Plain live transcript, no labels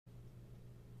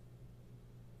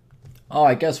Oh,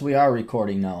 I guess we are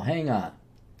recording now. Hang on.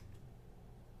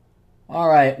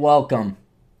 Alright, welcome.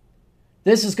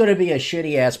 This is going to be a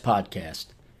shitty-ass podcast.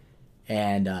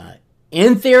 And,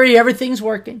 in theory, everything's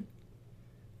working.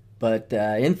 But,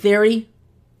 in theory,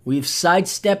 we've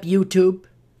sidestepped YouTube.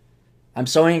 I'm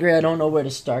so angry I don't know where to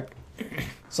start.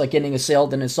 It's like getting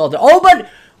assailed and insulted. Oh, but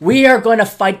we are going to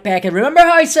fight back. And remember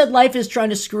how I said life is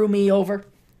trying to screw me over?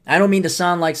 I don't mean to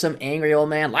sound like some angry old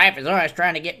man. Life is always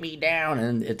trying to get me down.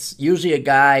 And it's usually a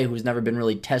guy who's never been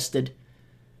really tested.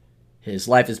 His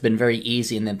life has been very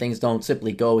easy, and then things don't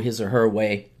simply go his or her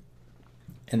way.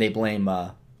 And they blame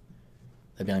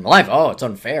life. Oh, it's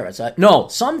unfair. No,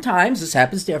 sometimes this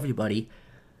happens to everybody.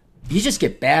 You just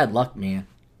get bad luck, man.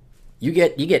 You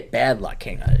get bad luck.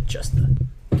 Hang on, adjust the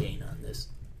gain on this.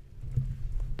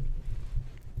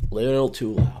 Little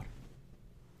too loud.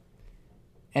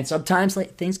 And sometimes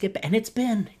things get bad. And it's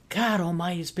been, God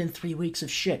almighty, it's been 3 weeks of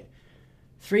shit.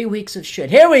 3 weeks of shit.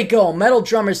 Here we go. Metal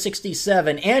Drummer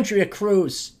 67. Andrea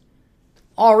Cruz.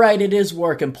 All right, it is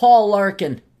working. Paul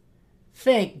Larkin.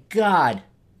 Thank God.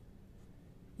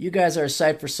 You guys are a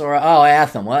sight for sore eyes. Oh,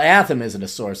 Atham. Well, Atham isn't a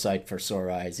sore sight for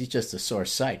sore eyes. He's just a sore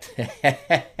sight.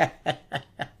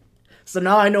 So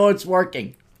now I know it's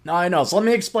working. Now I know. So let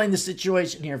me explain the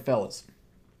situation here, fellas.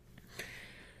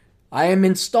 I am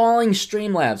installing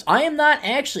Streamlabs. I am not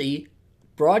actually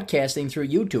broadcasting through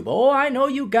YouTube. Oh, I know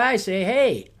you guys say,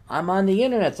 hey, I'm on the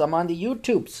internet. I'm on the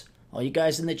YouTubes. All you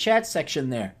guys in the chat section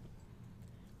there.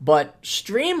 But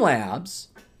Streamlabs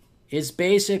is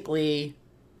basically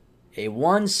a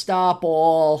one-stop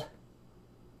all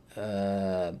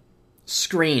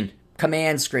screen.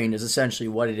 Command screen is essentially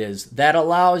what it is. That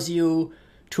allows you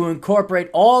to incorporate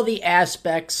all the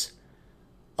aspects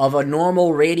of a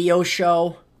normal radio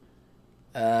show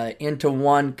into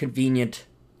one convenient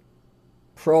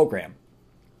program.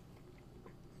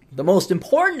 The most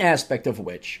important aspect of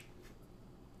which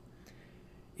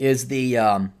is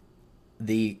the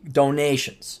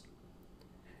donations.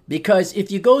 Because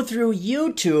if you go through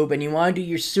YouTube and you want to do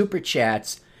your super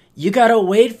chats, you gotta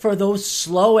wait for those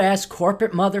slow-ass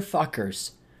corporate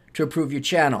motherfuckers to approve your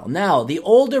channel. Now, the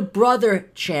older brother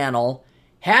channel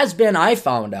has been, I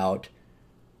found out,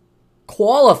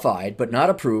 qualified, but not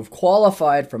approved,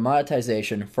 qualified for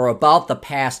monetization for about the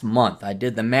past month. I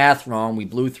did the math wrong. We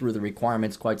blew through the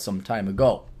requirements quite some time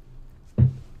ago.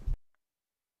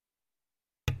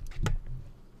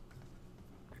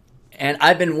 And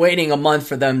I've been waiting a month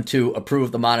for them to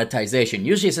approve the monetization.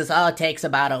 Usually it says, it takes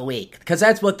about a week. Because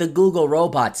that's what the Google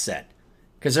robot said.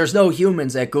 Because there's no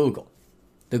humans at Google.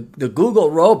 The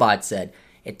Google robot said,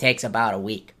 it takes about a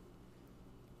week.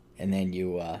 And then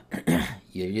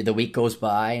the week goes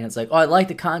by, and it's like, I'd like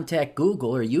to contact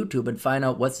Google or YouTube and find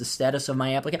out what's the status of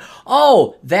my application.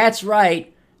 Oh, that's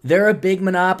right. They're a big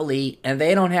monopoly, and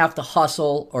they don't have to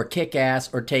hustle or kick ass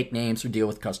or take names or deal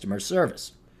with customer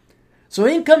service. So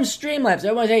in comes Streamlabs.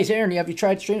 Everyone says, hey, Aaron, have you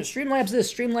tried Streamlabs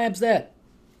this, Streamlabs that?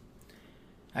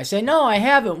 I say, no, I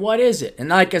haven't. What is it? And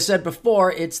like I said before,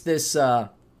 it's this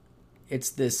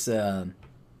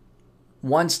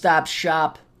one-stop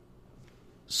shop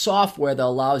software that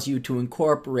allows you to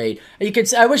incorporate.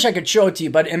 I wish I could show it to you,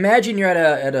 but imagine you're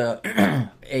at a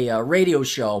radio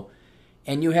show,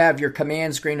 and you have your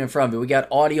command screen in front of you. We got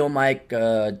audio mic,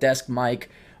 desk mic,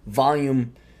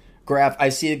 volume graph. I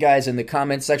see the guys in the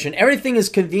comment section. Everything is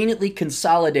conveniently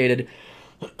consolidated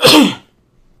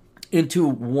into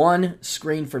one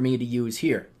screen for me to use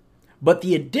here. But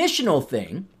the additional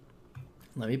thing,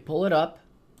 let me pull it up.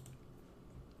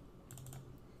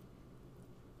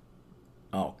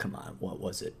 Oh, come on. What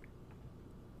was it?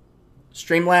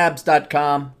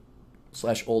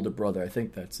 Streamlabs.com/olderbrother. I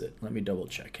think that's it. Let me double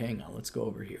check. Hang on. Let's go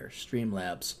over here.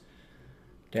 Streamlabs.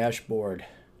 Dashboard.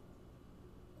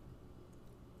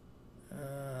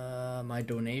 My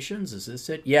donations. Is this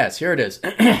it? Yes, here it is.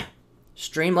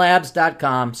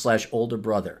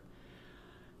 Streamlabs.com/olderbrother.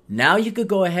 Now you could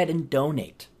go ahead and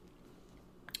donate.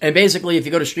 And basically, if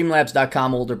you go to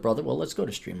streamlabs.com, older brother, well, let's go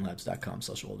to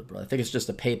streamlabs.com/older brother. I think it's just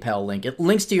a PayPal link. It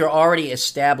links to your already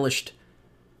established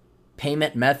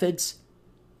payment methods.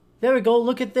 There we go.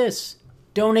 Look at this.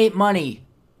 Donate money.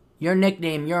 Your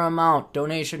nickname, your amount,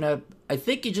 donation. I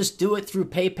think you just do it through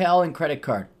PayPal and credit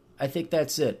card. I think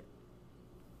that's it.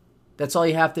 That's all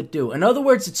you have to do. In other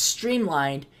words, it's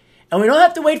streamlined. And we don't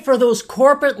have to wait for those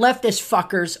corporate leftist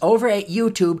fuckers over at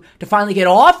YouTube to finally get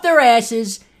off their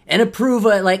asses and approve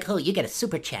it, like, oh, you get a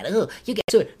super chat. Oh, you get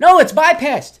super. No, it's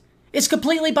bypassed. It's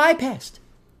completely bypassed.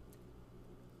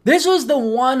 This was the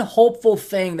one hopeful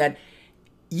thing that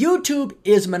YouTube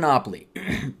is monopoly.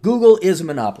 Google is a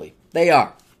monopoly. They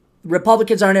are.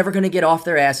 Republicans aren't ever going to get off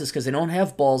their asses because they don't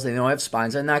have balls, they don't have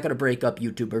spines. They're not going to break up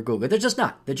YouTube or Google. They're just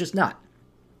not. They're just not.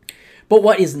 But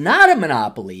what is not a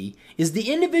monopoly is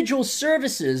the individual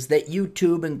services that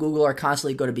YouTube and Google are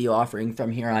constantly going to be offering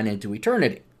from here on into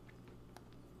eternity.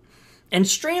 And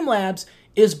Streamlabs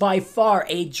is by far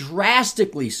a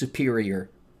drastically superior,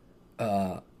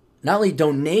 not only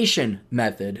donation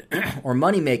method or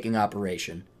money-making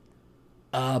operation,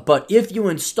 but if you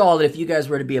install it, if you guys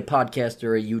were to be a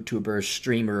podcaster, a YouTuber, a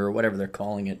streamer, or whatever they're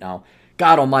calling it now,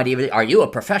 God almighty, are you a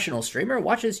professional streamer?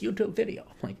 Watch this YouTube video.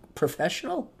 I'm like,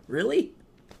 professional? Really?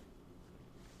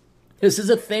 This is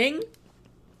a thing?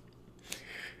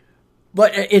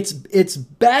 But it's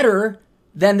better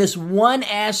than this one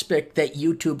aspect that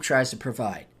YouTube tries to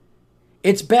provide.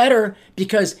 It's better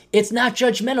because it's not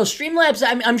judgmental. Streamlabs,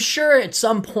 I'm sure at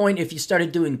some point if you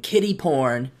started doing kiddie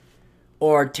porn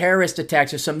or terrorist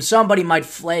attacks or somebody might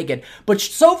flag it. But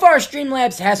so far,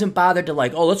 Streamlabs hasn't bothered to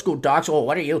like, oh, let's go dox. Oh,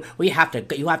 what are you? You have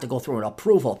to go through an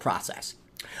approval process.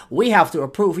 We have to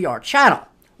approve your channel.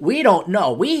 We don't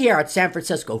know. We here at San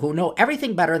Francisco, who know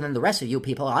everything better than the rest of you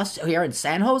people, us here in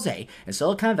San Jose and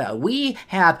Silicon Valley, we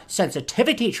have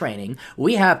sensitivity training.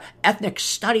 We have ethnic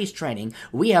studies training.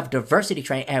 We have diversity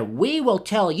training. And we will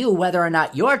tell you whether or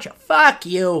not you're... Fuck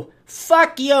you.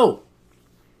 Fuck you.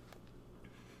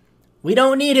 We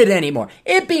don't need it anymore.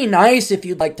 It'd be nice if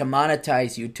you'd like to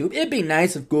monetize YouTube. It'd be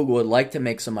nice if Google would like to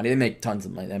make some money. They make tons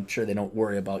of money. I'm sure they don't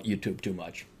worry about YouTube too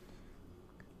much.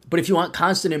 But if you want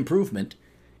constant improvement,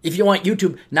 if you want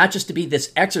YouTube not just to be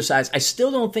this exercise, I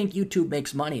still don't think YouTube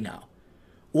makes money now.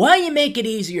 Why don't you make it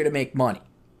easier to make money?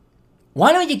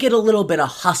 Why don't you get a little bit of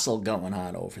hustle going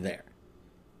on over there?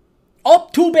 Oh,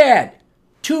 too bad.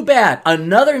 Too bad.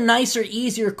 Another nicer,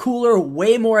 easier, cooler,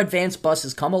 way more advanced bus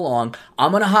has come along. I'm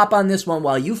going to hop on this one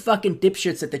while you fucking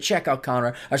dipshits at the checkout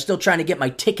counter are still trying to get my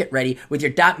ticket ready with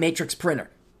your dot matrix printer.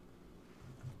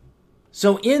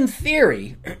 So in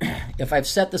theory, if I've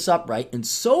set this up right, and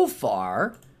so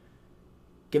far,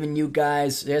 giving you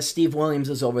guys, yes, Steve Williams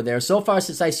is over there. So far,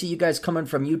 since I see you guys coming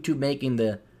from YouTube making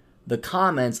the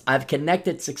comments, I've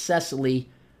connected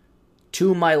successfully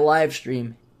to my live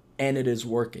stream, and it is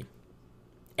working.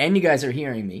 And you guys are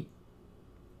hearing me.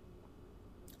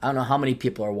 I don't know how many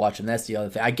people are watching. That's the other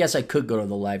thing. I guess I could go to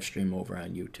the live stream over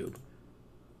on YouTube.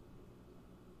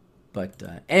 But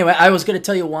anyway, I was going to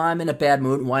tell you why I'm in a bad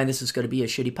mood and why this is going to be a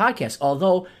shitty podcast.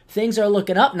 Although things are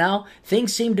looking up now.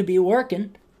 Things seem to be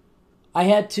working. I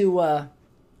had to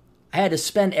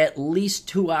spend at least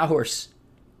 2 hours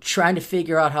trying to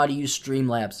figure out how to use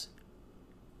Streamlabs.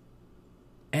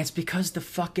 And it's because the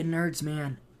fucking nerds,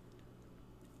 man.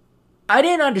 I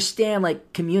didn't understand,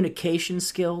 like, communication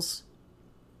skills.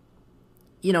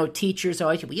 You know, teachers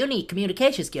always, well, you need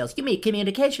communication skills. You need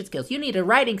communication skills. You need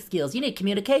writing skills. You need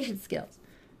communication skills.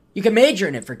 You can major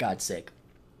in it, for God's sake.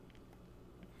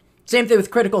 Same thing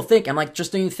with critical thinking. I'm like,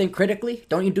 just don't you think critically?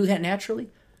 Don't you do that naturally?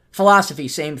 Philosophy,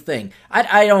 same thing.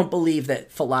 I don't believe that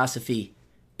philosophy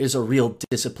is a real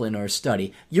discipline or a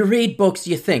study. You read books,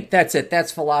 you think. That's it.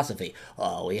 That's philosophy.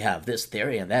 Oh, we have this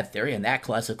theory and that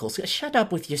classical. Shut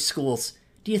up with your schools.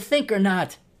 Do you think or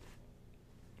not?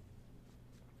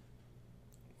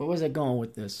 Where was I going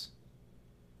with this?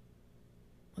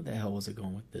 What the hell was I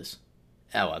going with this?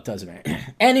 Oh, well, it doesn't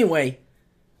matter. Anyway.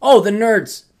 Oh, the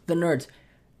nerds. The nerds.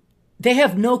 They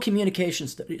have no communication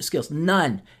skills.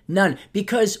 None.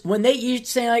 Because when they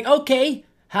say, like, okay,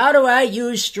 how do I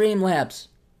use Streamlabs?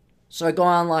 So I go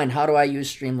online, how do I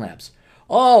use Streamlabs?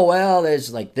 Oh, well,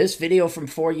 there's like this video from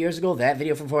 4 years ago, that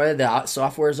video from 4 years ago, the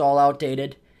software is all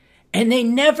outdated. And they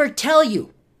never tell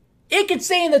you. It could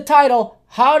say in the title,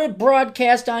 how to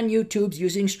broadcast on YouTube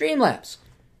using Streamlabs.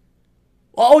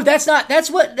 Oh, that's not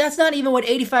even what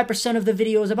 85% of the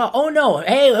video is about. Oh no,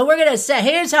 hey, we're going to say,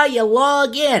 here's how you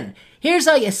log in. Here's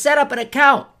how you set up an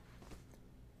account.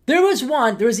 There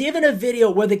was even a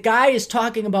video where the guy is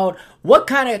talking about what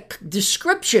kind of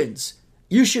descriptions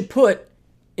you should put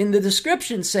in the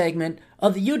description segment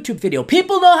of the YouTube video.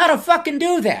 People know how to fucking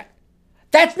do that.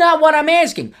 That's not what I'm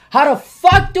asking. How the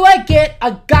fuck do I get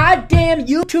a goddamn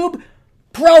YouTube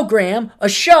program, a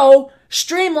show,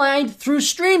 streamlined through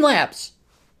Streamlabs?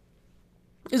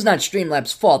 It's not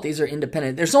Streamlabs' fault. These are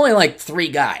independent. There's only like 3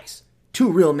 guys.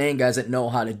 2 real main guys that know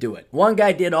how to do it. One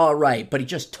guy did all right, but he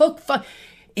just took...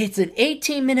 It's an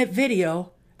 18-minute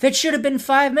video that should have been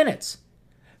 5 minutes.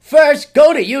 First,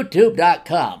 go to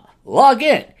youtube.com. Log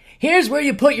in. Here's where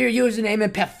you put your username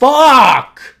and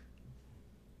fuck!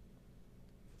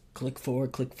 Click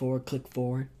forward.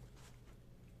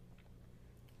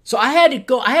 So I had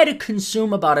to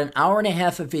consume about an hour and a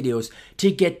half of videos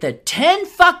to get the 10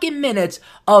 fucking minutes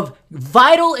of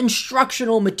vital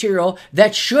instructional material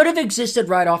that should have existed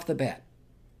right off the bat.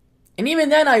 And even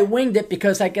then I winged it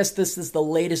because I guess this is the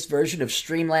latest version of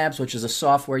Streamlabs, which is a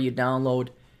software you download.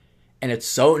 And it's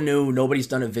so new, nobody's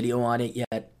done a video on it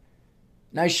yet.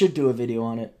 And I should do a video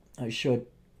on it. I should.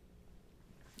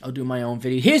 I'll do my own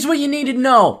video. Here's what you need to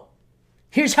know.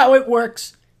 Here's how it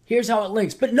works. Here's how it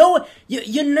links. But no,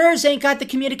 you nerds ain't got the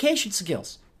communication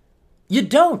skills. You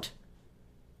don't.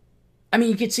 I mean,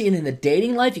 you could see it in the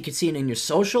dating life. You could see it in your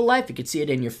social life. You could see it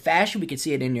in your fashion. We could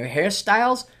see it in your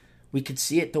hairstyles. We could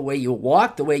see it the way you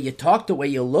walk, the way you talk, the way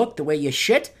you look, the way you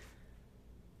shit.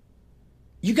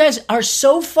 You guys are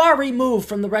so far removed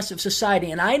from the rest of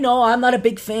society. And I know I'm not a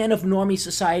big fan of normie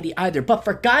society either. But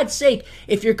for God's sake,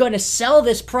 if you're going to sell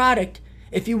this product,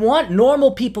 if you want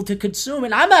normal people to consume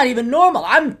it, I'm not even normal.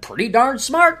 I'm pretty darn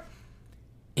smart.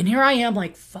 And here I am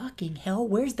like, fucking hell,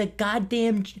 where's the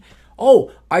goddamn...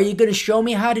 Oh, are you going to show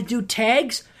me how to do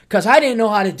tags? Because I didn't know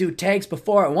how to do tags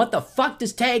before. And what the fuck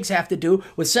does tags have to do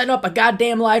with setting up a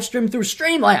goddamn live stream through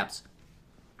Streamlabs?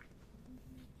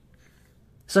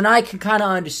 So now I can kind of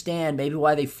understand maybe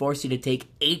why they force you to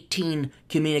take 18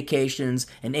 communications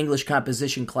and English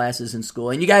composition classes in school.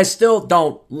 And you guys still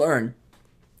don't learn.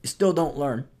 You still don't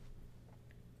learn.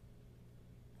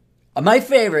 My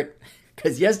favorite,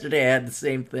 because yesterday I had the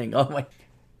same thing. Oh my,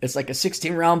 it's like a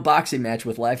 16-round boxing match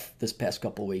with life this past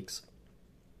couple weeks.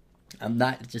 I'm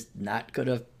not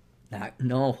gonna, I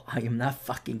am not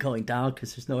fucking going down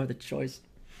because there's no other choice.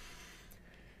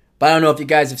 But I don't know if you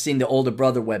guys have seen the Older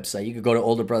Brother website. You could go to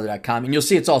olderbrother.com and you'll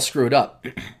see it's all screwed up.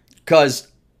 Because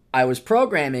I was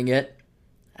programming it.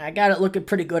 I got it looking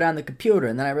pretty good on the computer.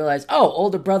 And then I realized,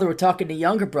 older brother, we're talking to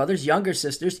younger brothers, younger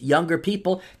sisters, younger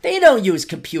people. They don't use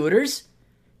computers.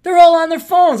 They're all on their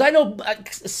phones. I know,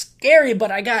 it's scary, but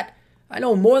I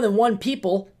know more than one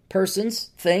people,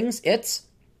 persons, things, it's,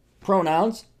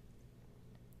 pronouns,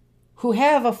 who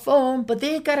have a phone, but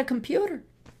they ain't got a computer.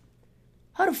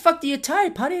 How the fuck do you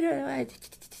type? I don't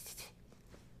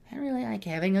really like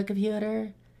having a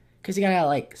computer. Because you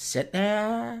gotta, sit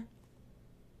there.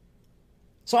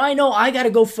 So I know I gotta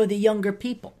go for the younger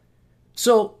people.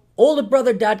 So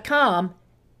olderbrother.com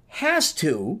has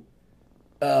to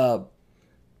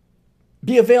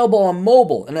be available on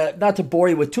mobile. And not to bore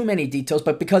you with too many details,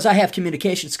 but because I have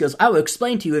communication skills, I will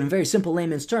explain to you in very simple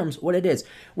layman's terms what it is.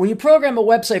 When you program a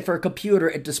website for a computer,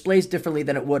 it displays differently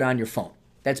than it would on your phone.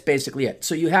 That's basically it.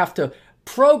 So you have to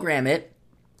program it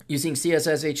using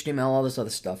CSS, HTML, all this other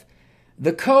stuff.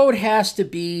 The code has to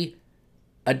be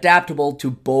adaptable to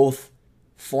both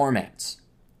formats.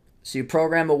 So you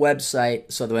program a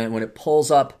website so that when it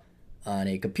pulls up on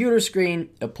a computer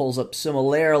screen, it pulls up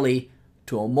similarly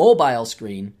to a mobile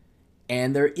screen,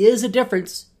 and there is a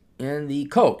difference in the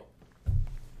code.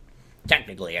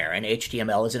 Technically, Aaron,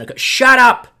 HTML isn't a code. Shut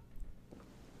up!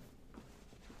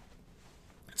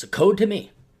 It's a code to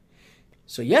me.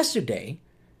 So yesterday,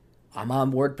 I'm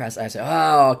on WordPress. I said,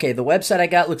 okay, the website I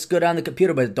got looks good on the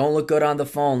computer, but it don't look good on the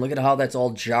phone. Look at how that's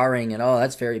all jarring, and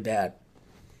that's very bad.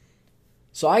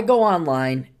 So I go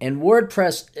online, and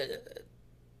WordPress,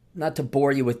 not to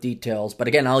bore you with details, but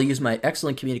again, I'll use my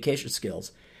excellent communication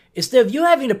skills. Instead of you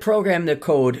having to program the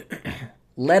code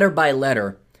letter by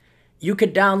letter, you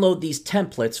could download these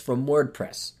templates from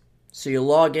WordPress. So you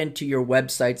log into your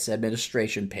website's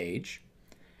administration page,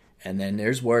 and then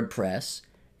there's WordPress,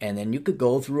 and then you could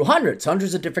go through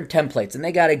hundreds of different templates, and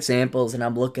they got examples, and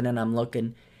I'm looking, and I'm like,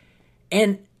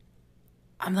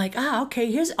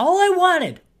 okay, here's all I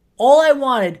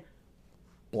wanted,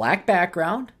 black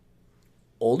background,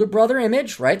 older brother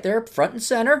image right there, front and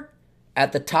center.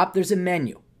 At the top, there's a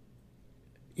menu.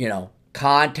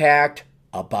 Contact,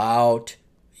 about,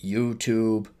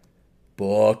 YouTube,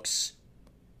 books,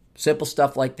 simple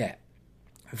stuff like that.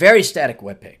 Very static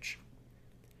webpage.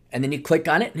 And then you click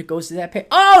on it and it goes to that page.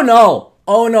 Oh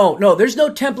no, there's no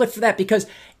template for that because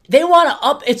they want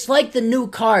to it's like the new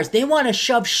cars. They want to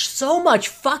shove so much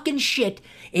fucking shit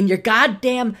in your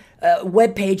goddamn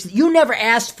webpage that you never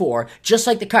asked for, just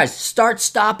like the cars. Start,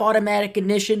 stop, automatic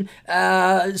ignition,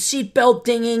 seatbelt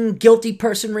dinging, guilty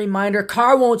person reminder,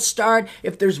 car won't start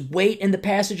if there's weight in the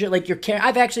passenger, like your car.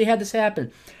 I've actually had this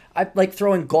happen. I like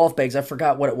throwing golf bags, I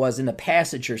forgot what it was, in the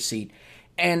passenger seat,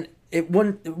 and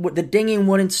the dinging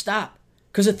wouldn't stop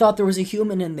because it thought there was a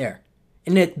human in there.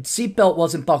 And the seatbelt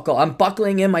wasn't buckled. I'm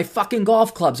buckling in my fucking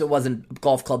golf clubs. It wasn't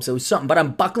golf clubs, it was something, but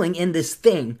I'm buckling in this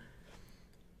thing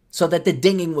so that the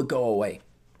dinging would go away.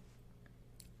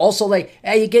 Also, they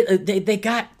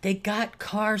got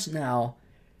cars now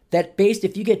that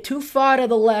if you get too far to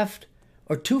the left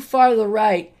or too far to the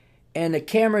right, and the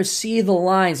cameras see the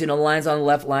lines, lines on the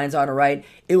left, lines on the right,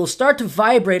 it will start to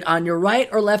vibrate on your right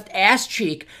or left ass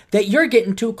cheek that you're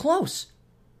getting too close.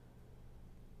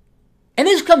 And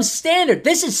this comes standard.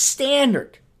 This is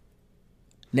standard.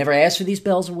 Never asked for these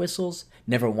bells and whistles.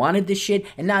 Never wanted this shit.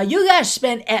 And now you gotta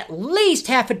spend at least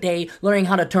half a day learning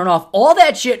how to turn off all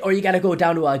that shit, or you gotta go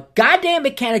down to a goddamn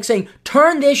mechanic saying,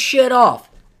 turn this shit off.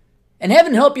 And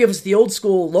heaven help you if it's the old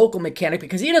school local mechanic,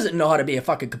 because he doesn't know how to be a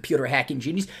fucking computer hacking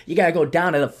genius. You gotta go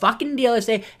down to the fucking dealer and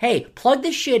say, hey, plug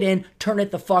this shit in, turn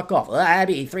it the fuck off. Well, that'd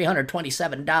be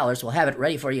 $327. We'll have it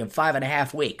ready for you in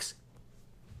 5.5 weeks.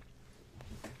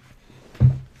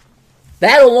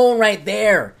 That alone right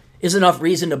there is enough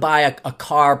reason to buy a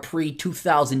car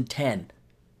pre-2010.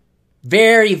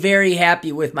 Very, very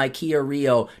happy with my Kia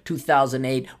Rio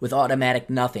 2008 with automatic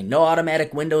nothing. No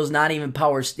automatic windows, not even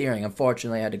power steering.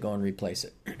 Unfortunately, I had to go and replace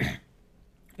it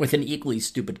with an equally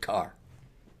stupid car.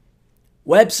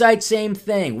 Website, same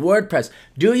thing. WordPress.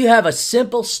 Do you have a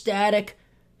simple static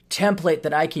template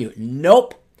that I can use?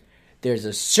 Nope. There's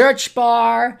a search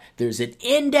bar. There's an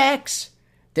index.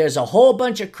 There's a whole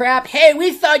bunch of crap. Hey,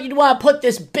 we thought you'd want to put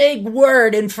this big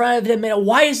word in front of them.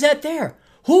 Why is that there?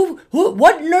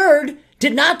 What nerd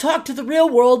did not talk to the real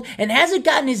world and hasn't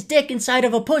gotten his dick inside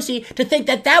of a pussy to think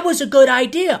that that was a good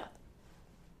idea?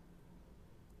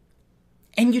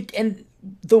 And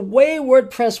the way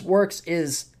WordPress works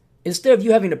is, instead of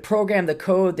you having to program the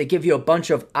code, they give you a bunch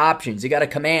of options. You got a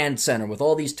command center with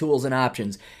all these tools and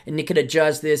options, and you can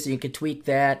adjust this and you can tweak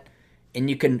that. And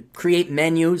you can create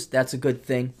menus. That's a good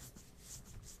thing.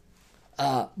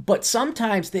 But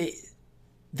sometimes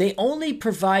they only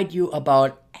provide you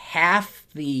about half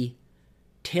the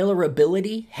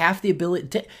tailorability, half the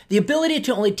ability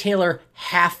to only tailor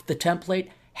half the template,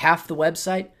 half the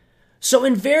website. So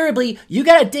invariably, you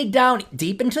got to dig down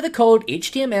deep into the code,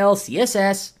 HTML,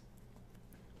 CSS.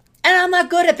 And I'm not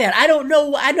good at that. I don't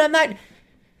know. I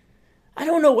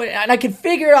don't know what, and I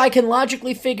can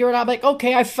logically figure it out. I'm like,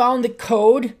 okay, I found the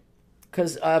code.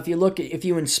 Because if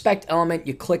you inspect element,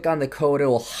 you click on the code, it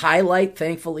will highlight,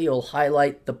 thankfully, it'll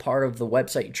highlight the part of the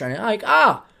website you're trying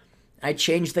to, I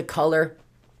changed the color.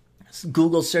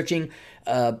 Google searching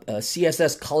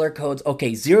CSS color codes.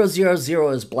 Okay, 000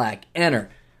 is black. Enter.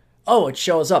 Oh, it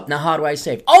shows up. Now how do I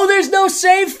save? Oh, there's no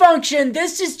save function.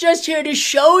 This is just here to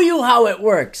show you how it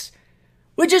works.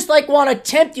 We just want to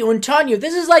tempt you and taunt you.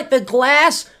 This is like the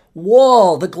glass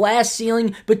wall, the glass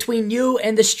ceiling between you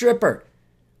and the stripper.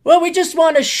 Well, we just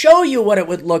want to show you what it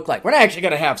would look like. We're not actually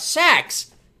going to have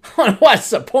sex.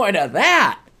 What's the point of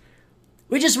that?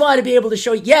 We just want to be able to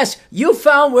show you, yes, you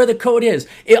found where the code is.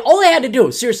 All I had to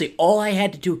do, seriously, all I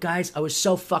had to do, guys, I was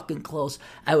so fucking close.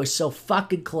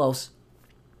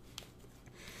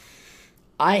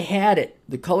 I had it,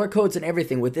 the color codes and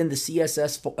everything within the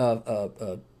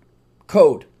CSS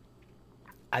code.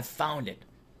 I found it.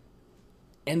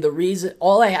 And the reason,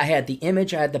 I had the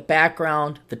image, I had the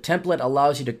background. The template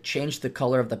allows you to change the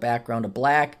color of the background to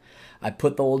black. I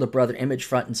put the older brother image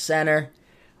front and center.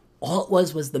 All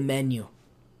it was the menu.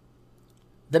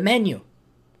 The menu.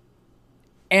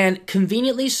 And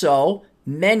conveniently so,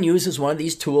 menus is one of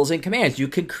these tools and commands. You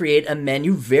can create a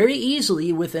menu very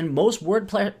easily within most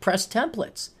WordPress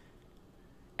templates.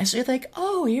 And so you're like,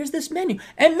 oh, here's this menu.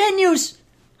 And menus,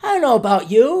 I don't know about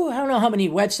you. I don't know how many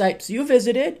websites you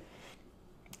visited.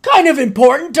 Kind of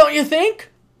important, don't you think?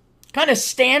 Kind of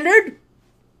standard.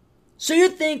 So you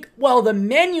think, well, the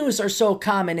menus are so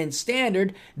common and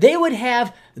standard, they would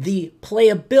have the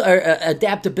playability, or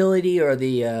adaptability, or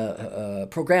the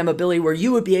programmability where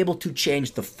you would be able to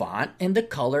change the font and the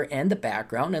color and the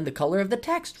background and the color of the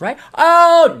text, right?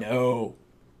 Oh, no.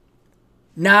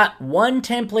 Not one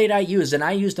template I used, and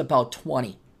I used about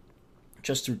 20,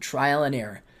 just through trial and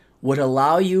error, would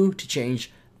allow you to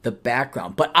change the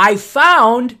background. But I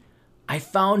found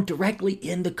directly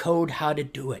in the code how to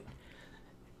do it.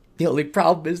 The only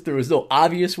problem is there was no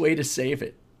obvious way to save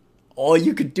it. All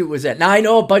you could do was that. Now, I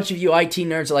know a bunch of you IT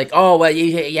nerds are like, oh, well,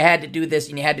 you had to do this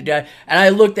and you had to do that. And I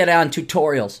looked at it on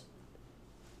tutorials.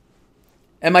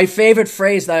 And my favorite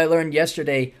phrase that I learned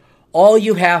yesterday, all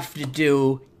you have to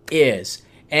do is.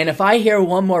 And if I hear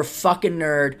one more fucking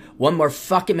nerd, one more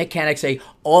fucking mechanic say,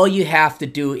 all you have to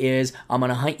do is, I'm going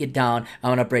to hunt you down, I'm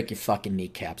going to break your fucking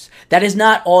kneecaps. That is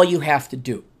not all you have to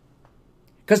do.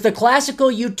 Because the classical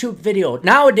YouTube video,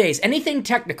 nowadays, anything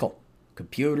technical,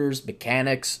 computers,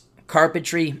 mechanics,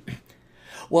 carpentry,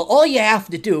 well, all you have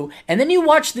to do, and then you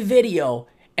watch the video,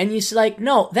 and you're like,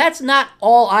 no, that's not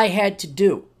all I had to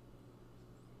do.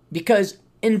 Because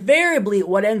invariably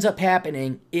what ends up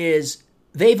happening is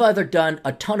they've either done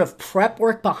a ton of prep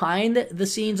work behind the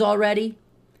scenes already,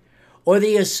 or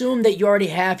they assume that you already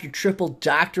have your triple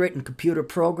doctorate in computer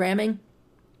programming.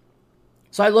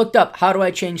 So I looked up, how do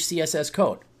I change CSS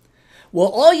code? Well,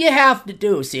 all you have to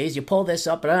do, see, is you pull this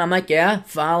up, and I'm like, yeah,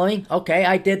 following. Okay,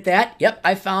 I did that. Yep,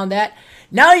 I found that.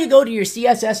 Now you go to your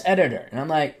CSS editor. And I'm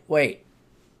like, wait,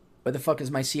 where the fuck is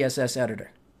my CSS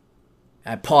editor?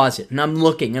 I pause it, and I'm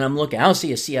looking. I don't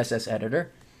see a CSS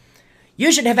editor.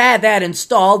 You should have had that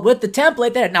installed with the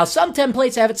template there. Now, some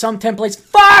templates have it, some templates,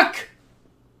 fuck!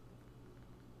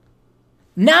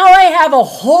 Now I have a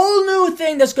whole new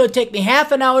thing that's going to take me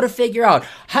half an hour to figure out.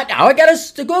 Now I got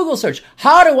to Google search.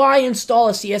 How do I install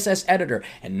a CSS editor?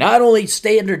 And not only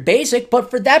standard basic,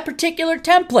 but for that particular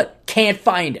template. Can't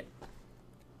find it.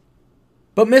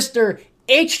 But Mr.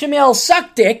 HTML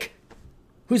suck dick,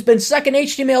 who's been sucking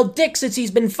HTML dick since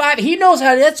he's been 5, he knows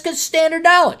how to. That's good standard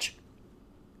knowledge.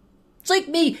 It's like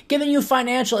me giving you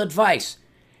financial advice.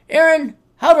 Aaron,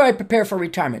 how do I prepare for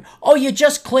retirement? Oh, you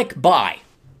just click buy.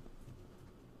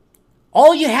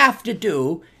 All you have to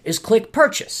do is click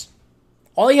purchase.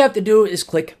 All you have to do is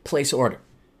click place order.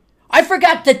 I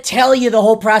forgot to tell you the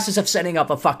whole process of setting up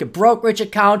a fucking brokerage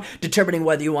account, determining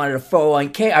whether you wanted a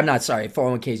 401k.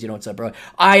 401ks, you know what's up, bro.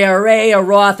 IRA, a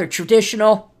Roth, or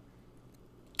traditional.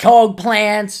 Code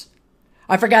plans.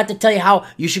 I forgot to tell you how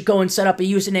you should go and set up a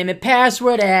username and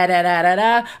password.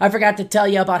 I forgot to tell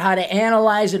you about how to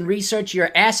analyze and research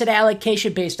your asset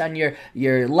allocation based on your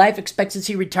life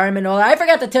expectancy, retirement, all that. I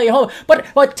forgot to tell you how.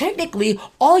 But technically,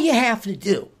 all you have to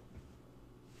do,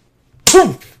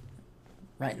 poof,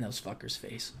 right in those fuckers'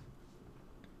 face.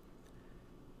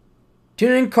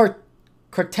 Tune in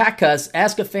Cortacas,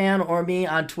 ask a fan or me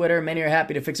on Twitter. Many are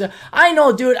happy to fix it. I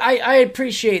know, dude. I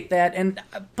appreciate that,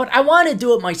 but I want to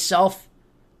do it myself.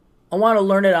 I want to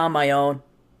learn it on my own.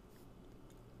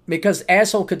 Because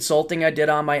asshole consulting I did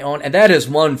on my own, and that is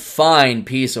one fine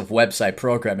piece of website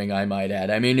programming, I might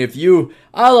add. I mean,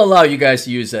 I'll allow you guys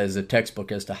to use that as a textbook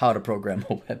as to how to program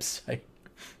a website.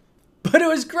 But it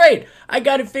was great. I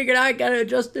got it figured out. I got it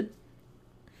adjusted.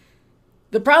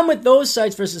 The problem with those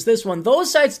sites versus this one,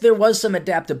 those sites, there was some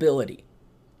adaptability.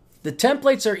 The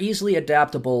templates are easily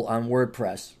adaptable on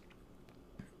WordPress.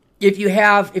 If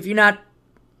you're not,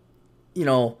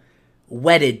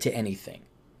 wedded to anything.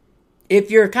 If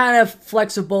you're kind of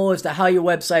flexible as to how your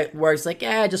website works, like,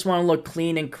 I just want to look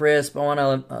clean and crisp, I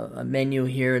want a menu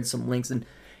here and some links,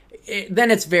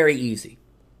 then it's very easy.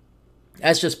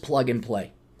 That's just plug and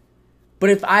play. But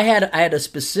if I had a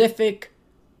specific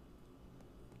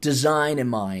design in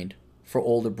mind for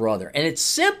older brother, and it's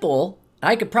simple,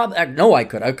 I could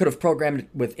have programmed it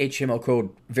with HTML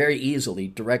code very easily,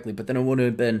 directly, but then it wouldn't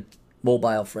have been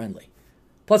mobile friendly.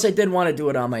 Plus, I did want to do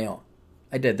it on my own.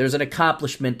 I did. There's an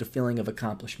accomplishment, a feeling of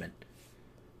accomplishment.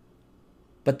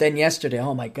 But then yesterday,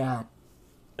 oh my God.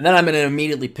 And then I'm in an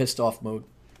immediately pissed off mood.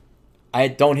 I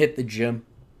don't hit the gym.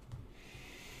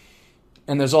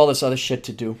 And there's all this other shit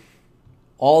to do.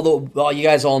 You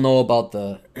guys all know about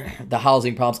the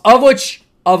housing problems, of which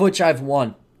I've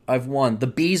won.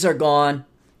 The bees are gone.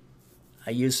 I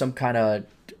used some kind of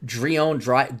diarone,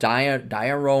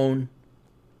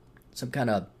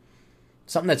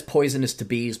 something that's poisonous to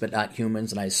bees but not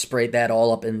humans, and I sprayed that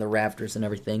all up in the rafters and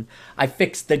everything. I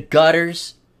fixed the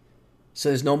gutters so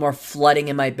there's no more flooding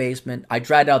in my basement. I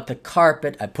dried out the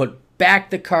carpet. I put back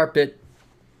the carpet.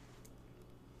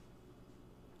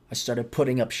 I started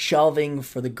putting up shelving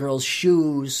for the girls'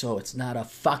 shoes so it's not a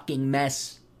fucking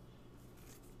mess.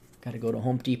 Gotta go to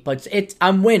Home Depot.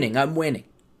 I'm winning.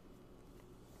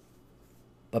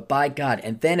 But by God,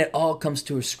 and then it all comes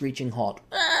to a screeching halt.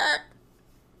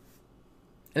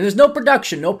 And there's no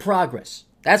production, no progress.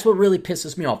 That's what really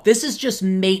pisses me off. This is just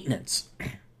maintenance.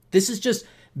 This is just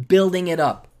building it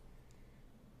up.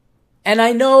 And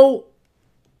I know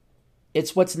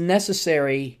it's what's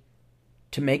necessary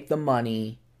to make the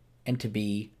money and to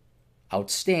be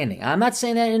outstanding. I'm not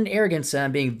saying that in arrogance.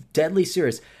 I'm being deadly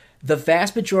serious. The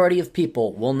vast majority of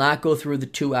people will not go through the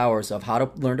 2 hours of how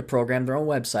to learn to program their own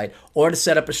website or to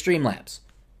set up a Streamlabs.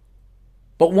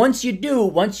 But once you do,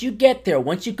 once you get there,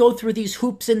 once you go through these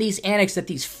hoops and these annex that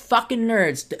these fucking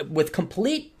nerds with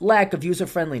complete lack of user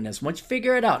friendliness, once you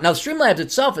figure it out. Now, Streamlabs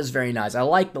itself is very nice. I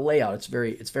like the layout.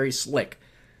 It's very slick.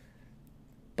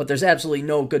 But there's absolutely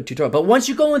no good tutorial. But once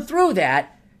you're going through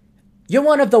that, you're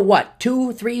one of the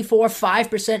 2, 3, 4,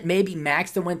 5% maybe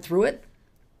max that went through it.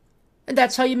 And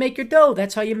that's how you make your dough.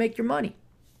 That's how you make your money.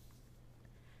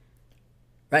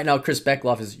 Right now, Chris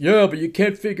Beckloff is, but you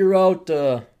can't figure out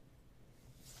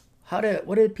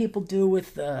what did people do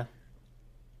with not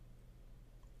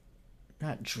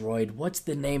Droid? What's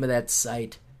the name of that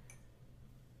site?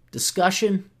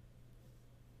 Discussion?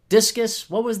 Discus.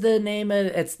 What was the name of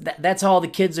it? That's how all the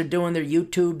kids are doing their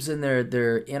YouTubes and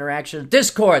their interactions.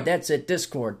 Discord. That's it.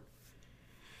 Discord.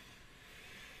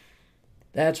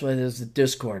 That's what it is. The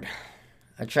Discord.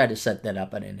 I tried to set that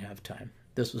up. I didn't have time.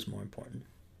 This was more important.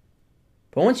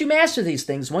 But once you master these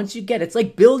things, once you get it, it's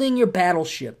like building your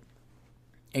battleship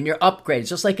and your upgrades.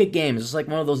 Just like a game. It's just like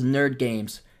one of those nerd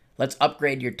games. Let's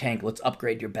upgrade your tank. Let's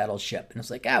upgrade your battleship. And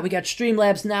it's like, we got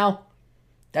Streamlabs now.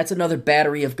 That's another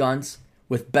battery of guns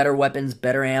with better weapons,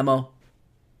 better ammo.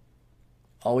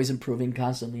 Always improving,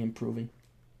 constantly improving.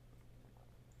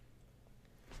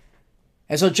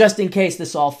 And so just in case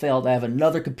this all failed, I have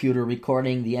another computer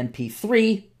recording the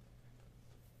MP3.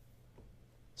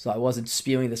 So I wasn't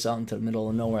spewing this out into the middle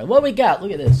of nowhere. What we got?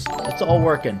 Look at this. It's all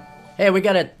working. Hey, we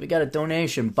got a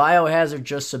donation. Biohazard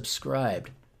just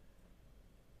subscribed.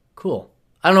 Cool.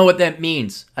 I don't know what that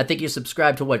means. I think you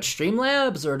subscribe to what,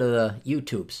 Streamlabs or to the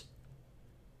YouTubes?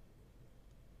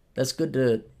 That's good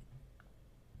to...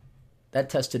 That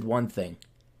tested one thing.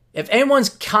 If anyone's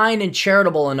kind and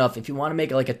charitable enough, if you want to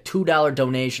make like a $2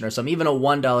 donation or something, even a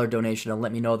 $1 donation, and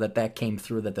let me know that came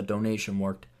through, that the donation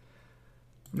worked.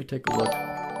 Let me take a look.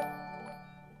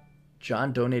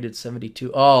 John donated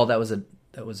 72. Oh, that was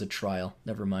a trial.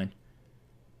 Never mind.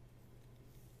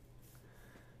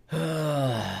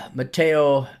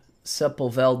 Mateo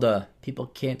Sepulveda. People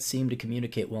can't seem to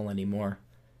communicate well anymore.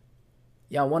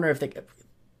 Yeah, I wonder if they...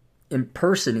 In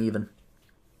person, even.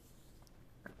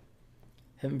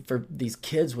 For these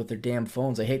kids with their damn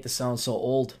phones. I hate to sound so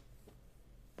old.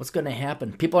 What's going to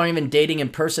happen? People aren't even dating in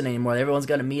person anymore. Everyone's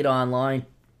got to meet online.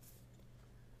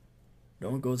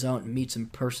 No one goes out and meets in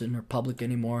person or public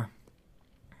anymore.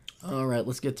 All right,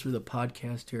 let's get through the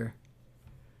podcast here.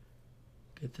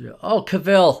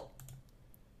 Cavill.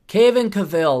 Caven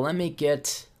Cavill. Let me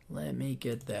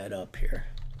get that up here.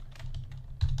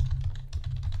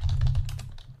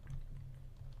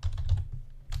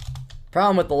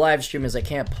 Problem with the live stream is I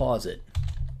can't pause it.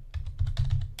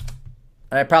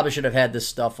 I probably should have had this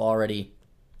stuff already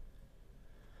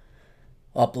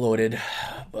uploaded,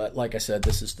 but like I said,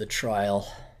 this is the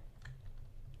trial.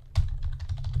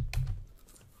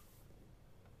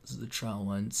 This is the trial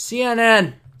one.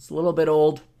 CNN. It's a little bit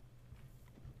old.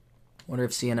 Wonder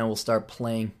if CNN will start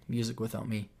playing music without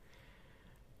me.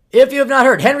 If you have not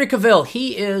heard, Henry Cavill,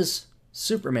 he is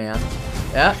Superman.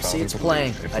 Yeah, see, it's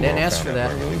playing. I didn't ask for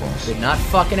that. Did not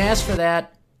fucking ask for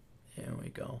that. There we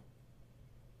go.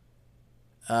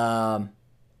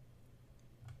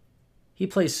 He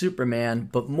plays Superman,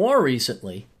 but more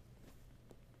recently,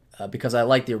 because I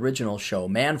like the original show,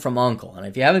 Man from U.N.C.L.E. And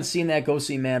if you haven't seen that, go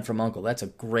see Man from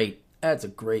U.N.C.L.E. That's a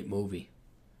great movie.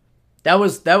 That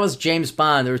was James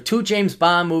Bond. There were 2 James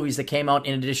Bond movies that came out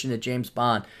in addition to James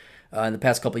Bond in the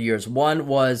past couple of years. One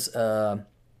was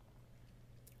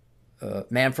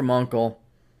Man from U.N.C.L.E.,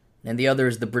 and the other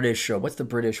is the British show. What's the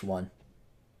British one?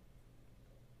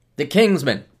 The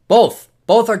Kingsman. Both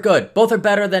are good. Both are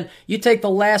better than... You take the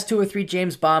last 2 or 3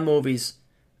 James Bond movies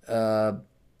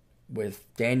with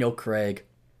Daniel Craig,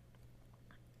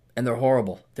 and they're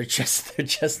horrible. They're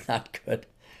just not good.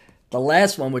 The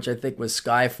last one, which I think was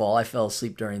Skyfall, I fell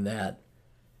asleep during that.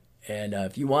 And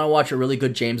if you want to watch a really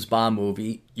good James Bond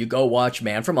movie, you go watch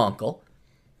Man from U.N.C.L.E.,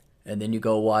 and then you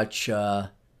go watch the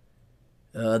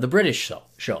British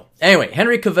show. Anyway,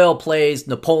 Henry Cavill plays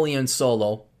Napoleon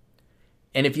Solo.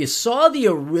 And if you saw the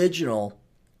original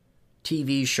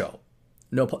TV show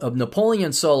of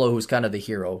Napoleon Solo, who's kind of the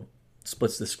hero,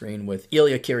 splits the screen with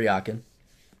Ilya Kuryakin.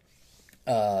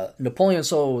 Napoleon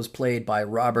Solo was played by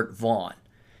Robert Vaughn.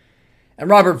 And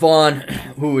Robert Vaughn,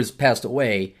 who has passed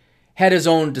away, had his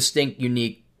own distinct,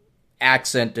 unique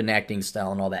accent and acting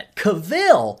style and all that.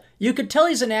 Cavill, you could tell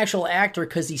he's an actual actor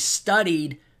because he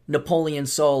studied Napoleon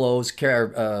Solo's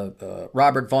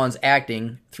Robert Vaughn's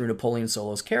acting through Napoleon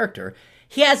Solo's character.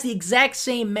 He has the exact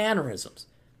same mannerisms.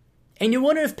 And you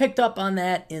wouldn't have picked up on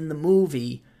that in the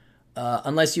movie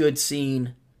unless you had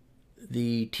seen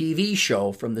the TV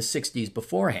show from the 60s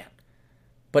beforehand.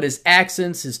 But his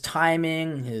accents, his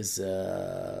timing, his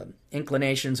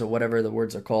inclinations, or whatever the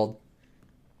words are called,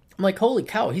 I'm like, holy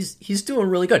cow, he's doing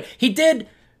really good. He did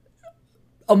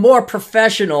a more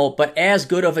professional but as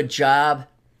good of a job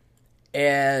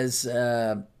as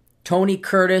Tony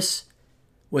Curtis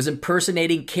was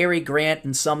impersonating Cary Grant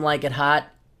in Some Like It Hot.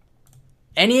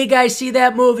 Any of you guys see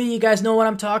that movie? You guys know what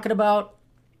I'm talking about?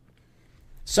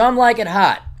 Some Like It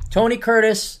Hot. Tony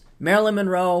Curtis, Marilyn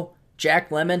Monroe, Jack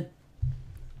Lemmon.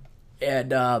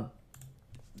 And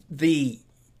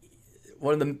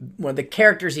one of the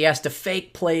characters he has to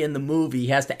fake play in the movie, he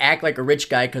has to act like a rich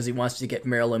guy because he wants to get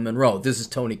Marilyn Monroe. This is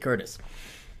Tony Curtis.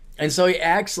 And so he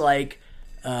acts like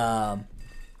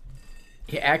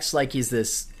he acts like he's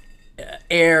this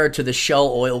heir to the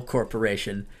Shell Oil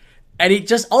Corporation. And he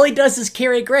just, all he does is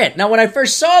Cary Grant. Now, when I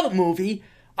first saw the movie,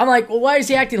 I'm like, well, why is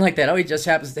he acting like that? Oh, he just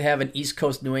happens to have an East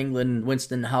Coast New England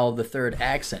Winston Howell III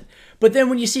accent. But then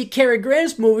when you see Cary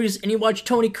Grant's movies and you watch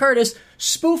Tony Curtis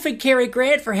spoofing Cary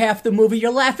Grant for half the movie,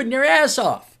 you're laughing your ass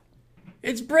off.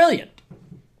 It's brilliant.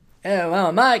 Oh,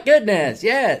 well, my goodness,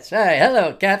 yes. Hi,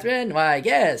 hello, Catherine. Why,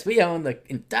 yes, we own the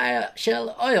entire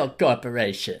Shell Oil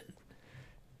Corporation.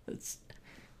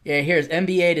 Yeah, here's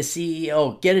MBA to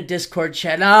CEO. Get a Discord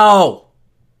chat. No,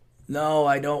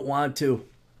 I don't want to.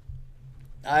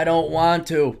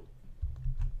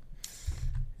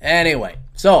 Anyway,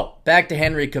 so back to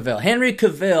Henry Cavill. Henry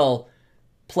Cavill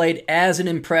played as an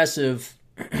impressive,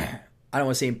 I don't want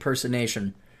to say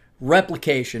impersonation,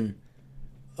 replication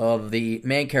of the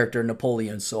main character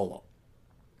Napoleon Solo.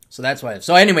 So that's why.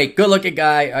 So anyway, good-looking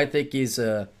guy. I think he's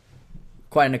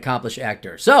quite an accomplished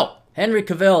actor. So Henry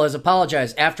Cavill has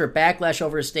apologized after a backlash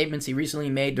over his statements he recently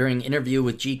made during an interview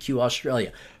with GQ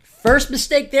Australia. First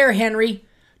mistake there, Henry.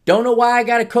 Don't know why I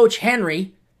got to coach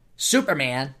Henry,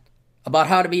 Superman, about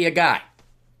how to be a guy,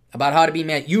 about how to be a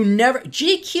man. You never,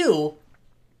 GQ,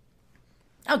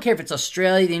 I don't care if it's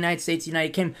Australia, the United States, the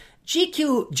United Kingdom,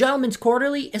 GQ Gentleman's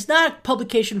Quarterly is not a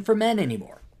publication for men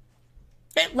anymore.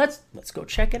 Hey, let's go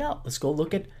check it out. Let's go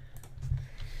look at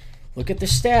the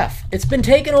staff. It's been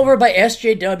taken over by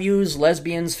SJWs,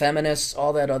 lesbians, feminists,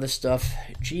 all that other stuff.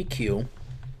 GQ.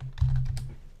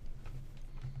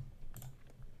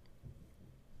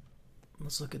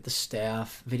 Let's look at the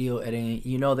staff. Video editing.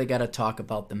 You know they got to talk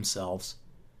about themselves.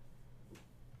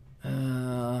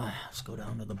 Let's go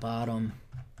down to the bottom.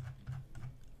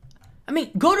 I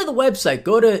mean, go to the website.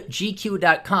 Go to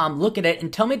GQ.com. Look at it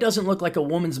and tell me it doesn't look like a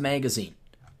woman's magazine.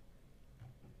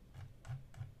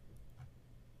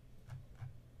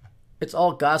 It's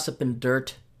all gossip and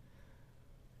dirt.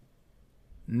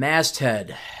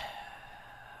 Masthead.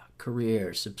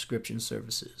 Career. Subscription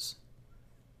services.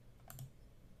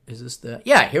 Is this the...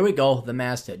 Yeah, here we go. The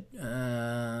masthead.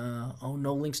 No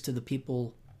links to the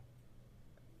people.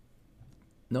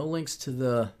 No links to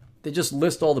the... They just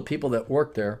list all the people that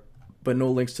work there, but no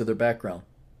links to their background.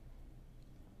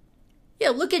 Yeah,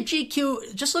 look at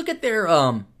GQ. Just look at their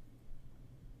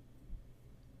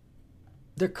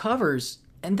covers.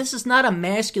 And this is not a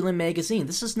masculine magazine.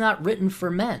 This is not written for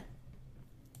men.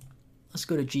 Let's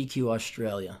go to GQ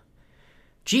Australia.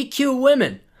 GQ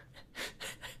Women.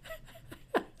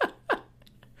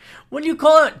 What do you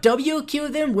call it?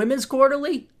 WQ then? Women's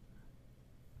Quarterly?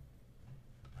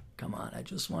 Come on, I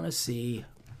just want to see.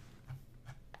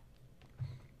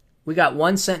 We got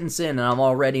one sentence in and I'm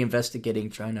already investigating,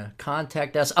 trying to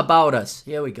contact us about us.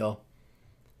 Here we go.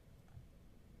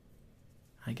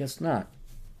 I guess not.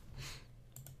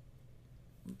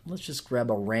 Let's just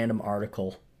grab a random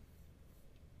article.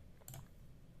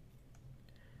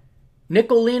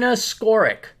 Nicolina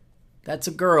Skoric. That's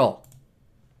a girl.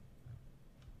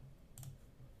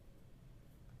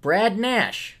 Brad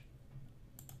Nash.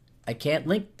 I can't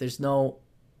link. There's no...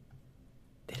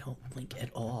 They don't link at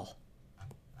all.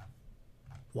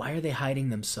 Why are they hiding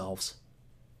themselves?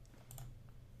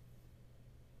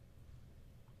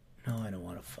 No, I don't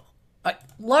want to follow.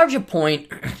 Larger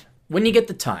point, when you get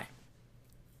the time,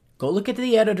 go look at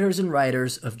the editors and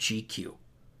writers of GQ.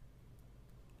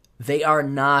 They are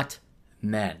not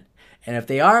men. And if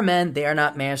they are men, they are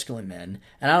not masculine men.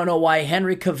 And I don't know why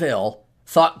Henry Cavill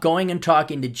thought going and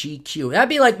talking to GQ. That'd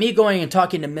be like me going and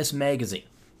talking to Miss Magazine.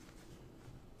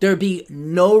 There'd be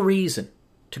no reason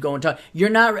to go and talk. You're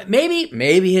not...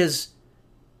 Maybe his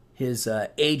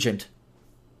agent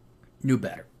knew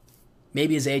better.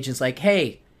 Maybe his agent's like,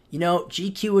 hey,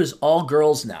 GQ is all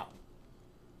girls now.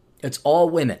 It's all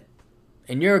women.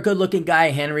 And you're a good-looking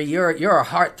guy, Henry. You're a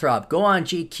heartthrob. Go on,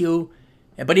 GQ.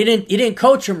 But he didn't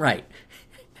coach him right.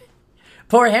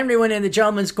 Poor Henry went in the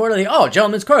Gentleman's Quarterly. Oh,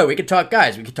 Gentleman's Quarterly. We could talk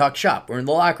guys. We could talk shop. We're in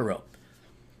the locker room.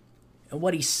 And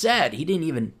what he said, he didn't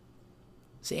even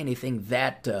say anything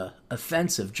that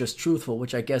offensive, just truthful,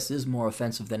 which I guess is more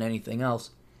offensive than anything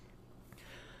else.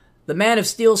 The Man of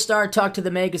Steel star talked to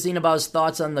the magazine about his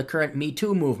thoughts on the current Me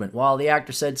Too movement. While the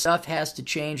actor said stuff has to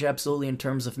change absolutely in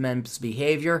terms of men's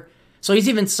behavior. So he's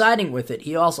even siding with it.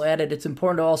 He also added it's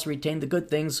important to also retain the good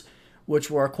things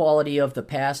which were a quality of the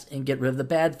past and get rid of the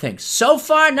bad things. So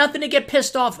far, nothing to get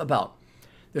pissed off about.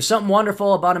 There's something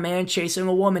wonderful about a man chasing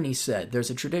a woman, he said.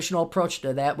 There's a traditional approach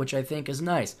to that, which I think is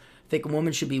nice. I think a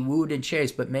woman should be wooed and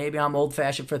chased, but maybe I'm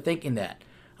old-fashioned for thinking that.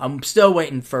 I'm still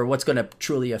waiting for what's going to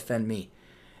truly offend me.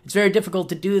 It's very difficult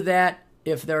to do that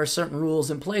if there are certain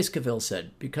rules in place, Cavill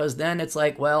said, because then it's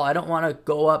like, well, I don't want to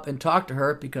go up and talk to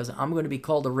her because I'm going to be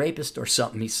called a rapist or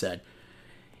something, he said.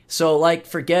 So, like,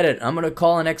 forget it. I'm going to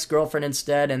call an ex-girlfriend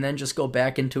instead and then just go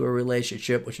back into a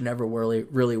relationship, which never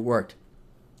really worked.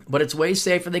 But it's way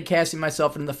safer than casting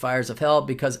myself into the fires of hell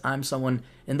because I'm someone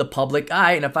in the public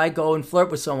eye. And if I go and flirt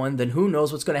with someone, then who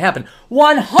knows what's going to happen.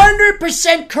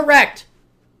 100% correct.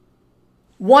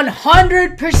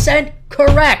 100%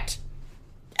 correct.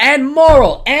 And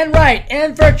moral, and right,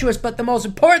 and virtuous. But the most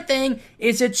important thing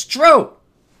is it's true.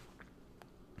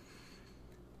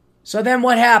 So then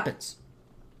what happens?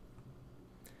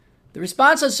 The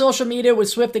response on social media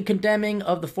was swift and condemning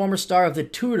of the former star of The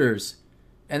Tudors.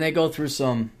 And they go through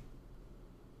some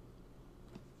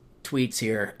tweets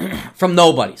here from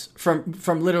nobodies, from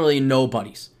literally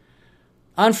nobodies.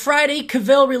 On Friday,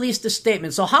 Cavill released a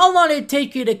statement. So how long did it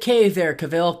take you to cave there,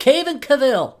 Cavill? Cave and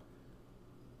Cavill.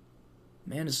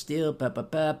 Man of Steel,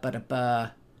 ba-ba-ba,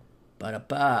 ba-da-ba,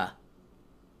 ba-da-ba.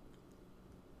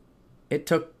 It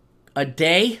took a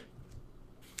day,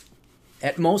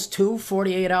 at most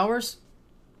 48 hours.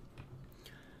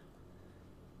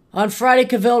 On Friday,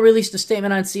 Cavill released a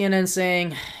statement on CNN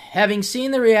saying, having seen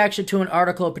the reaction to an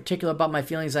article in particular about my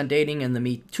feelings on dating and the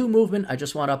Me Too movement, I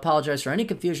just want to apologize for any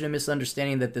confusion and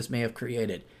misunderstanding that this may have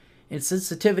created.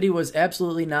 Insensitivity was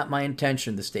absolutely not my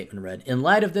intention, the statement read. In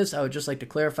light of this, I would just like to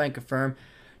clarify and confirm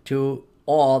to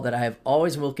all that I have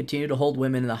always and will continue to hold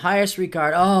women in the highest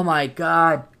regard. Oh my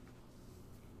God.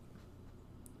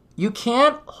 You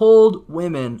can't hold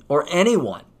women or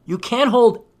anyone. You can't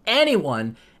hold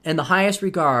anyone in the highest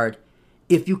regard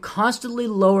if you constantly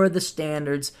lower the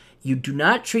standards, you do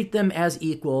not treat them as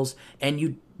equals, and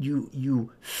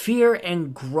you fear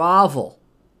and grovel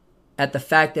at the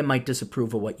fact they might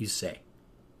disapprove of what you say.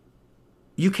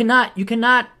 You cannot,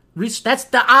 that's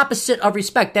the opposite of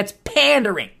respect. That's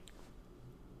pandering.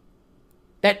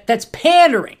 That's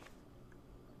pandering.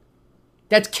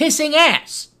 That's kissing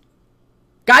ass.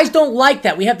 Guys don't like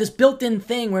that. We have this built-in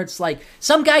thing where it's like,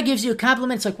 some guy gives you a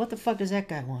compliment, it's like, what the fuck does that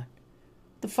guy want?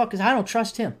 What the fuck I don't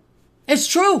trust him. It's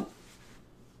true.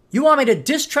 You want me to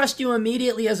distrust you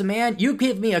immediately as a man? You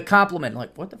give me a compliment.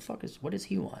 Like, what does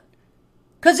he want?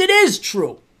 Because it is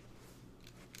true.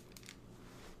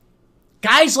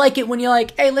 Guys like it when you're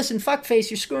like, hey, listen, fuckface,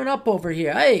 you're screwing up over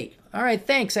here. Hey, all right,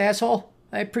 thanks, asshole.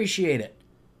 I appreciate it.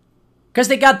 Because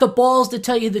they got the balls to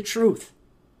tell you the truth.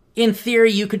 In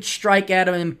theory, you could strike at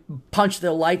them and punch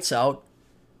their lights out.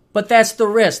 But that's the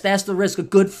risk. That's the risk a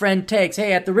good friend takes.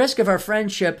 Hey, at the risk of our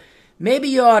friendship, maybe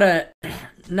you ought to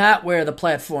not wear the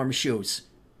platform shoes.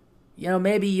 You know,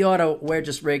 maybe you ought to wear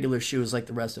just regular shoes like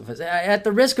the rest of us. At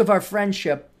the risk of our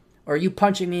friendship, or you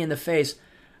punching me in the face,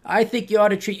 I think you ought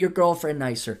to treat your girlfriend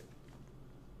nicer.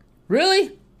 Really?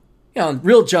 You know,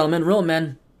 real gentlemen, real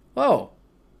men. Whoa.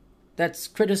 That's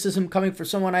criticism coming from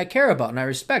someone I care about and I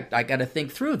respect. I got to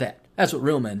think through that. That's what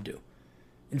real men do.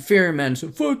 Inferior men say,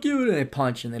 fuck you, and they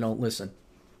punch and they don't listen.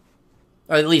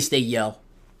 Or at least they yell.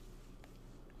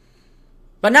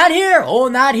 But not here. Oh,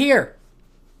 not here.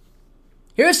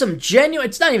 Here's some genuine,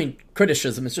 it's not even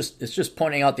criticism, it's just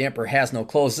pointing out the emperor has no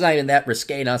clothes. It's not even that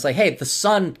risque. Now it's like, hey, the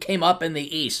sun came up in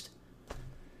the east.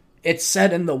 It's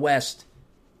set in the west.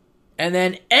 And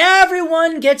then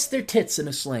everyone gets their tits in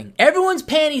a sling. Everyone's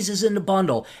panties is in a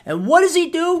bundle. And what does he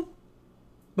do?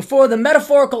 Before the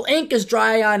metaphorical ink is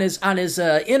dry on his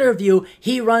interview,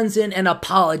 he runs in and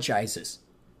apologizes.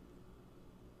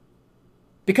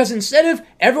 Because instead of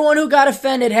everyone who got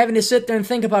offended having to sit there and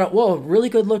think about it, whoa, really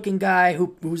good looking guy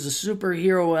who's a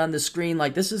superhero on the screen,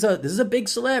 like this is a big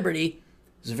celebrity,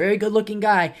 he's a very good looking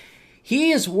guy.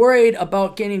 He is worried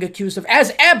about getting accused of,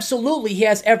 as absolutely he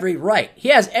has every right. He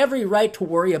has every right to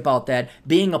worry about that,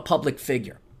 being a public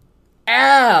figure.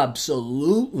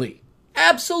 Absolutely.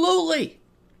 Absolutely.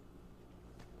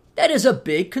 That is a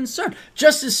big concern.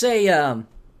 Just to say, a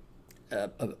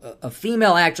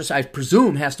female actress, I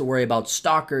presume, has to worry about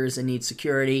stalkers and needs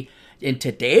security. In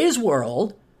today's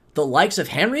world, the likes of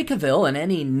Henry Cavill and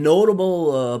any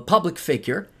notable public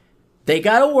figure, they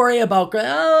got to worry about,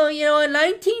 oh, you know, in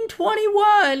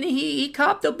 1921, he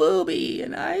copped a boobie,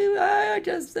 and I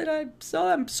just said,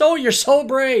 you're so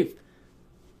brave.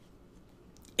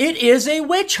 It is a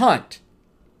witch hunt.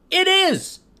 It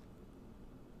is.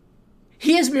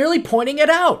 He is merely pointing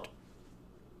it out.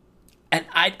 And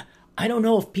I don't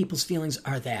know if people's feelings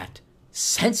are that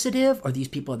sensitive or these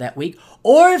people are that weak,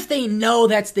 or if they know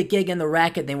that's the gig and the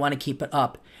racket, they want to keep it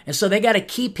up. And so they got to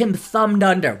keep him thumbed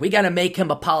under. We got to make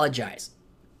him apologize.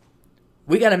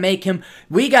 We got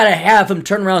to have him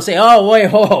turn around and say, oh, wait,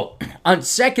 ho. On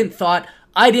second thought,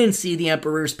 I didn't see the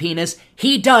emperor's penis.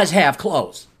 He does have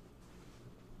clothes.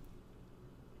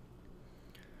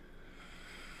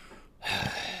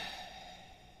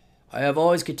 I have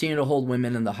always continued to hold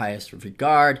women in the highest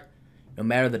regard. no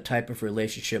matter the type of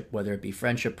relationship, whether it be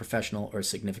friendship, professional, or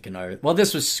significant other. Well,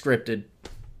 this was scripted.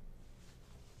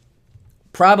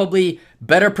 Probably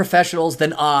better professionals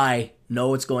than I know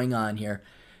what's going on here.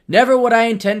 Never would I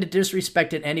intend to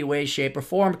disrespect in any way, shape, or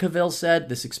form, Cavill said.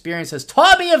 This experience has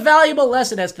taught me a valuable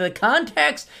lesson as to the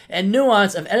context and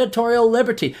nuance of editorial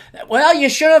liberty. Well, you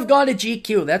should have gone to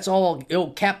GQ. That's all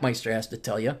old Capmeister has to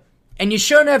tell you. And you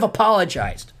shouldn't have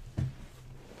apologized.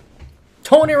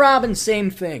 Tony Robbins,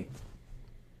 same thing.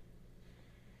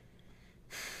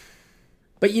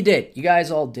 But you did. You guys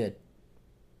all did.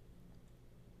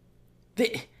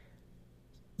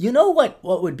 You know what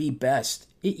would be best?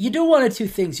 You do one of two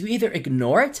things. You either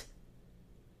ignore it,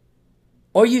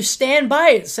 or you stand by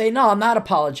it and say, no, I'm not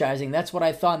apologizing. That's what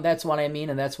I thought, and that's what I mean,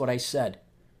 and that's what I said.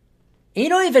 And you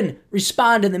don't even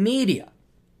respond to the media.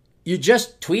 You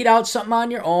just tweet out something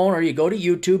on your own, or you go to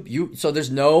YouTube, so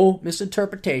there's no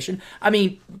misinterpretation. I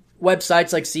mean,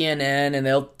 websites like CNN, and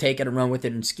they'll take it and run with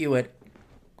it and skew it.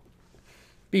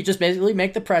 But you just basically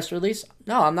make the press release.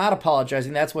 No, I'm not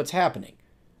apologizing. That's what's happening.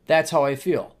 That's how I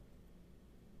feel.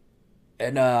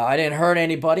 And I didn't hurt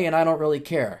anybody, and I don't really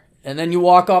care. And then you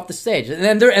walk off the stage. And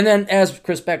then, as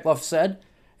Chris Beckloff said,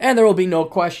 and there will be no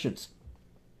questions.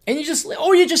 And you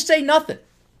just say nothing.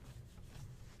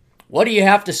 What do you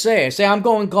have to say? I say, I'm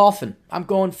going golfing. I'm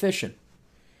going fishing.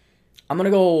 I'm going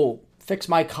to go fix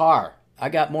my car. I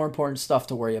got more important stuff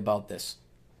to worry about this.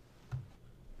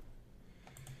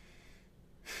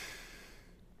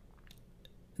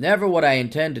 Never would I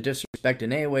intend to disrespect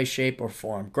in any way, shape, or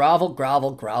form. Grovel, grovel,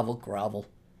 grovel, grovel.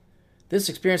 This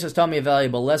experience has taught me a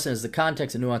valuable lesson as the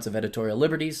context and nuance of editorial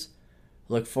liberties.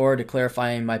 I look forward to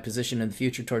clarifying my position in the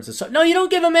future towards the... No, you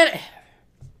don't give him any...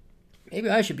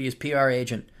 Maybe I should be his PR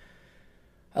agent.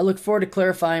 I look forward to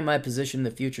clarifying my position in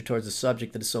the future towards a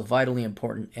subject that is so vitally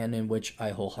important and in which I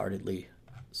wholeheartedly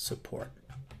support.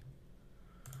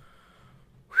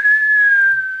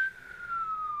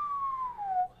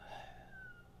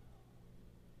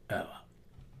 Oh.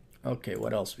 Okay,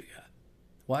 what else we got?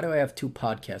 Why do I have 2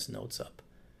 podcast notes up?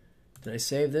 Did I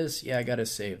save this? Yeah, I gotta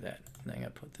save that. And I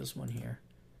gotta put this one here.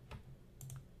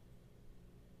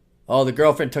 Oh, the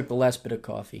girlfriend took the last bit of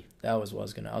coffee. That was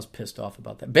what I was pissed off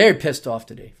about that. Very pissed off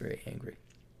today. Very angry.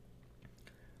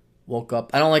 Woke up.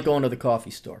 I don't like going to the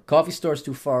coffee store. Coffee store's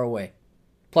too far away.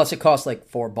 Plus, it costs like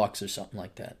 $4 or something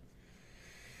like that.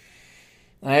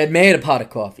 I had made a pot of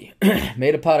coffee.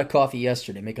 Made a pot of coffee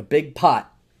yesterday. Make a big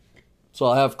pot. So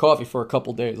I'll have coffee for a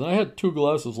couple days. And I had 2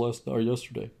 glasses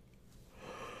yesterday.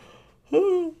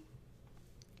 The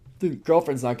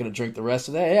girlfriend's not going to drink the rest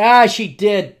of that. Ah, she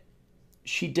did.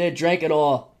 She did. Drank it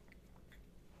all.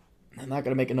 I'm not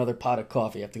going to make another pot of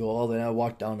coffee. I have to go all the way. I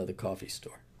walk down to the coffee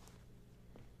store.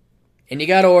 And you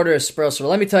got to order espresso.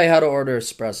 Let me tell you how to order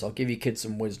espresso. I'll give you kids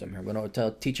some wisdom here. I'm going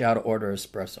to teach you how to order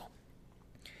espresso.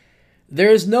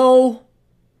 There's no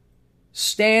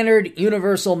standard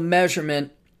universal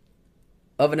measurement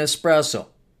of an espresso.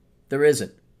 There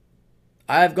isn't.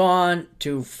 I've gone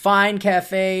to fine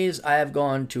cafes. I have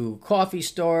gone to coffee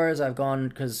stores. I've gone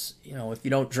because, if you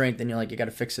don't drink, then you got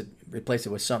to fix it, replace it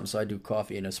with something. So I do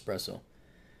coffee and espresso.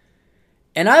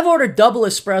 And I've ordered double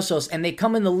espressos, and they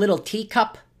come in the little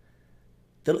teacup.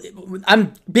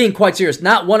 I'm being quite serious.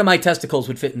 Not one of my testicles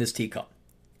would fit in this teacup.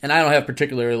 And I don't have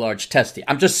particularly large testes.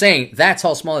 I'm just saying that's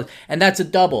how small it is. And that's a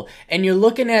double. And you're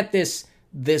looking at this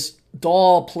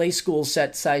doll play school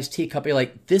set size teacup. You're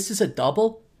like, this is a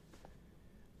double?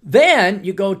 Then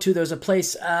you go to, there's a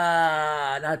place,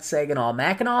 not Saginaw,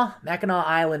 Mackinac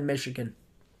Island, Michigan.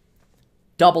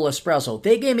 Double espresso.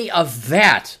 They gave me a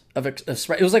vat of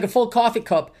espresso. It was like a full coffee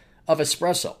cup of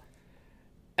espresso.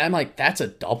 And I'm like, that's a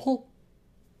double?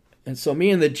 And so me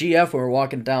and the GF, were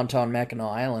walking downtown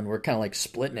Mackinac Island, we're kind of like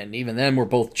splitting it. And even then, we're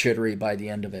both jittery by the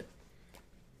end of it.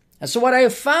 And so what I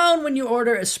have found when you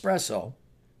order espresso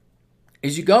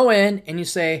is you go in and you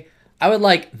say, I would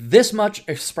like this much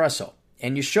espresso.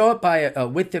 And you show it by a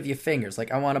width of your fingers. Like,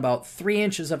 I want about 3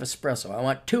 inches of espresso. I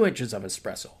want 2 inches of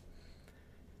espresso.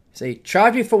 Say,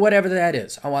 charge me for whatever that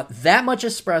is. I want that much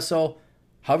espresso.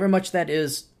 However much that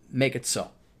is, make it so.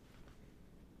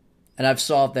 And I've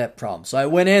solved that problem. So I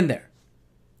went in there.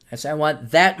 I said, I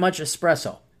want that much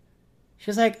espresso.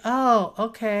 She's like, oh,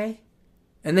 okay.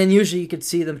 And then usually you could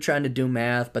see them trying to do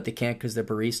math, but they can't because they're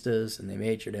baristas and they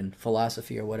majored in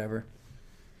philosophy or whatever.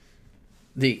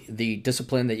 The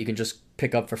discipline that you can just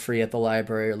pick up for free at the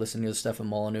library or listen to the stuff in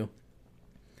Molyneux.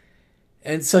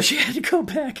 And so she had to go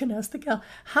back and ask the gal,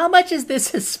 how much is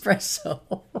this espresso?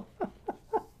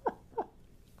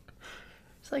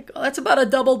 It's like, oh, that's about a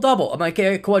double-double. I'm like,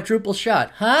 a quadruple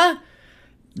shot. Huh?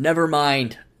 Never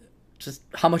mind. Just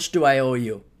how much do I owe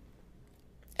you?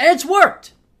 And it's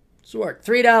worked. It's worked.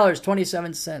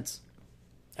 $3.27.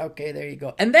 Okay, there you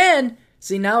go. And then,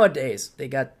 see, nowadays, they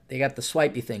got the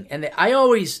swipey thing. And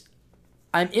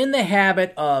I'm in the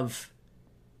habit of,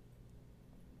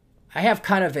 I have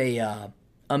kind of a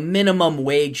minimum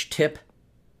wage tip.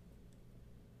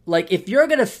 Like, if you're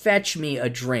going to fetch me a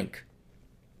drink,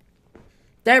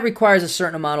 that requires a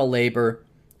certain amount of labor,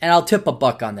 and I'll tip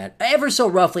 $1 on that. Ever so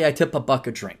roughly, I tip $1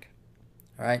 a drink.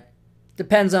 All right?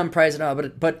 Depends on price and all,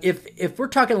 but if we're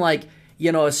talking like,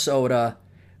 a soda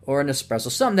or an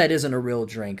espresso, something that isn't a real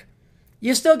drink,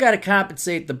 you still got to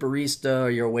compensate the barista or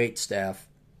your wait staff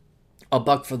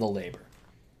 $1 for the labor.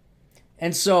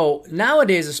 And so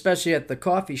nowadays, especially at the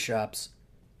coffee shops,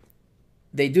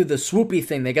 they do the swoopy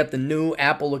thing. They got the new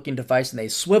Apple-looking device, and they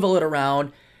swivel it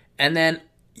around, and then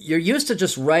you're used to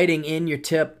just writing in your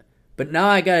tip, but now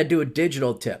I got to do a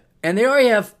digital tip. And they already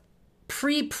have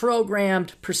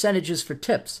pre-programmed percentages for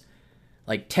tips,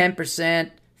 like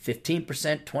 10%,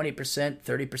 15%, 20%,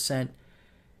 30%.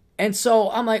 And so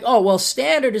I'm like, oh, well,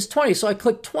 standard is 20. So I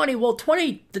click 20. Well,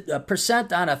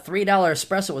 20% on a $3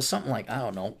 espresso was something like, I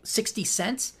don't know, 60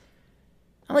 cents.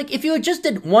 I'm like, if you had just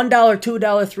did $1, $2,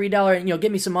 $3, and,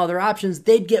 give me some other options,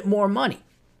 they'd get more money.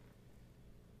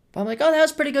 But I'm like, oh, that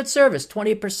was pretty good service,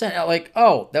 20%. I'm like,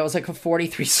 oh, that was like a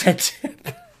 43-cent tip.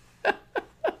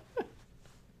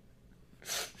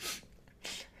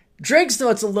 Drinks, though,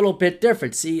 it's a little bit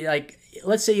different. See, like,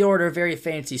 let's say you order a very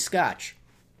fancy scotch.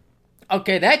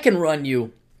 Okay, that can run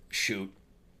you,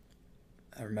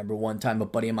 I remember one time a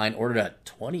buddy of mine ordered a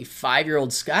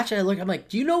 25-year-old scotch, and I'm like,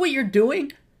 do you know what you're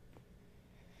doing?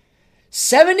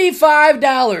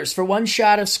 $75 for one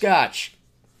shot of scotch.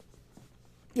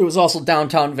 It was also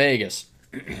downtown Vegas.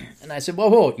 And I said,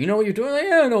 whoa, you know what you're doing? Like,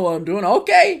 yeah, I know what I'm doing.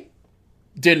 Okay.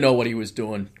 Didn't know what he was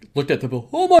doing. Looked at the bill.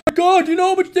 Oh my God, you know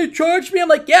how much they charged me? I'm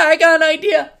like, yeah, I got an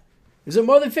idea. Is it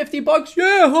more than $50?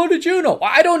 Yeah, how did you know?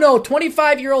 I don't know.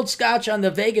 25-year-old scotch on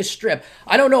the Vegas Strip.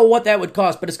 I don't know what that would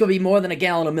cost, but it's going to be more than a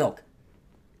gallon of milk.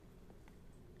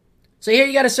 So here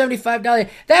you got a $75.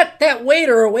 That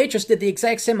waiter or waitress did the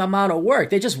exact same amount of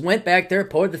work. They just went back there,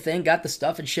 poured the thing, got the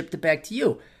stuff, and shipped it back to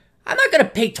you. I'm not going to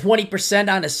pay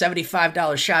 20% on a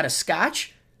 $75 shot of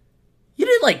scotch. You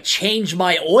didn't, change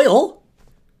my oil.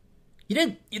 You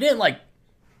didn't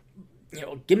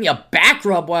give me a back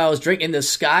rub while I was drinking this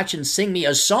scotch and sing me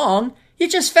a song. You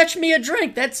just fetched me a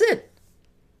drink. That's it.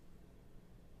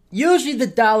 Usually the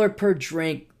dollar per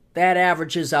drink, that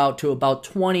averages out to about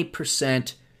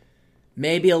 20%,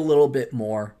 maybe a little bit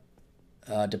more,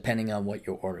 depending on what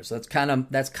you order. So that's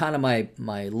kind of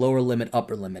my lower limit,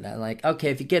 upper limit. I'm like, okay,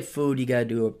 if you get food, you got to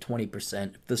do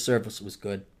 20% if the service was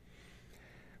good.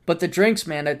 But the drinks,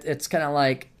 man, it's kind of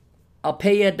like, I'll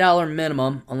pay you $1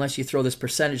 minimum unless you throw this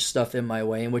percentage stuff in my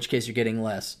way, in which case you're getting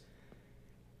less.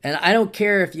 And I don't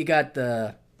care if you got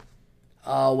the,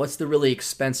 what's the really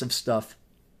expensive stuff?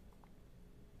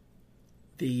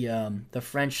 The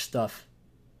French stuff.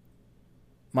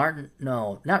 Martin,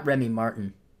 no, not Remy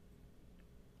Martin.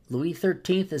 Louis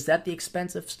XIII, is that the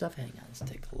expensive stuff? Hang on, let's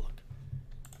take a look.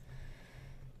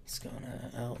 It's going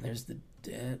to, oh, there's the,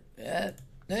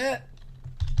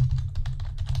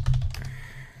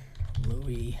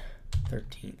 Louis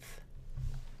XIII.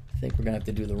 I think we're going to have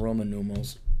to do the Roman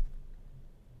numerals.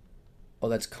 Oh,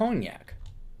 that's cognac.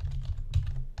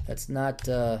 That's not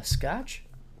scotch?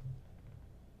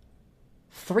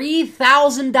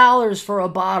 $3,000 for a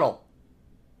bottle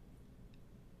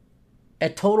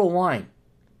at Total Wine.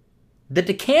 The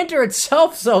decanter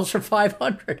itself sells for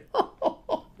 $500.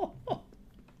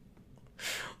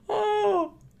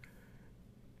 Oh.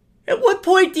 At what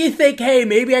point do you think, hey,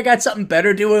 maybe I got something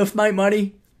better to do with my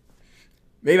money?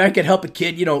 Maybe I could help a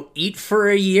kid, eat for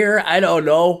a year? I don't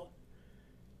know.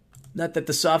 Not that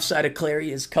the soft side of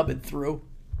Clarey is coming through.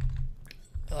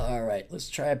 All right, let's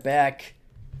try it back.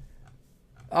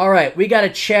 All right, we got a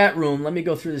chat room. Let me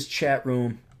go through this chat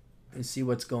room and see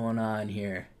what's going on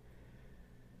here.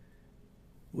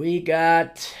 We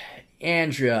got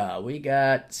Andrea. We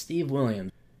got Steve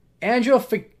Williams. Andrea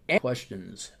for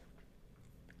questions.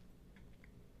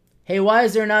 Hey, why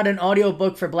is there not an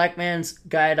audiobook for Black Man's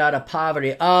Guide Out of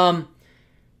Poverty?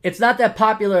 It's not that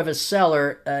popular of a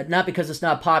seller, not because it's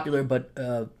not popular,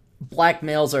 but black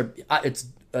males it's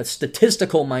a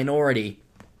statistical minority,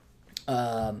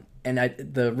 and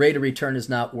the rate of return is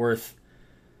not worth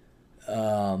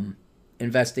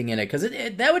investing in it, because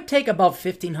that would take about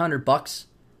 $1,500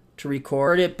 to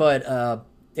record it, but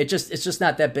it's just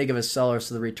not that big of a seller,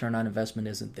 so the return on investment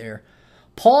isn't there.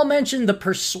 Paul mentioned The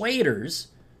Persuaders,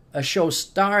 a show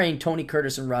starring Tony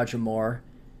Curtis and Roger Moore,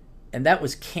 and that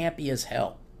was campy as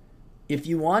hell. If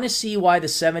you want to see why the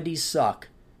 70s suck,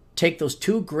 take those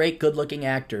two great good-looking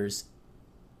actors,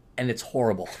 and it's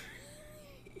horrible.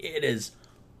 It is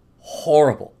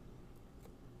horrible.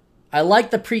 I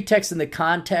like the pretext and the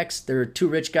context. There are two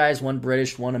rich guys, one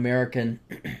British, one American,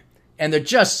 and they're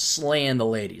just slaying the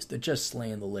ladies.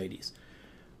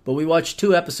 But we watched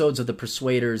 2 episodes of The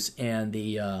Persuaders, and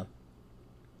I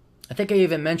think I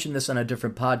even mentioned this on a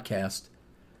different podcast.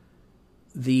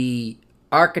 The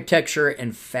architecture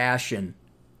and fashion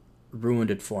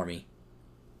ruined it for me.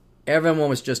 Everyone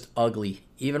was just ugly.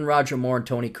 Even Roger Moore and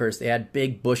Tony Curtis, they had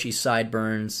big bushy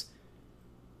sideburns.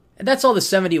 And that's all the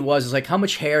 70s was. It's like, how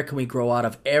much hair can we grow out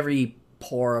of every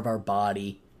pore of our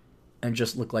body and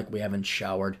just look like we haven't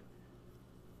showered?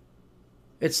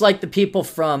 It's like the people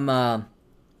from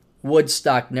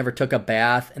Woodstock never took a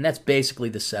bath, and that's basically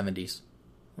the 70s.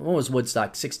 When was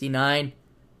Woodstock? 69?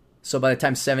 So by the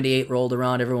time 78 rolled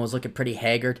around, everyone was looking pretty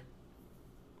haggard.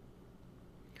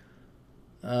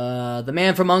 The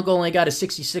Man from U.N.C.L.E. only got a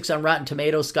 66 on Rotten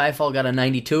Tomatoes. Skyfall got a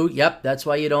 92. Yep, that's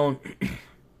why you don't...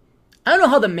 I don't know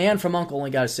how The Man from U.N.C.L.E.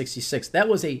 only got a 66. That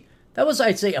was,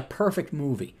 I'd say, a perfect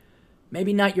movie.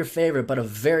 Maybe not your favorite, but a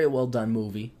very well done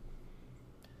movie.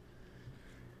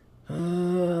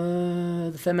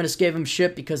 The feminists gave him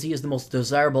shit because he is the most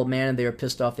desirable man and they are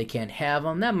pissed off they can't have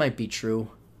him. That might be true.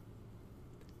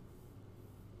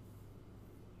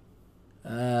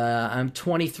 I'm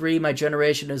 23. My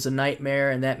generation is a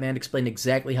nightmare, and that man explained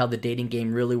exactly how the dating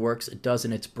game really works. It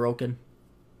doesn't. It's broken.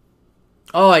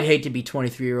 Oh, I'd hate to be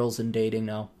 23-year-olds in dating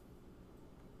now.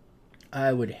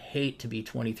 I would hate to be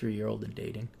 23-year-old in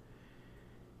dating.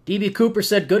 D.B. Cooper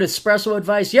said, good espresso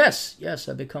advice. Yes,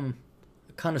 I've become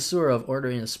a connoisseur of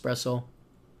ordering espresso.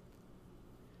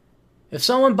 If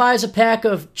someone buys a pack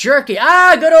of jerky,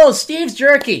 good old Steve's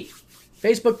Jerky.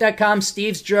 Facebook.com,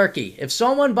 Steve's Jerky. If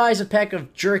someone buys a pack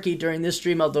of jerky during this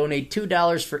stream, I'll donate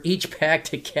 $2 for each pack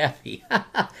to Kathy.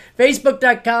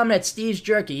 Facebook.com, that's Steve's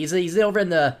Jerky. He's over in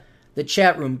the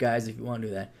chat room, guys, if you want to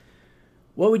do that.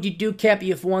 What would you do, Cappy,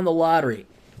 if you won the lottery?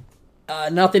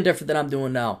 Nothing different than I'm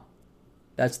doing now.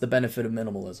 That's the benefit of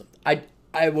minimalism.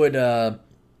 I would, I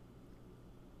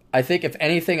think if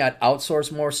anything, I'd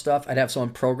outsource more stuff. I'd have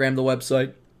someone program the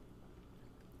website.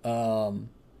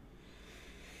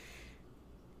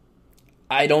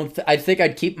 I think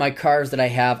I'd keep my cars that I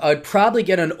have. I would probably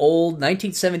get an old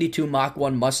 1972 Mach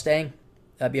 1 Mustang.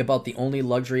 That'd be about the only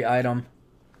luxury item.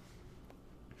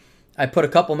 I put a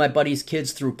couple of my buddies'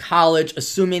 kids through college,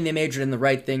 assuming they majored in the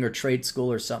right thing or trade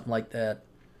school or something like that.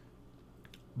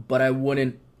 But I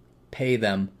wouldn't pay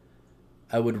them.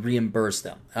 I would reimburse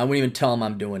them. I wouldn't even tell them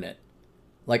I'm doing it.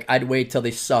 Like, I'd wait till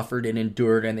they suffered and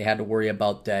endured and they had to worry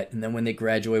about debt. And then when they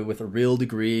graduate with a real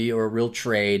degree or a real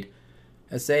trade,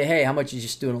 I say, hey, how much is your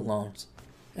student loans?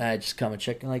 And I just come and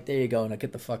check, and like, there you go, and I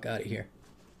get the fuck out of here.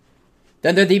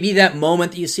 Then there'd be that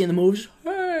moment that you see in the movies,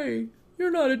 hey, you're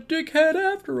not a dickhead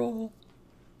after all.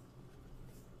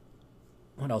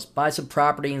 What else? Buy some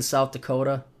property in South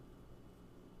Dakota.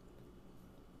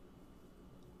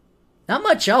 Not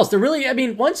much else. There really, I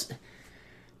mean, once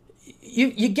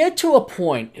you get to a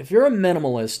point, if you're a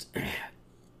minimalist,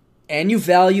 and you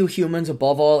value humans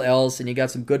above all else, and you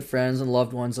got some good friends and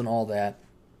loved ones and all that,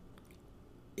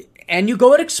 and you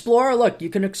go and explore, look, you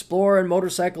can explore and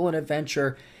motorcycle and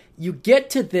adventure, you get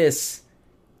to this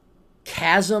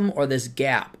chasm or this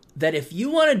gap that if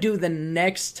you want to do the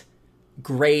next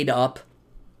grade up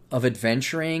of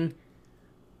adventuring,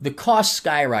 the cost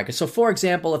skyrockets. So, for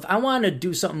example, if I want to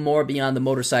do something more beyond the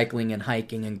motorcycling and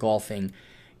hiking and golfing,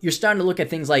 you're starting to look at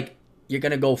things like you're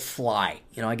going to go fly.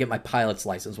 You know, I get my pilot's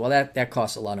license. Well, that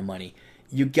costs a lot of money.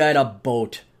 You get a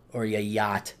boat or a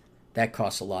yacht. That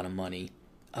costs a lot of money.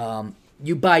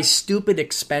 You buy stupid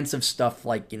expensive stuff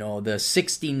like, you know, the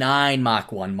 69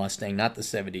 Mach 1 Mustang, not the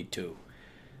 72.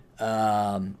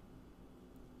 But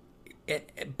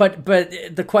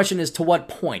the question is, to what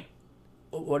point?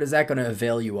 What is that going to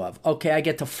avail you of? Okay, I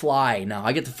get to fly now.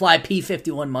 I get to fly a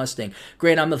P-51 Mustang.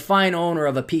 Great, I'm the fine owner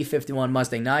of a P-51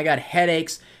 Mustang. Now I got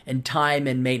headaches and time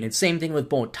and maintenance. Same thing with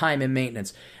boat, time and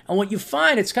maintenance. And what you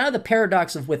find, it's kind of the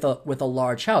paradox of with a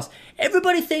large house.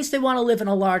 Everybody thinks they want to live in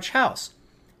a large house.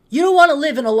 You don't want to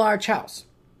live in a large house.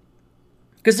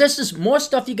 Because there's just more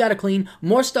stuff you got to clean,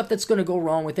 more stuff that's going to go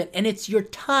wrong with it, and it's your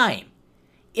time.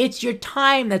 It's your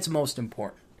time that's most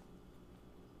important.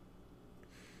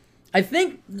 I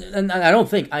think, and I don't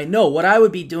think, I know what I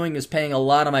would be doing is paying a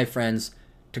lot of my friends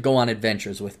to go on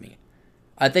adventures with me.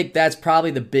 I think that's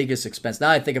probably the biggest expense. Now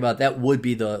I think about it, that would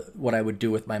be what I would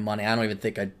do with my money. I don't even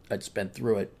think I'd spend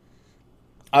through it.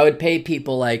 I would pay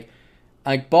people like,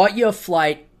 I bought you a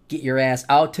flight, get your ass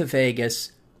out to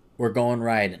Vegas, we're going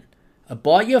riding. I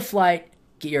bought you a flight,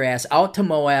 get your ass out to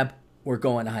Moab, we're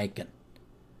going hiking.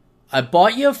 I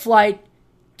bought you a flight.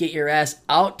 Get your ass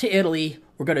out to Italy.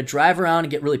 We're going to drive around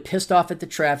and get really pissed off at the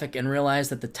traffic and realize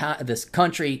that this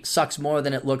country sucks more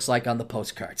than it looks like on the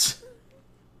postcards.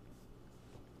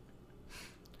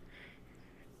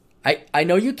 I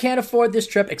know you can't afford this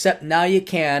trip, except now you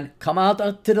can. Come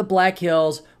out to the Black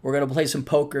Hills. We're going to play some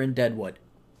poker in Deadwood.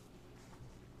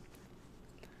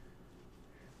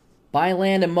 Buy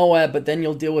land in Moab, but then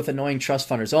you'll deal with annoying trust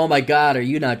funders. Oh my God, are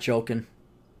you not joking?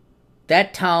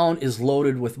 That town is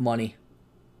loaded with money.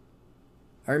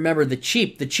 I remember the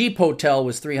cheap hotel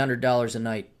was $300 a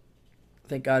night.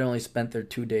 Thank God I only spent there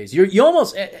 2 days. You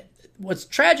almost, what's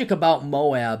tragic about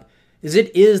Moab is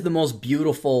it is the most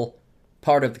beautiful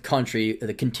part of the country,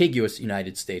 the contiguous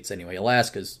United States anyway.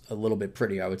 Alaska's a little bit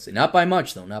prettier, I would say. Not by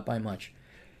much, though. Not by much.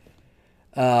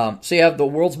 So you have the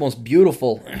world's most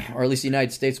beautiful, or at least the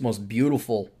United States' most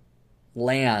beautiful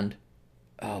land.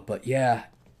 But yeah,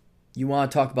 you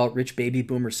want to talk about rich baby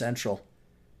boomer central.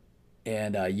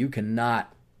 And you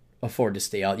cannot afford to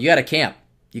stay out. You got to camp.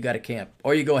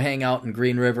 Or you go hang out in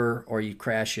Green River, or you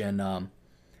crash in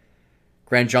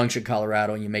Grand Junction,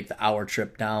 Colorado, and you make the hour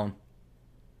trip down.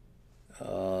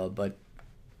 But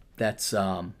that's,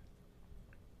 then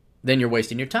you're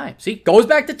wasting your time. See, goes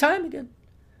back to time again.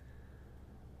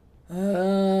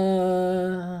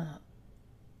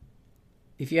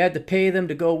 If you had to pay them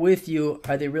to go with you,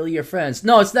 are they really your friends?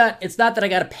 No, it's not that I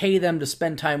got to pay them to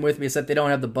spend time with me. It's that they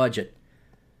don't have the budget.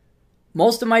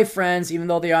 Most of my friends, even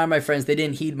though they are my friends, they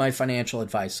didn't heed my financial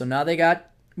advice. So now they got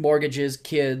mortgages,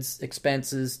 kids,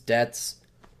 expenses, debts.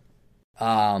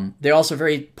 They're also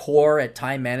very poor at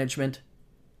time management.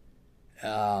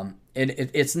 And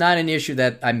it's not an issue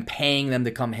that I'm paying them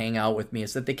to come hang out with me.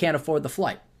 It's that they can't afford the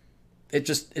flight. It's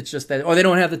just that, or they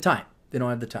don't have the time.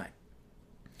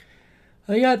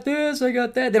 I got this, I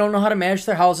got that. They don't know how to manage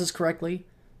their houses correctly.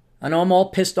 I know I'm all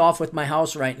pissed off with my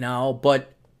house right now,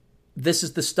 but this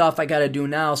is the stuff I got to do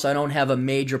now so I don't have a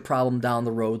major problem down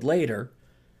the road later.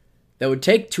 That would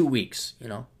take 2 weeks,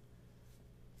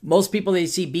 Most people, they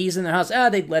see bees in their house,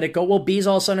 they'd let it go. Well, bees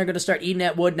all of a sudden are going to start eating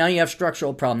that wood. Now you have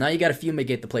structural problem. Now you got to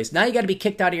fumigate the place. Now you got to be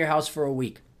kicked out of your house for a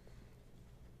week.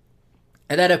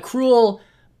 And that accrual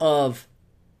of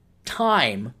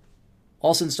time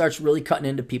all of a sudden starts really cutting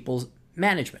into people's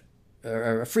management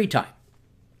or free time.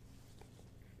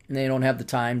 And they don't have the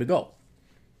time to go.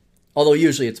 Although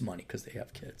usually it's money because they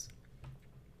have kids.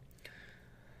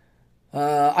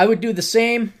 I would do the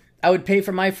same. I would pay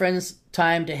for my friends'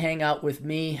 time to hang out with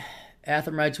me.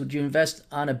 Atham writes, would you invest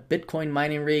on a Bitcoin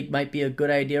mining rig? Might be a good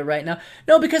idea right now.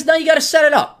 No, because now you got to set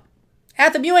it up.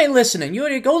 Atham, you ain't listening.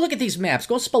 You go look at these maps.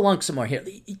 Go spelunk some more here.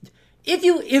 If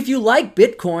you like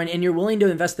Bitcoin and you're willing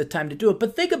to invest the time to do it,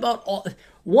 but think about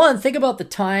the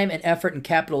time and effort and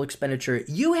capital expenditure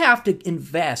you have to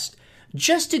invest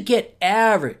just to get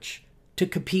average to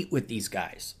compete with these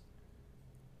guys.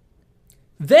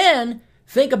 Then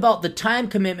think about the time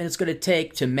commitment it's going to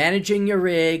take to managing your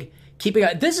rig, keeping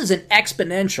it. This is an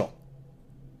exponential,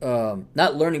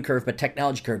 not learning curve, but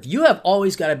technology curve. You have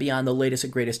always got to be on the latest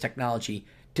and greatest technology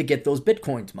to get those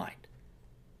Bitcoins mined.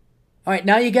 All right,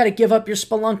 now you got to give up your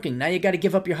spelunking. Now you got to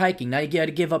give up your hiking. Now you got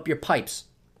to give up your pipes.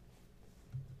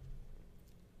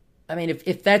 I mean,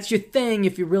 if that's your thing,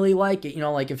 if you really like it,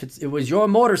 like if it was your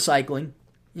motorcycling,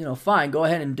 fine, go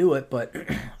ahead and do it. But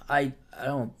I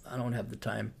don't have the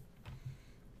time.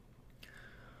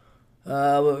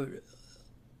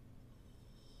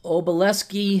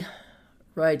 Obaleski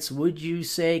writes, would you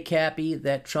say, Cappy,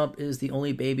 that Trump is the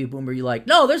only baby boomer you like?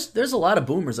 No, there's a lot of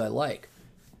boomers I like.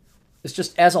 It's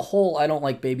just, as a whole, I don't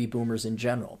like baby boomers in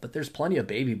general. But there's plenty of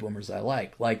baby boomers I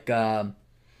like.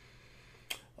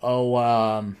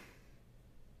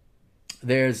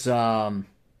 There's, no,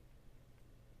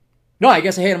 I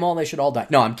guess I hate them all. They should all die.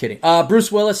 No, I'm kidding.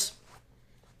 Bruce Willis.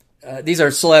 These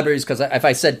are celebrities because if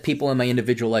I said people in my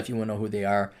individual life, you wouldn't know who they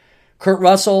are. Kurt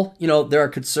Russell, there are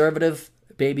conservative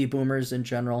baby boomers in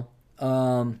general.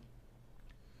 Who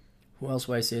else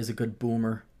would I say is a good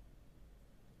boomer?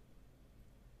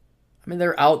 I mean,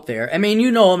 they're out there. I mean, you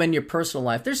know them in your personal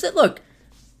life. Look,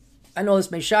 I know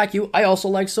this may shock you. I also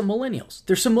like some millennials.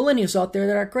 There's some millennials out there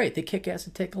that are great. They kick ass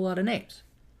and take a lot of names.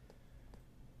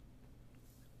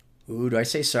 Ooh, do I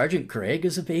say Sergeant Craig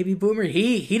is a baby boomer?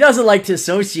 He doesn't like to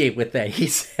associate with that.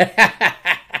 He's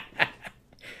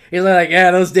like, yeah,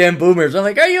 those damn boomers. I'm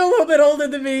like, are you a little bit older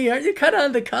than me? Are you kind of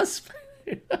on the cusp?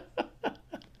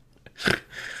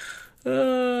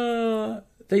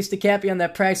 Thanks to Cappy on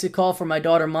that practice call for my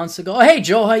daughter months ago. Oh, hey,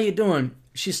 Joe, how you doing?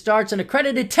 She starts an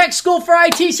accredited tech school for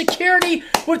IT security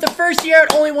with the first year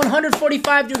at only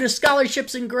 $145 due to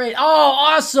scholarships and grades. Oh,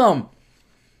 awesome.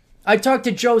 I talked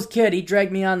to Joe's kid. He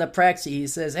dragged me on the Praxi. He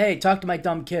says, hey, talk to my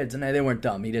dumb kids. And they weren't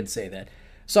dumb. He didn't say that.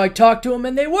 So I talked to him,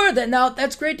 and they were. Now,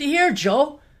 that's great to hear,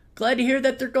 Joe. Glad to hear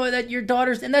that they're going, that your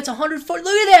daughter's, and that's 140.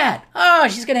 Look at that. Oh,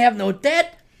 she's going to have no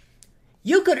debt.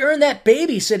 You could earn that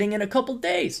babysitting in a couple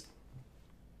days.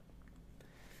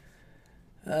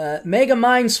 Mega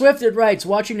Mind Swifted writes,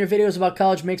 watching your videos about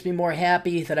college makes me more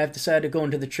happy that I've decided to go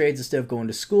into the trades instead of going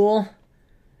to school.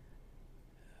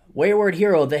 Wayward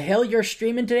Hero, the hell you're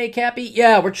streaming today, Cappy?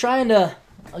 Yeah, we're trying to,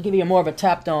 I'll give you more of a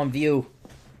top-down view.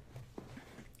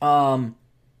 I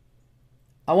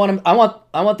want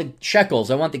the shekels.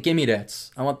 I want the gimme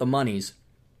dats. I want the monies.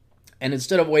 And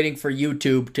instead of waiting for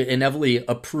YouTube to inevitably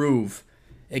approve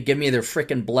and give me their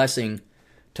frickin' blessing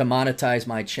to monetize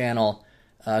my channel,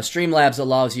 Streamlabs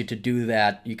allows you to do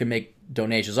that. You can make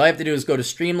donations. All you have to do is go to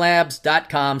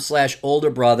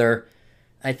streamlabs.com/olderbrother.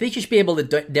 I think you should be able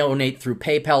to donate through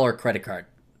PayPal or credit card.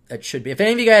 That should be. If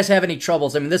any of you guys have any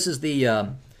troubles, I mean, this is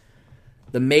the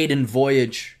maiden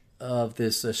voyage of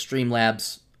this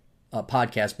Streamlabs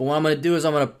podcast. But what I'm going to do is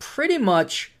I'm going to pretty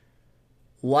much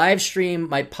live stream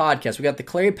my podcast. We got the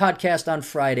Clarey podcast on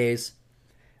Fridays.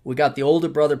 We got the Older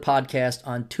Brother podcast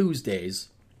on Tuesdays.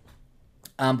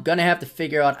 I'm going to have to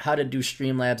figure out how to do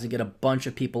Streamlabs and get a bunch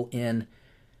of people in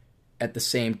at the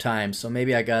same time. So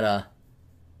maybe I'll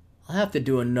have to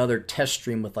do another test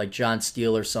stream with like John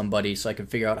Steele or somebody so I can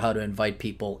figure out how to invite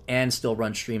people and still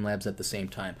run Streamlabs at the same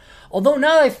time. Although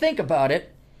now that I think about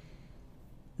it,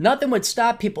 nothing would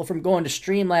stop people from going to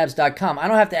streamlabs.com. I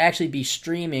don't have to actually be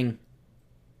streaming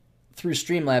through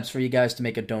Streamlabs for you guys to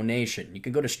make a donation. You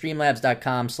can go to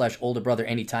streamlabs.com/olderbrother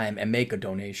anytime and make a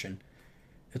donation.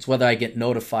 It's whether I get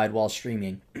notified while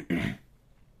streaming.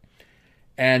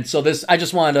 And so I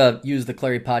just wanted to use the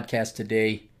Clarey podcast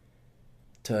today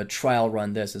to trial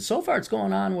run this. And so far it's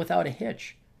going on without a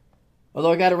hitch.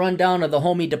 Although I got to run down to the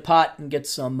homie Depot and get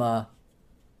some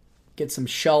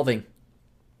shelving,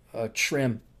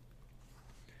 trim.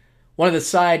 One of the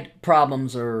side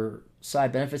problems or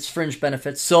side benefits, fringe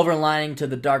benefits, silver lining to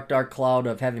the dark, dark cloud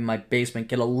of having my basement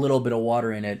get a little bit of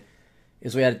water in it,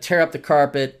 is we had to tear up the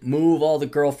carpet, move all the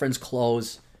girlfriend's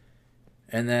clothes,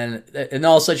 and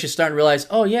all of a sudden she's starting to realize,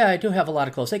 oh yeah, I do have a lot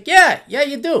of clothes. Like, yeah,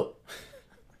 you do.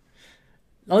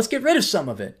 Now let's get rid of some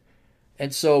of it.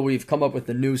 And so we've come up with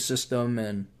a new system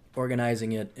and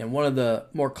organizing it. And one of the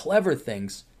more clever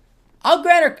things, I'll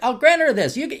grant her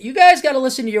this. You guys got to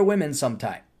listen to your women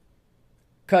sometime.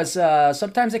 Because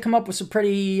sometimes they come up with some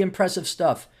pretty impressive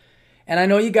stuff. And I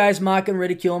know you guys mock and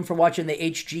ridicule them for watching the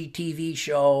HGTV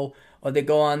show, or they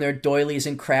go on their doilies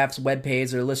and crafts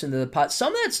webpage or listen to the pot.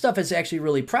 Some of that stuff is actually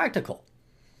really practical.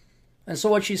 And so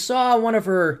what she saw on one of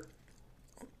her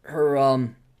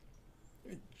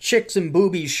Chicks and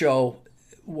Boobies show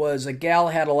was a gal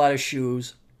had a lot of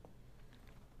shoes.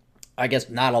 I guess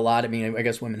not a lot. I mean, I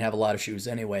guess women have a lot of shoes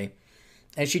anyway.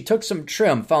 And she took some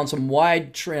trim, found some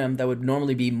wide trim that would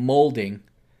normally be molding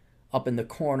up in the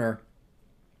corner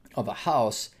of a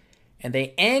house. And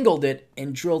they angled it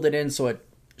and drilled it in so it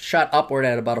shot upward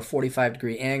at about a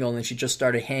 45-degree angle. And then she just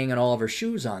started hanging all of her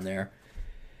shoes on there.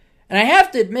 And I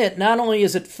have to admit, not only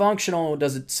is it functional,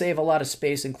 does it save a lot of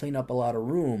space and clean up a lot of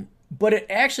room, but it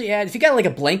actually adds, if you got like a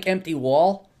blank empty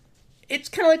wall, it's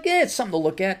kind of like, it's something to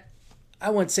look at. I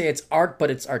wouldn't say it's art,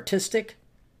 but it's artistic.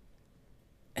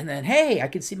 And then, hey, I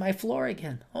can see my floor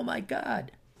again. Oh my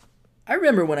God. I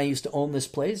remember when I used to own this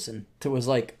place and there was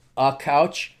like a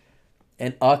couch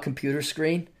and a computer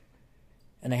screen.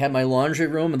 And I had my laundry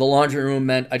room, and the laundry room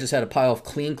meant I just had a pile of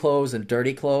clean clothes and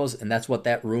dirty clothes, and that's what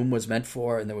that room was meant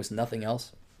for, and there was nothing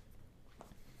else.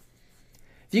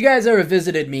 If you guys ever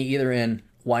visited me either in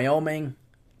Wyoming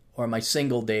or my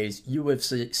single days, you would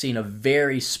have seen a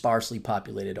very sparsely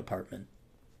populated apartment.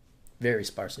 Very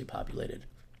sparsely populated.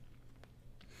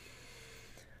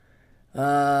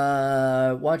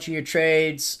 Watching your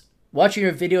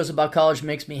videos about college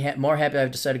makes me more happy. I've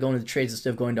decided to go into the trades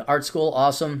instead of going to art school.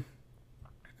 Awesome.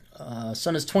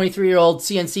 Son is 23-year-old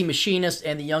CNC machinist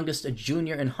and the youngest a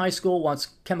junior in high school, wants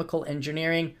chemical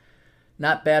engineering.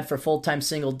 Not bad for full-time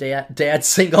single dad.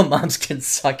 Single moms can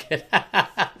suck it.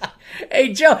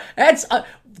 Hey, Joe, that's...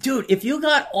 dude, if you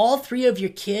got all three of your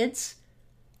kids...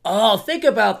 Oh, think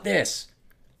about this.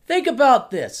 Think about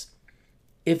this.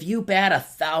 If you bat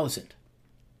 1,000...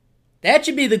 That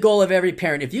should be the goal of every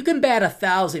parent. If you can bat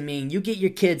 1,000, meaning you get your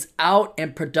kids out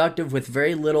and productive with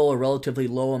very little or relatively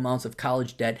low amounts of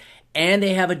college debt, and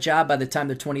they have a job by the time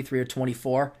they're 23 or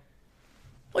 24,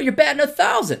 well, you're batting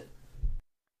 1,000.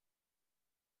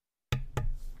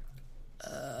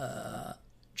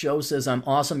 Joe says, I'm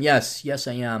awesome. Yes,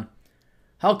 I am.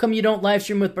 How come you don't live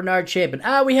stream with Bernard Chapin?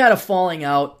 We had a falling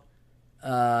out.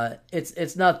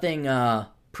 It's nothing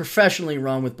professionally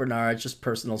wrong with Bernard. It's just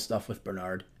personal stuff with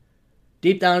Bernard.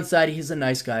 Deep down inside, he's a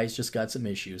nice guy. He's just got some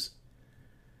issues.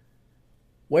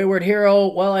 Wayward Hero,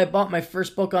 well, I bought my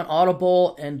first book on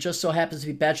Audible and just so happens to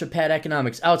be Bachelor Pad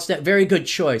Economics. Outstanding. Very good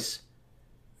choice.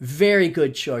 Very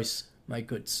good choice, my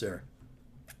good sir.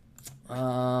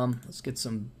 Let's get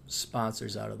some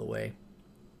sponsors out of the way.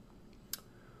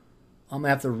 I'm going to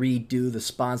have to redo the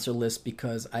sponsor list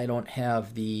because I don't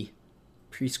have the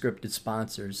pre-scripted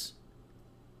sponsors.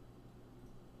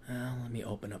 Let me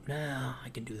open up now. I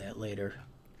can do that later.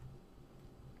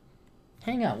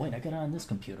 Hang on, wait, I got it on this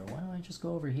computer. Why don't I just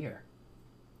go over here?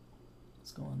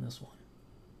 Let's go on this one.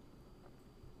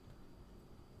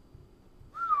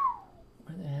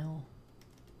 Where the hell?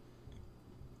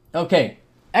 Okay,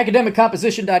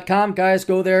 academiccomposition.com. Guys,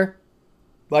 go there.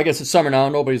 Well, I guess it's summer now.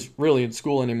 Nobody's really in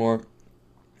school anymore.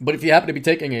 But if you happen to be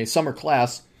taking a summer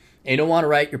class and you don't want to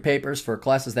write your papers for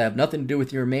classes that have nothing to do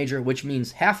with your major, which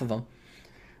means half of them,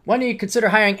 why don't you consider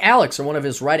hiring Alex or one of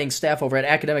his writing staff over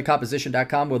at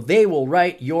academiccomposition.com where they will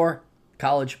write your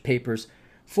college papers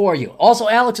for you. Also,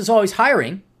 Alex is always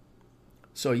hiring,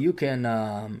 so you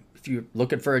can, if you're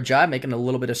looking for a job, making a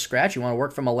little bit of scratch, you want to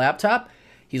work from a laptop,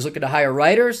 he's looking to hire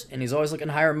writers, and he's always looking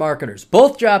to hire marketers.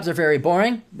 Both jobs are very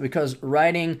boring because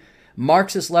writing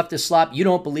Marxist leftist slop you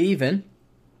don't believe in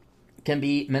can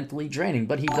be mentally draining,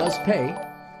 but he does pay.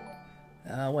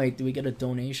 Wait, did we get a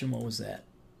donation? What was that?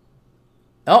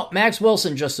 Oh, Max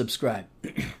Wilson just subscribed.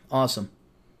 Awesome.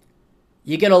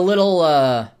 You get a little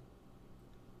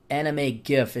anime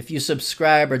GIF. If you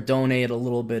subscribe or donate a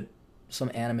little bit,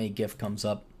 some anime GIF comes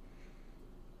up.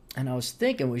 And I was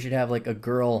thinking we should have like a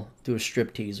girl do a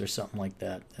striptease or something like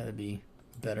that. That would be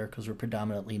better because we're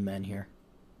predominantly men here.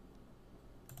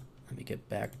 Let me get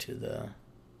back to the...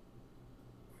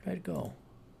 Where did it go?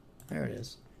 There it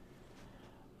is.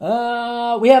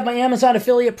 We have my Amazon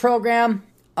affiliate program.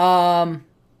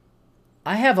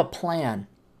 I have a plan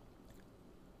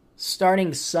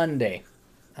starting Sunday.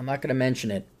 I'm not going to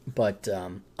mention it, but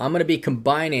I'm going to be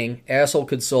combining Asshole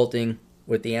Consulting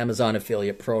with the Amazon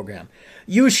affiliate program.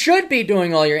 You should be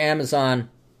doing all your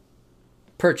Amazon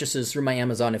purchases through my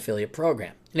Amazon affiliate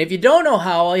program. And if you don't know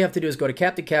how, all you have to do is go to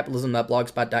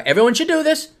captaincapitalism.blogspot.com. Everyone should do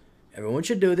this. Everyone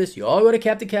should do this. You all go to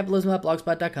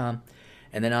captaincapitalism.blogspot.com.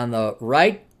 And then on the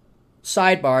right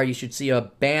sidebar, you should see a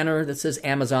banner that says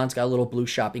Amazon. It's got a little blue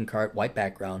shopping cart, white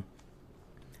background.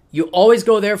 You always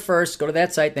go there first, go to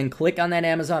that site, then click on that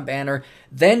Amazon banner,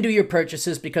 then do your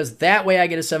purchases because that way I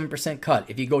get a 7% cut.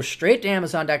 If you go straight to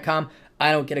Amazon.com,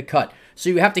 I don't get a cut. So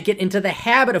you have to get into the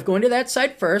habit of going to that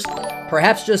site first,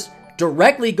 perhaps just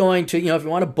directly going to, if you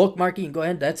want to bookmark it, you can go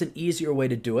ahead. That's an easier way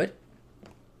to do it.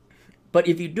 But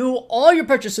if you do all your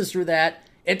purchases through that,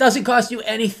 it doesn't cost you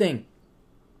anything.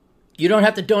 You don't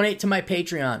have to donate to my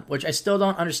Patreon, which I still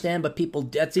don't understand, but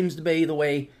that seems to be the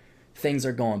way things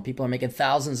are going. People are making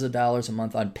thousands of dollars a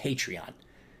month on Patreon.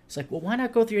 It's like, well, why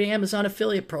not go through the Amazon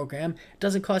affiliate program? It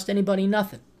doesn't cost anybody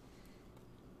nothing.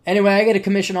 Anyway, I get to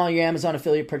commission all your Amazon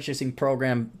affiliate purchasing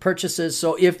program purchases.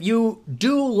 So if you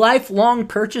do lifelong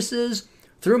purchases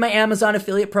through my Amazon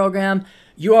affiliate program,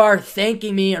 you are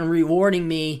thanking me and rewarding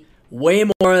me way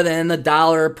more than the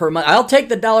 $1 per month. I'll take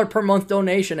the $1 per month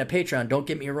donation at Patreon, don't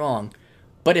get me wrong.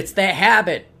 But it's the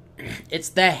habit. It's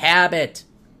the habit.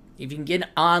 If you can get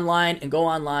online and go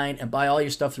online and buy all your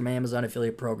stuff through my Amazon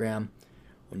affiliate program,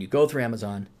 when you go through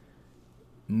Amazon,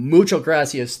 mucho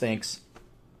gracias, thanks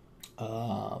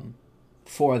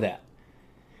for that.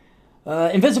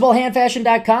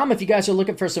 InvisibleHandFashion.com, if you guys are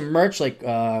looking for some merch like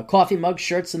coffee mug,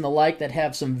 shirts, and the like that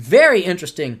have some very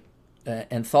interesting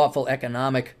and thoughtful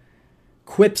economic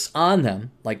quips on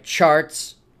them, like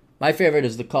charts. My favorite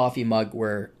is the coffee mug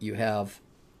where you have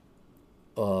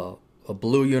a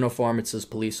blue uniform, it says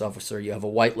police officer. You have a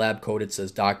white lab coat, it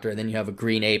says doctor. And then you have a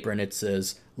green apron, it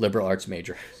says liberal arts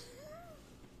major.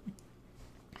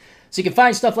 So you can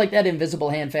find stuff like that at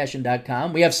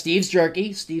InvisibleHandFashion.com. We have Steve's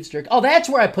Jerky. Oh, that's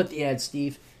where I put the ad,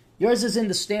 Steve. Yours is in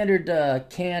the standard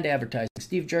canned advertising.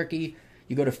 Steve Jerky.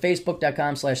 You go to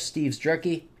Facebook.com/Steve's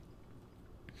Jerky.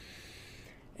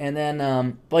 And then,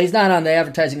 well, he's not on the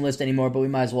advertising list anymore, but we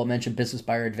might as well mention Business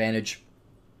Buyer Advantage.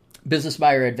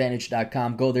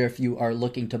 BusinessBuyerAdvantage.com. Go there if you are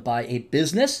looking to buy a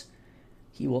business.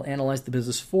 He will analyze the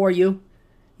business for you.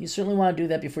 You certainly want to do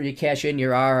that before you cash in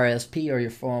your RRSP or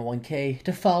your 401k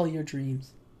to follow your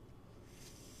dreams.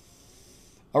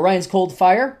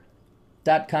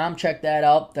 OrionsColdFire.com. Check that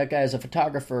out. That guy is a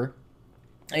photographer.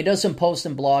 He does some posts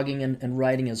and blogging and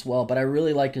writing as well, but I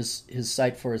really like his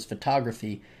site for his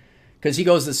photography Because he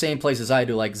goes to the same places I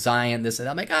do, like Zion, this and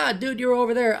that. I'm like, dude, you're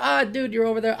over there. Dude, you're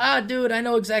over there. Dude, I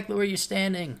know exactly where you're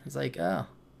standing. He's like, oh,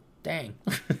 dang.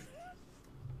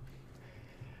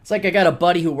 It's like I got a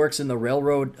buddy who works in the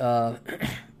railroad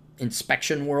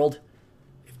inspection world.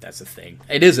 If that's a thing.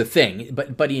 It is a thing,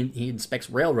 but he inspects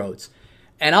railroads.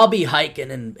 And I'll be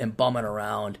hiking and bumming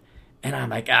around. And I'm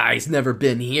like, he's never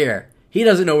been here. He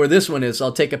doesn't know where this one is, so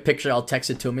I'll take a picture, I'll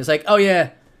text it to him. He's like, oh yeah,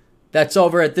 that's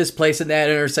over at this place in that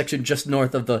intersection just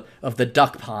north of the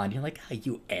duck pond. You're like,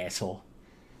 you asshole.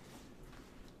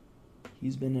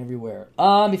 He's been everywhere.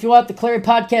 If you want the Clarey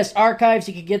Podcast archives,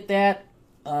 you can get that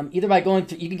either by going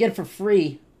through, you can get it for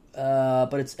free,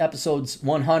 but it's episodes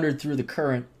 100 through the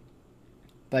current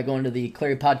by going to the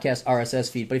Clarey Podcast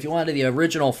RSS feed. But if you wanted the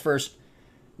original first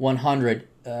 100,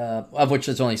 of which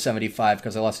there's only 75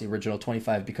 because I lost the original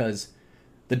 25, because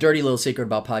the dirty little secret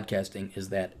about podcasting is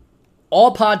that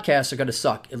all podcasts are going to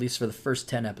suck, at least for the first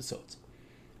 10 episodes.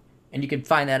 And you can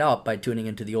find that out by tuning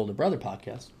into the Older Brother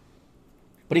podcast.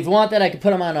 But if you want that, I can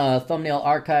put them on a thumbnail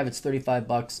archive. It's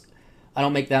 $35. I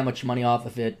don't make that much money off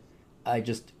of it. I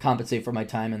just compensate for my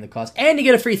time and the cost. And you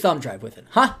get a free thumb drive with it.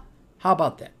 Huh? How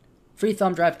about that? Free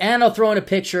thumb drive. And I'll throw in a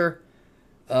picture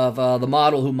of the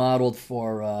model who modeled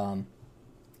for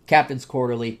Captain's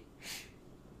Quarterly.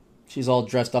 She's all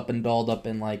dressed up and dolled up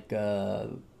in like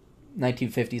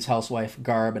 1950s housewife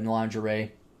garb and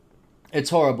lingerie. It's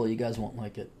horrible. You guys won't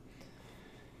like it.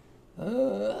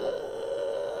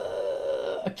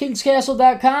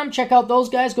 Kingscastle.com. Check out those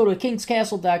guys. Go to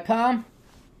kingscastle.com.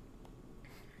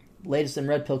 Latest in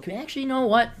Red Pill. Actually, you know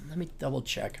what? Let me double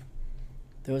check.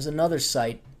 There was another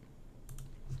site.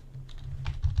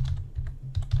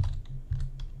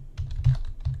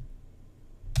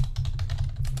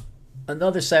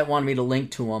 Another site wanted me to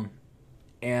link to them.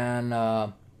 And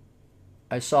I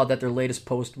saw that their latest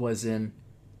post was in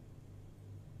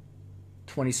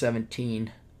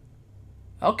 2017.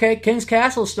 Okay, King's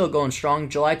Castle is still going strong.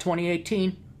 July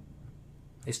 2018.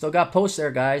 They still got posts there,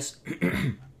 guys.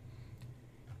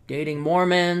 Dating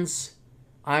Mormons.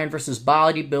 Iron versus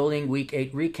Bodybuilding. Week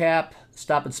 8 recap.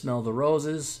 Stop and Smell the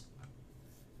Roses.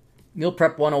 Meal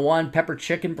Prep 101. Pepper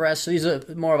Chicken Breast. So these are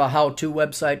more of a how-to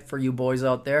website for you boys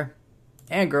out there.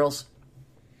 And girls.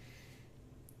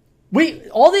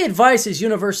 All the advice is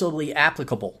universally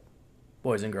applicable,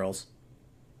 boys and girls.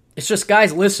 It's just,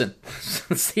 guys, listen.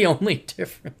 It's the only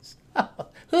difference.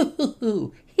 What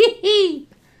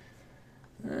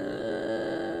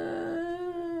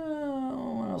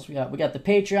else we got? We got the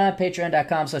Patreon,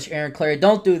 patreon.com/Aaron Clarey.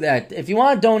 Don't do that. If you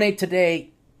want to donate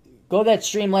today, go to that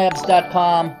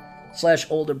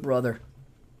streamlabs.com/olderbrother.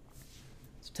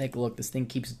 Let's take a look. This thing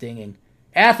keeps dinging.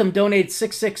 Atham donated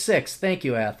 $666. Thank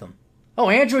you, Atham. Oh,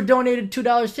 Andrew donated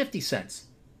 $2.50.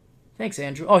 Thanks,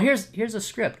 Andrew. Oh, here's a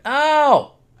script.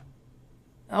 Oh!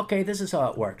 Okay, this is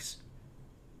how it works.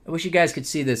 I wish you guys could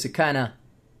see this.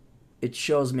 It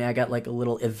shows me I got like a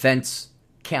little events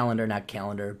calendar, not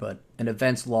calendar, but an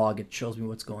events log. It shows me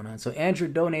what's going on. So Andrew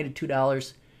donated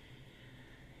 $2.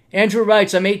 Andrew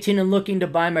writes, I'm 18 and looking to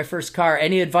buy my first car.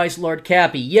 Any advice, Lord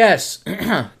Cappy? Yes.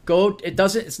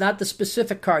 It's not the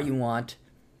specific car you want.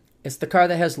 It's the car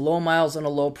that has low miles and a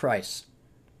low price.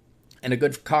 And a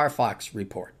good Carfax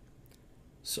report.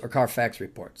 Or Carfax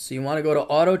report. So you want to go to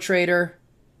Auto Trader.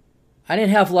 I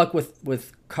didn't have luck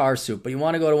with Car Soup, but you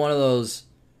want to go to one of those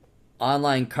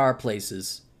online car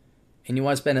places. And you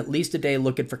want to spend at least a day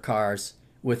looking for cars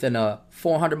within a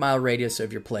 400-mile radius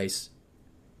of your place.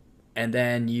 And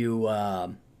then you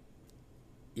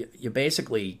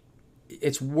basically,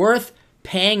 it's worth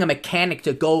paying a mechanic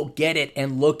to go get it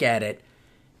and look at it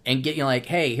and get you like,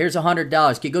 hey, here's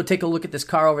 $100. Can you go take a look at this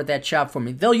car over at that shop for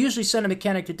me? They'll usually send a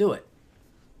mechanic to do it.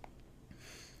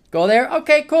 Go there,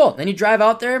 okay, cool. Then you drive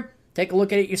out there, take a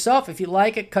look at it yourself. If you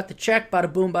like it, cut the check,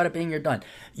 bada boom, bada bing, you're done.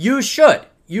 You should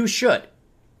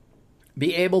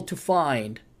be able to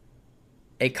find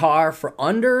a car for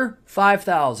under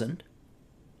 $5,000.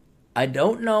 I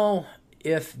don't know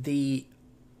if the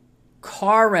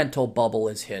car rental bubble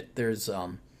is hit. There's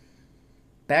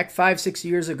back 5-6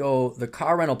 years ago, the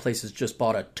car rental places just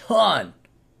bought a ton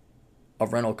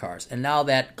of rental cars, and now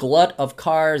that glut of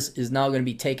cars is now going to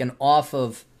be taken off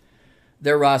of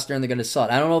their roster, and they're going to sell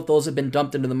it. I don't know if those have been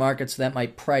dumped into the market, so that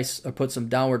might price or put some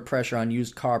downward pressure on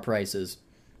used car prices.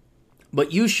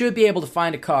 But you should be able to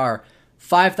find a car,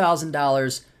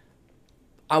 $5,000.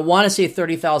 I want to say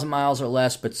 30,000 miles or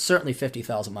less, but certainly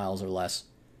 50,000 miles or less.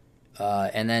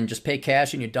 And then just pay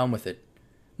cash and you're done with it.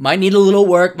 Might need a little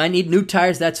work, might need new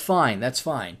tires, that's fine.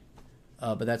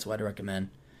 But that's what I'd recommend.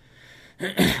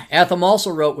 Atham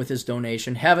also wrote with his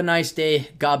donation, have a nice day,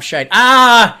 gobshite.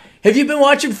 Have you been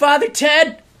watching Father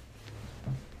Ted?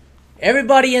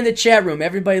 Everybody in the chat room,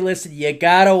 everybody listen, you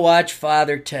gotta watch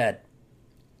Father Ted.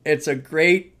 It's a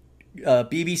great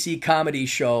BBC comedy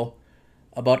show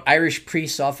about Irish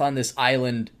priests off on this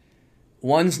island.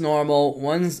 One's normal,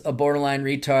 one's a borderline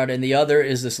retard, and the other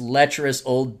is this lecherous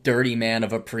old dirty man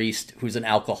of a priest who's an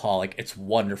alcoholic. It's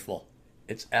wonderful.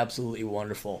 It's absolutely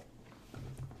wonderful.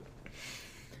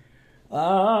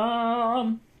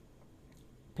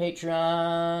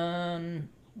 Patreon.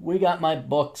 We got my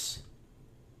books.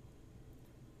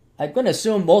 I'm going to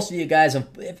assume most of you guys,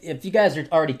 if you guys are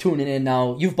already tuning in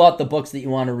now, you've bought the books that you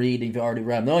want to read and you've already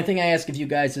read them. The only thing I ask of you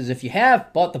guys is if you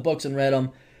have bought the books and read them,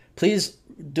 please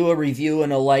do a review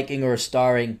and a liking or a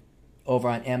starring over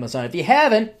on Amazon. If you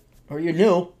haven't, or you're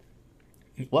new,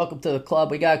 welcome to the club.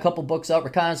 We got a couple books out.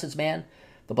 Reconnaissance Man,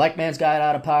 The Black Man's Guide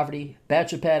Out of Poverty,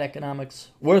 Bachelor Pad Economics,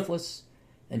 Worthless,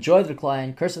 Enjoy the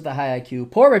Decline, Curse of the High IQ,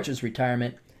 Poor Rich's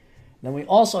Retirement. Then we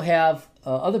also have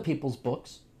other people's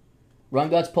books. Run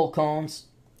Guts, Pull Cones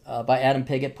by Adam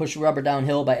Piggott. Pushing Rubber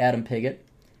Downhill by Adam Piggott.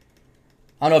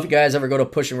 I don't know if you guys ever go to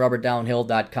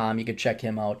pushingrubberdownhill.com. You can check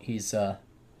him out. He's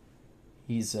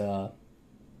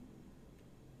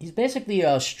basically an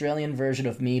Australian version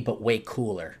of me, but way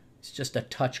cooler. He's just a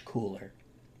touch cooler.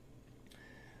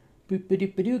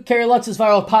 Kerry Lutz's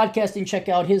Viral Podcasting. Check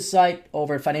out his site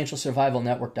over at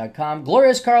financialsurvivalnetwork.com.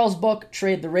 Glorious Carl's book,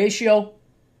 Trade the Ratio.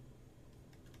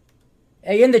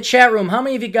 Hey, in the chat room, how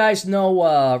many of you guys know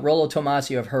Rollo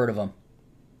Tomassi? Have heard of him?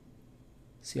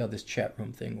 See how this chat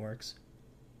room thing works.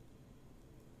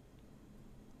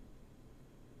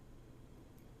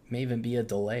 May even be a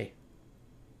delay.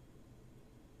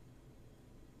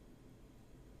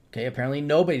 Okay, apparently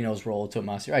nobody knows Rollo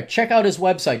Tomassi. All right, check out his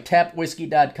website,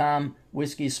 tapwhiskey.com.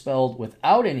 Whiskey spelled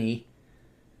without an E.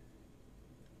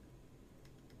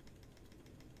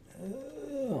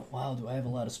 Wow, do I have a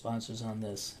lot of sponsors on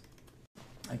this?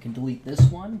 I can delete this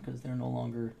one because they're no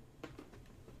longer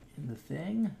in the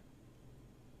thing.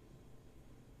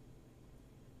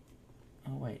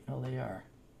 Oh, wait. No, they are.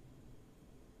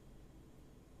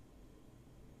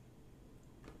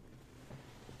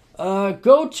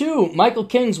 Go to Michael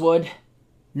Kingswood,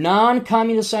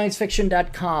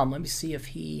 noncommunistsciencefiction.com. Let me see if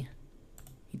he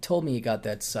told me he got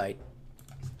that site.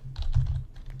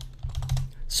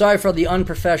 Sorry for the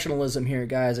unprofessionalism here,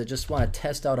 guys. I just want to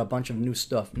test out a bunch of new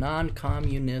stuff.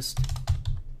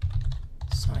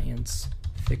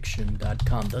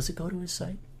 noncommunistsciencefiction.com. Does it go to his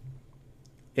site?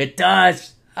 It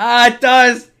does. It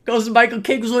does. It goes to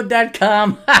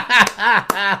michaelkingswood.com.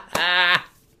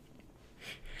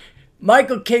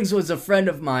 Michael Kingswood's a friend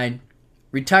of mine,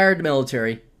 retired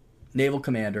military, naval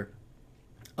commander.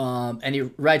 And he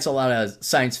writes a lot of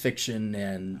science fiction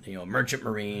and, merchant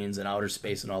marines and outer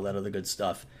space and all that other good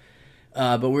stuff.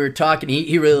 But we were talking,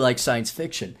 he really likes science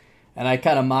fiction. And I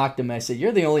kind of mocked him. I said,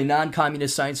 you're the only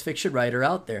non-communist science fiction writer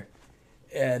out there.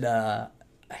 And I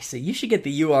said, you should get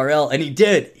the URL. And he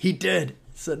did.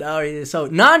 So now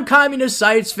non-communist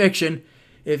science fiction.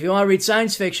 If you want to read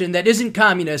science fiction that isn't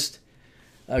communist,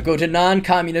 go to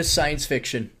non-communist science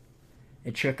fiction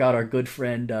and check out our good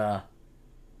friend,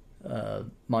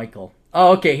 Michael.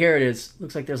 Oh, okay, here it is.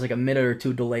 Looks like there's like a minute or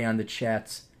two delay on the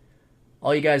chats.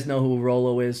 All you guys know who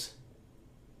Rollo is.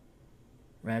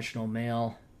 Rational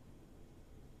Male.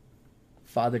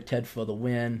 Father Ted for the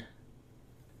win.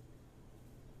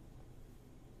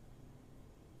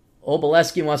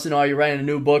 Obaleski wants to know, are you writing a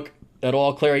new book at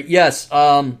all, Clarey? Yes.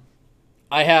 I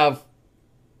have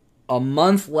a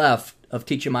month left of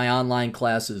teaching my online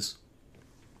classes.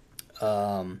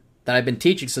 That I've been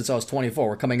teaching since I was 24.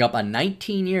 We're coming up on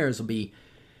 19 years. It'll be,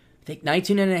 I think,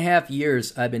 19 and a half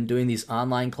years I've been doing these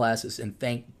online classes, and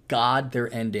thank God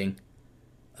they're ending.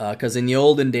 Because in the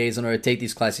olden days, in order to take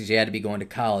these classes, you had to be going to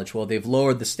college. Well, they've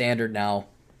lowered the standard now,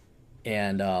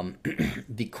 and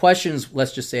the questions,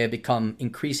 let's just say, have become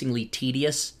increasingly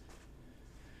tedious.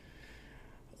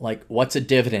 Like, what's a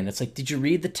dividend? It's like, did you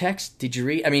read the text? Did you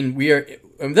read?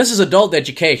 This is adult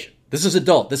education. This is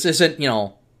adult. This isn't,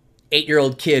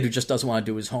 8-year-old kid who just doesn't want to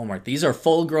do his homework. These are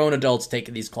full-grown adults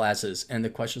taking these classes. And the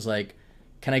question's like,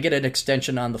 can I get an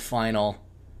extension on the final?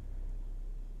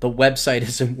 The website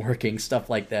isn't working, stuff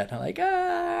like that. I'm like,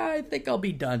 I think I'll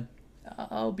be done.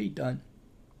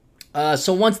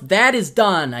 So once that is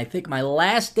done, I think my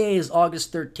last day is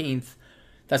August 13th.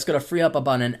 That's going to free up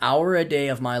about an hour a day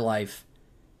of my life.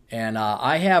 And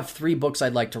I have 3 books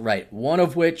I'd like to write, one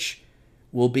of which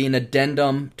will be an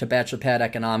addendum to Bachelor Pad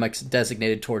Economics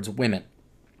designated towards women.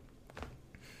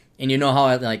 And you know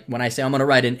how, when I say I'm going to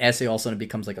write an essay, all of a sudden it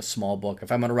becomes like a small book. If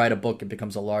I'm going to write a book, it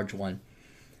becomes a large one.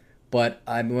 But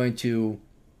I'm going to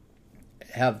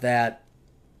have that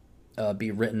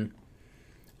be written.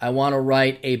 I want to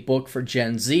write a book for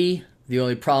Gen Z The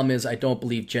only problem is I don't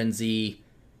believe Gen Z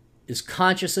is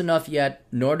conscious enough yet,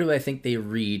 nor do I think they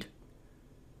read.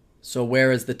 So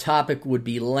whereas the topic would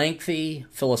be lengthy,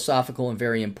 philosophical, and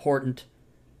very important,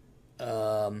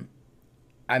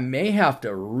 I may have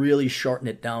to really shorten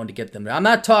it down to get them. I'm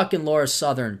not talking Laura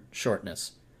Southern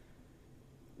shortness,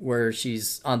 where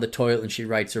she's on the toilet and she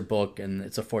writes her book and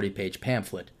it's a 40-page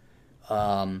pamphlet.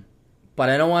 But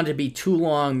I don't want it to be too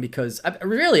long because,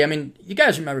 you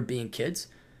guys remember being kids.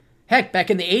 Heck, back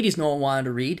in the 80s, no one wanted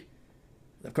to read.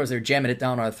 Of course, they're jamming it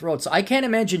down our throats. So I can't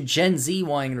imagine Gen Z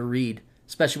wanting to read,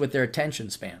 especially with their attention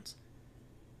spans.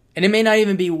 And it may not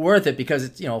even be worth it because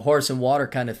it's, horse and water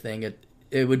kind of thing.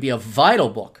 It would be a vital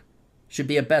book. Should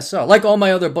be a bestseller, like all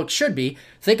my other books should be.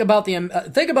 Think about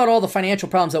all the financial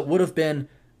problems that would have been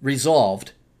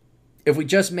resolved if we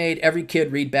just made every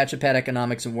kid read Batch of Pat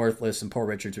Economics and Worthless and Poor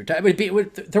Richard's Retirement.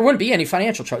 There wouldn't be any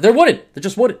financial trouble. There wouldn't. There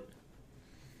just wouldn't.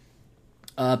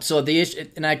 So the issue,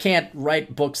 and I can't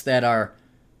write books that are,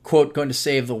 quote, going to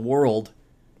save the world.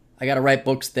 I got to write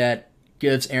books that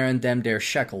gives Aaron them their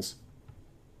shekels.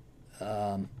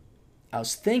 I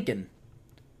was thinking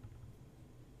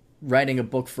writing a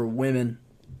book for women,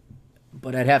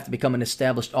 but I'd have to become an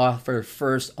established author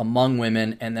first among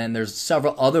women, and then there's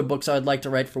several other books I'd like to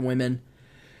write for women.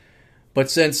 But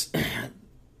since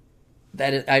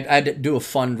I'd do a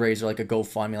fundraiser, like a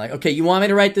GoFundMe, like, okay, you want me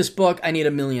to write this book? I need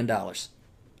 $1 million.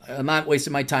 I'm not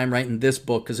wasting my time writing this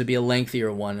book because it'd be a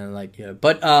lengthier one, and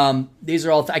But these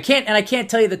are all I can't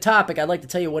tell you the topic. I'd like to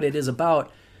tell you what it is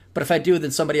about, but if I do,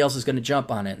 then somebody else is going to jump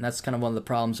on it, and that's kind of one of the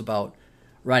problems about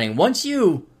writing. Once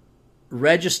you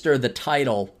register the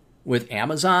title with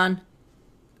Amazon,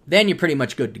 then you're pretty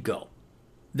much good to go.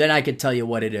 Then I could tell you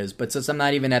what it is, but since I'm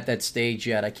not even at that stage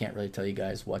yet, I can't really tell you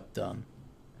guys what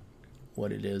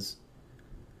it is.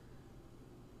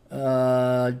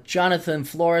 Jonathan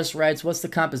Flores writes, what's the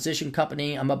composition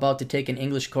company? I'm about to take an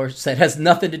English course that has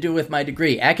nothing to do with my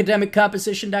degree.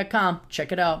 Academiccomposition.com.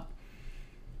 Check it out.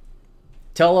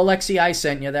 Tell Alexi I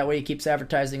sent you. That way he keeps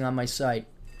advertising on my site.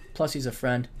 Plus he's a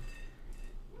friend.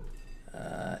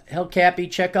 Hell Cappy,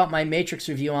 check out my Matrix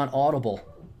review on Audible.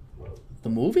 The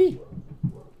movie?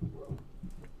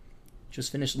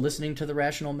 Just finished listening to The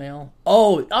Rational Mail.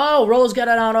 Oh, Rollo's got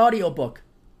it on audiobook.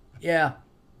 Yeah,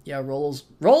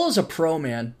 Rollo's a pro,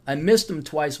 man. I missed him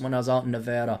twice when I was out in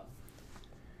Nevada.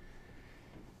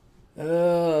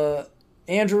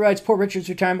 Andrew writes, Poor Richard's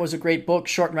Retirement was a great book,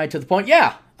 short and right to the point.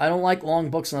 Yeah, I don't like long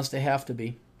books unless they have to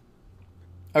be.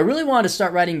 I really wanted to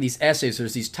start writing these essays.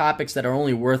 There's these topics that are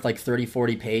only worth like 30,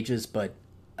 40 pages, but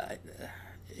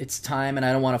it's time, and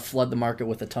I don't want to flood the market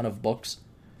with a ton of books.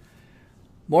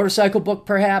 Motorcycle book,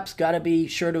 perhaps. Got to be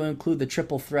sure to include the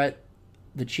triple threat,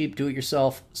 the cheap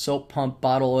do-it-yourself soap pump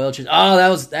bottle oil change. Oh,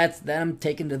 that I'm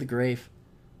taking to the grave.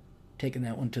 Taking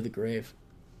that one to the grave.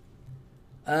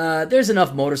 There's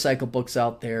enough motorcycle books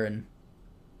out there, and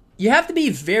you have to be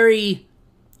very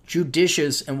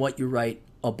judicious in what you write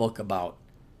a book about.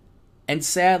 And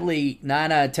sadly,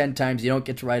 9 out of 10 times, you don't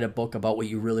get to write a book about what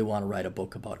you really want to write a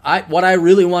book about. What I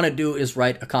really want to do is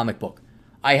write a comic book.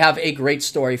 I have a great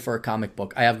story for a comic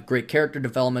book. I have great character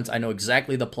developments. I know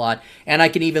exactly the plot. And I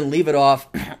can even leave it off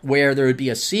where there would be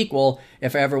a sequel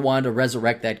if I ever wanted to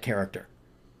resurrect that character.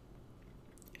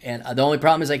 And the only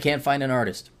problem is I can't find an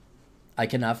artist. I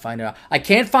cannot find it. I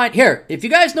can't find... Here, if you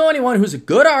guys know anyone who's a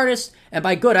good artist, and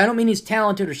by good, I don't mean he's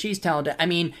talented or she's talented. I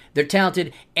mean they're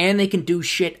talented and they can do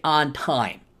shit on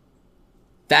time.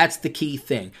 That's the key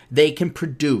thing. They can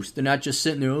produce. They're not just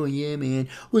sitting there, oh yeah, man.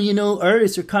 Well,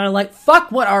 artists are kind of like... Fuck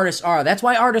what artists are. That's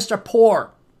why artists are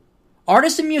poor.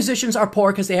 Artists and musicians are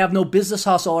poor because they have no business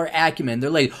hustle or acumen. They're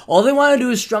like, all they want to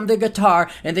do is strum their guitar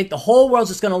and think the whole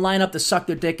world's just going to line up to suck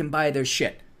their dick and buy their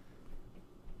shit.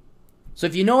 So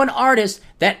if you know an artist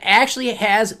that actually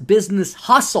has business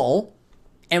hustle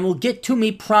and will get to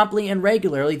me promptly and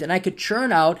regularly, then I could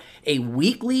churn out a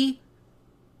weekly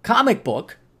comic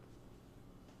book.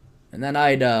 And then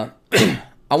I'd, I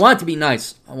want it to be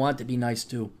nice. I want it to be nice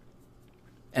too.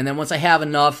 And then once I have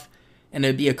enough and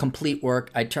it'd be a complete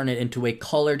work, I'd turn it into a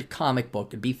colored comic book.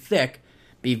 It'd be thick,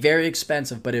 be very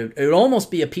expensive, but it would almost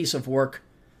be a piece of work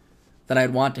that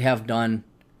I'd want to have done.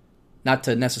 Not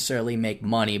to necessarily make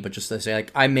money, but just to say,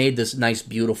 like, I made this nice,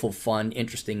 beautiful, fun,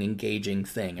 interesting, engaging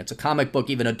thing. It's a comic book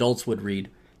even adults would read.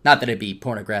 Not that it'd be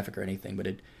pornographic or anything, but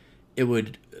it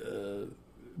would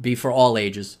be for all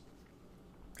ages.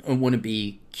 It wouldn't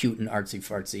be cute and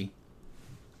artsy-fartsy.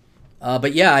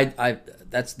 But yeah,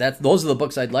 those are the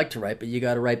books I'd like to write, but you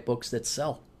got to write books that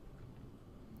sell.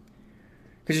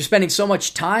 Because you're spending so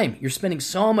much time.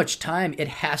 It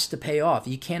has to pay off.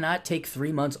 You cannot take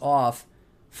 3 months off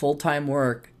full-time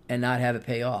work and not have it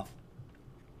pay off.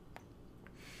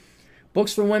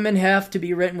 Books for women have to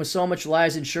be written with so much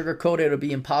lies and sugar-coated it'll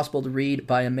be impossible to read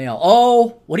by a male.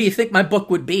 Oh, what do you think my book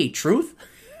would be? Truth?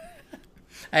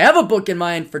 I have a book in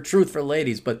mind for truth for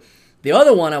ladies, but the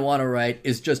other one I want to write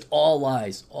is just all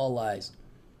lies. All lies.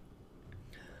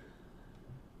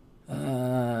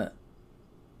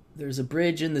 There's a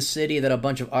bridge in the city that a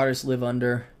bunch of artists live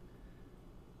under.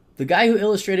 The guy who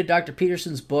illustrated Dr.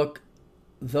 Peterson's book,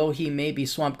 though he may be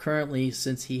swamped currently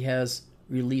since he has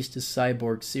released his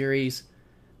Cyborg series.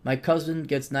 My cousin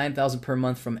gets $9,000 per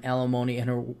month from alimony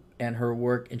and her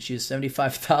work, and she is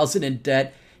 $75,000 in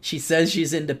debt. She says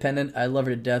she's independent. I love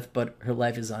her to death, but her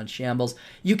life is on shambles.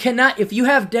 You cannot, if you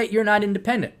have debt, you're not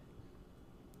independent.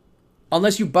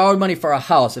 Unless you borrowed money for a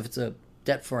house, if it's a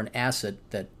debt for an asset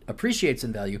that appreciates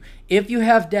in value. If you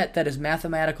have debt that is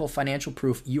mathematical financial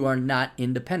proof, you are not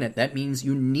independent. That means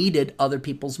you needed other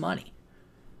people's money.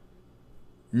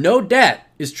 No debt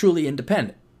is truly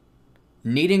independent.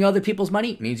 Needing other people's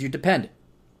money means you're dependent.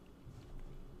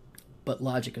 But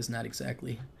logic is not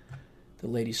exactly the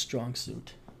lady's strong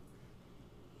suit.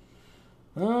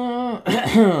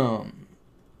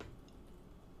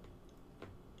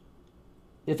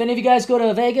 If any of you guys go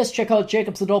to Vegas, check out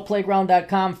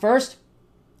jacobsadultplayground.com first.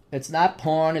 It's not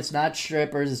porn, it's not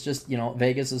strippers, it's just,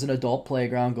 Vegas is an adult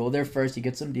playground. Go there first, you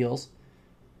get some deals.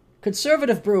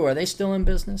 Conservative Brew, are they still in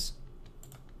business?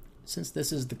 Since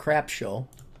this is the crap show.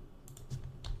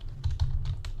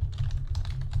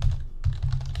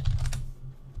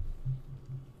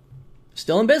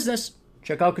 Still in business.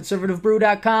 Check out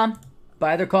conservativebrew.com.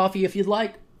 Buy their coffee if you'd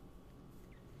like.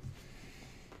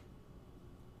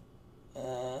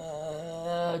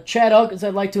 Chad Elkins,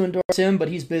 I'd like to endorse him, but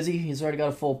he's busy. He's already got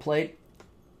a full plate.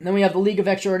 And then we have the League of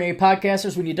Extraordinary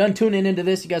Podcasters. When you're done tuning into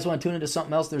this, you guys want to tune into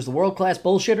something else, there's the World Class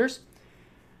Bullshitters.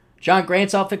 John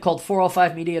Grant's outfit called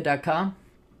 405media.com.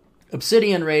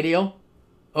 Obsidian Radio.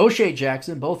 O'Shea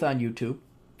Jackson, both on YouTube.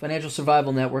 Financial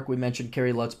Survival Network, we mentioned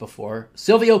Kerry Lutz before.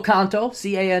 Silvio Canto,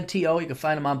 C-A-N-T-O. You can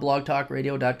find him on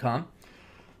blogtalkradio.com.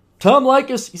 Tom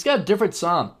Likas, he's got a different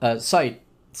site.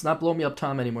 It's not Blow Me Up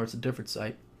Tom anymore, it's a different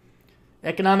site.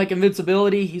 Economic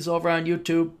Invincibility, he's over on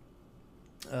YouTube.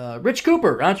 Rich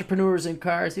Cooper, Entrepreneurs in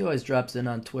Cars, he always drops in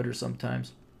on Twitter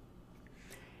sometimes.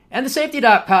 And the Safety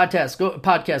Doc podcast,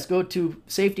 go to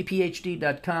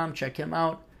safetyphd.com, check him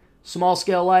out. Small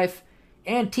Scale Life,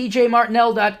 and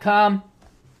tjmartinell.com,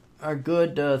 our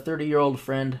good 30-year-old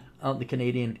friend out in the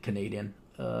Canadian,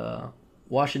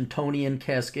 Washingtonian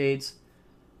Cascades.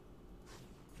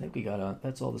 I think we got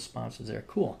that's all the sponsors there.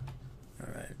 Cool. All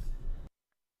right.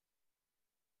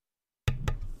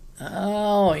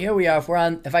 Oh, here we are.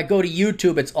 If I go to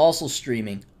YouTube, it's also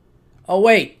streaming. Oh,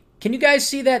 wait. Can you guys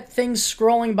see that thing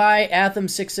scrolling by?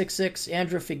 Atham666,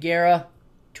 Andrew Figuera,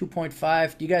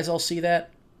 2.5. Do you guys all see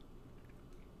that?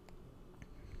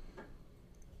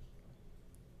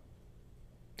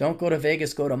 Don't go to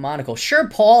Vegas, go to Monaco. Sure,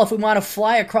 Paul, if we want to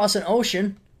fly across an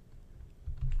ocean.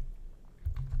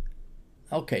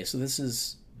 Okay, so this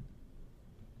is...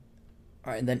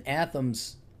 All right, and then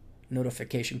Atham's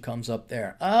notification comes up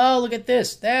there. Oh, look at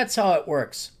this. That's how it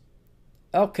works.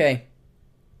 Okay.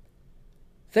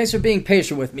 Thanks for being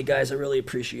patient with me, guys. I really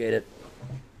appreciate it.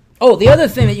 Oh, the other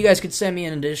thing that you guys could send me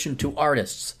in addition to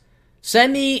artists.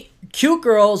 Send me cute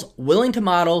girls willing to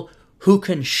model who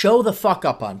can show the fuck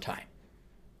up on time.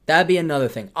 That'd be another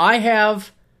thing. I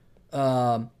have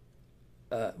an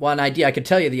idea. I could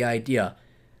tell you the idea.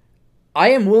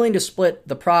 I am willing to split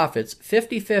the profits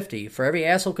 50-50 for every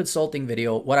asshole consulting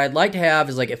video. What I'd like to have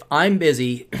is, like, if I'm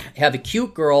busy, have a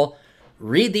cute girl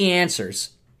read the answers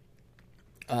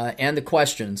and the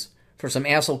questions for some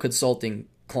asshole consulting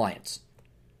clients.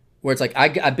 Where it's like,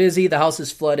 I'm busy, the house is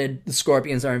flooded, the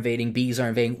scorpions are invading, bees are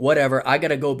invading, whatever. I got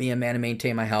to go be a man and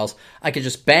maintain my house. I could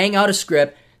just bang out a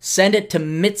script, send it to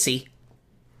Mitzi.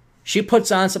 She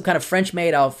puts on some kind of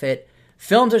French-made outfit,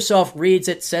 films herself, reads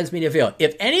it, sends me the video.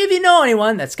 If any of you know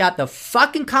anyone that's got the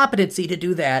fucking competency to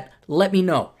do that, let me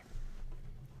know.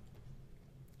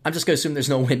 I'm just going to assume there's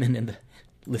no women in the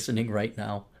listening right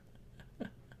now.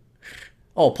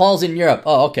 Oh, Paul's in Europe.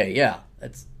 Oh, okay, yeah.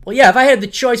 Well, yeah, if I had the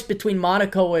choice between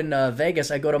Monaco and Vegas,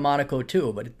 I'd go to Monaco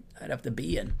too, but I'd have to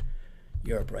be in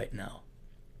Europe right now.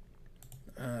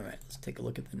 All right, let's take a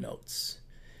look at the notes.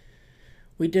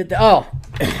 We did the... Oh,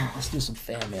 let's do some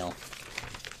fan mail.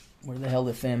 Where the hell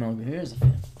did fan mail go? Here's the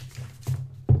fan.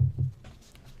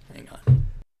 Hang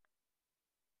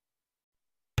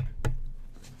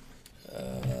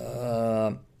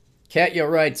on. Katya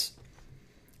writes,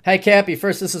 "Hi, Cappy.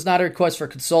 First, this is not a request for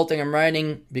consulting. I'm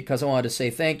writing because I wanted to say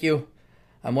thank you.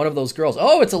 I'm one of those girls."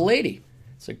 Oh, it's a lady.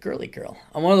 It's a girly girl.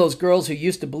 "I'm one of those girls who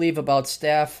used to believe about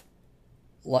stuff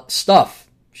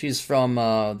She's from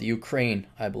the Ukraine,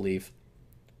 I believe.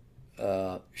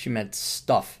 She meant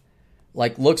stuff.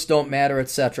 Like looks don't matter,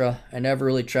 etc. I never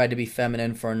really tried to be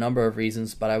feminine for a number of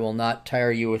reasons, but I will not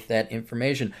tire you with that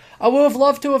information. I would have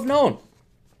loved to have known.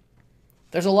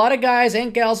 There's a lot of guys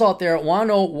and gals out there that want to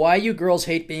know why you girls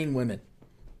hate being women.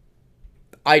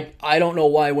 I don't know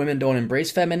why women don't embrace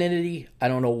femininity. I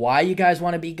don't know why you guys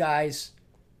want to be guys.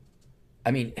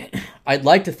 I mean, I'd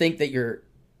like to think that you're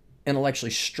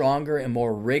intellectually stronger and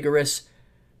more rigorous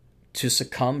to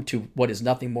succumb to what is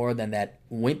nothing more than that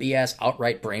wimpy-ass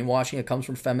outright brainwashing that comes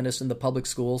from feminists in the public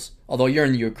schools. Although you're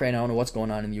in the Ukraine, I don't know what's going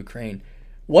on in the Ukraine.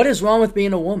 What is wrong with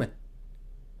being a woman?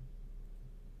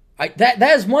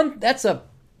 That's a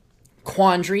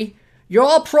quandary. You're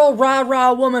all pro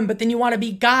rah-rah woman, but then you want to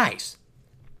be guys.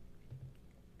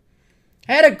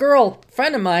 I had a girl,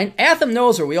 friend of mine, Atham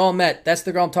knows her, we all met. That's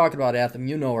the girl I'm talking about, Atham,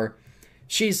 you know her.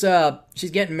 She's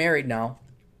getting married now.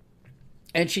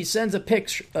 And she sends a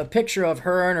picture of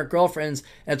her and her girlfriends,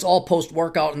 and it's all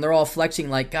post-workout, and they're all flexing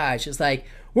like guys. She's like,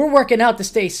 we're working out to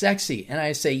stay sexy. And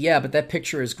I say, yeah, but that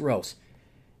picture is gross.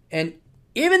 And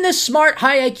even this smart,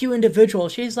 high IQ individual,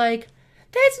 she's like,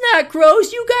 that's not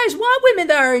gross. You guys want women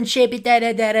that are in shape.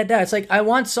 Da-da-da-da-da. It's like, I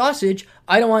want sausage.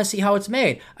 I don't want to see how it's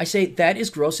made. I say, that is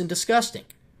gross and disgusting.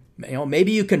 You know,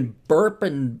 maybe you can burp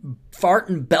and fart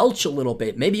and belch a little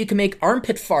bit. Maybe you can make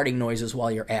armpit farting noises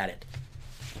while you're at it.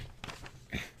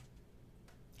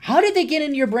 How did they get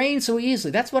into your brain so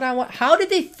easily? That's what I want. How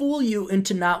did they fool you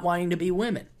into not wanting to be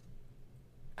women?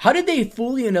 How did they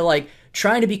fool you into like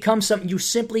trying to become something you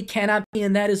simply cannot be,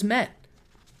 and that is men?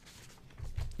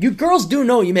 You girls do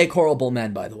know you make horrible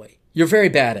men, by the way. You're very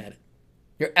bad at it.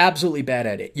 You're absolutely bad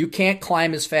at it. You can't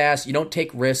climb as fast. You don't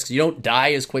take risks. You don't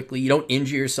die as quickly. You don't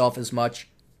injure yourself as much.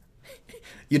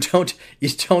 You don't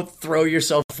throw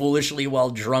yourself foolishly while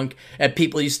drunk at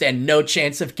people you stand no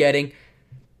chance of getting.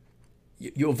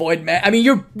 You avoid men. I mean,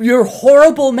 you're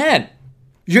horrible men.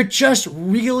 You're just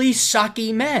really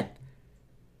sucky men.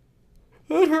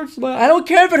 It hurts I don't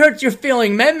care if it hurts your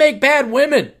feeling. Men make bad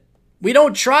women. We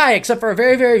don't try, except for a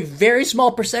very, very, very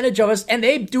small percentage of us, and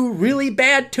they do really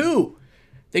bad too.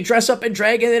 They dress up in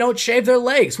drag and they don't shave their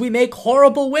legs. We make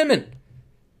horrible women.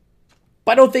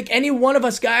 But I don't think any one of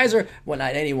us guys well,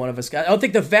 not any one of us guys. I don't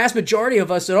think the vast majority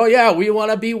of us said, oh yeah, we want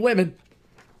to be women.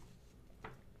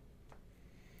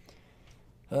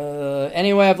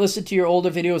 Anyway, I've listened to your older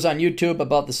videos on YouTube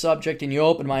about the subject and you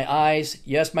opened my eyes.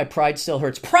 Yes, my pride still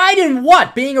hurts. Pride in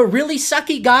what? Being a really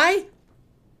sucky guy?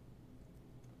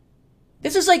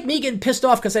 This is like me getting pissed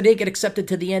off because I didn't get accepted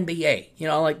to the NBA. You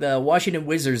know, like the Washington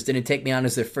Wizards didn't take me on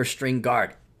as their first string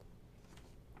guard.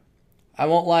 I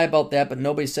won't lie about that, but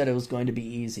nobody said it was going to be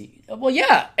easy. Well,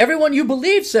 yeah, everyone you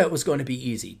believe said it was going to be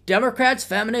easy. Democrats,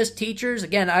 feminists, teachers.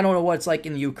 Again, I don't know what it's like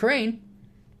in the Ukraine.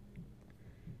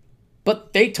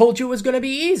 But they told you it was going to be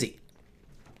easy.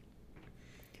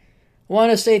 I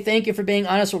want to say thank you for being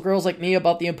honest with girls like me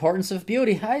about the importance of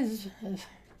beauty.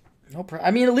 No problem.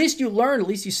 I mean, at least you learned. At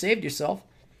least you saved yourself.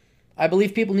 I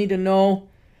believe people need to know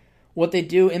what they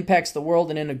do impacts the world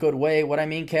and in a good way. What I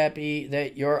mean, Cappy,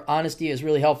 that your honesty is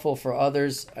really helpful for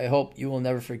others. I hope you will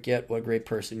never forget what a great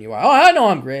person you are. Oh, I know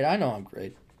I'm great. I know I'm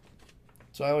great.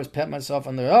 So I always pat myself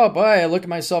on the... Oh, boy, I look at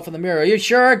myself in the mirror. You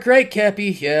sure are great,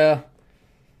 Cappy. Yeah.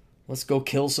 Let's go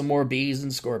kill some more bees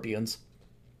and scorpions.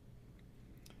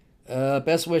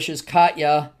 Best wishes,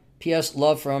 Katya. P.S.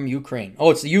 Love from Ukraine.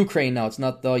 Oh, it's the Ukraine now. It's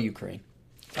not the Ukraine.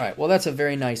 All right. Well, that's a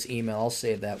very nice email. I'll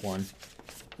save that one.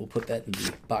 We'll put that in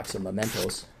the box of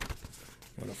mementos.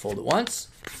 I'm going to fold it once,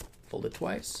 fold it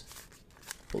twice,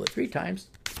 fold it 3 times,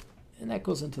 and that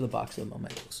goes into the box of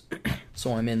mementos.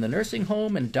 So I'm in the nursing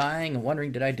home and dying and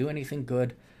wondering, did I do anything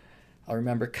good? I'll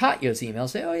remember Katya's email.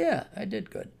 Say, oh, yeah, I did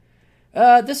good.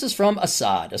 This is from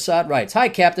Assad. Assad writes, hi,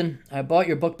 Captain. I bought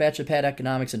your book, Bachelor Pad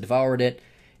Economics, and devoured it.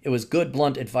 It was good,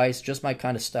 blunt advice, just my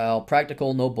kind of style.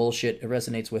 Practical, no bullshit. It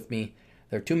resonates with me.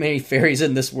 There are too many fairies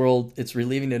in this world. It's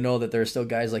relieving to know that there are still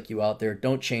guys like you out there.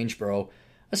 Don't change, bro.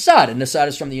 Assad. And Assad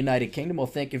is from the United Kingdom. Well,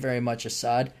 thank you very much,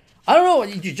 Assad. I don't know.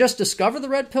 Did you just discover the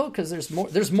red pill? Because there's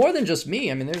more than just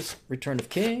me. I mean, there's Return of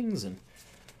Kings and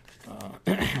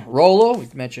Rolo.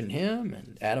 We've mentioned him.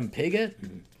 And Adam Piggott.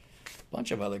 And bunch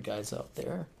of other guys out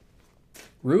there.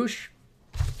 Roosh.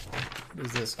 What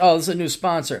is this? Oh, this is a new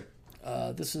sponsor.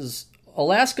 This is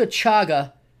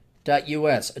AlaskaChaga.us.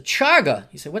 A chaga.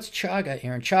 You say, what's chaga,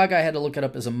 Aaron? Chaga, I had to look it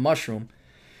up as a mushroom.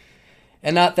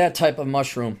 And not that type of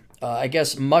mushroom. I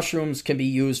guess mushrooms can be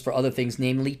used for other things,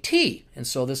 namely tea. And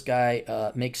so this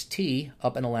guy makes tea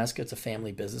up in Alaska. It's a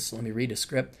family business. So let me read his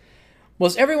script.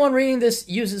 Most everyone reading this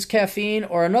uses caffeine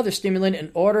or another stimulant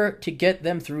in order to get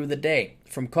them through the day.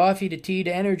 From coffee to tea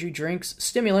to energy drinks,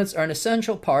 stimulants are an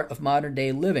essential part of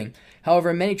modern-day living.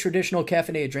 However, many traditional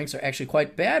caffeinated drinks are actually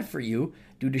quite bad for you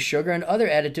due to sugar and other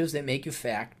additives that make you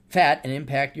fat and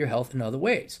impact your health in other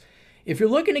ways. If you're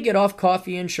looking to get off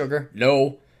coffee and sugar,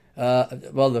 no.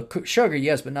 The sugar,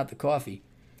 yes, but not the coffee.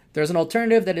 There's an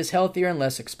alternative that is healthier and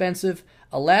less expensive.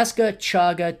 Alaska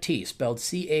Chaga Tea, spelled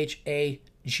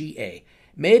C-H-A-G-A.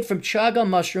 Made from chaga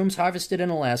mushrooms harvested in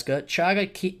Alaska,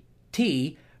 chaga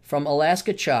tea from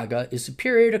Alaska Chaga is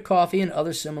superior to coffee and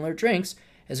other similar drinks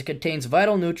as it contains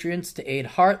vital nutrients to aid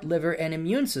heart, liver, and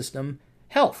immune system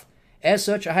health. As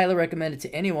such, I highly recommend it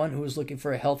to anyone who is looking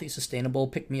for a healthy, sustainable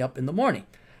pick-me-up in the morning.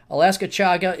 Alaska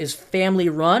Chaga is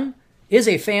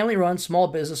a family-run small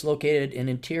business located in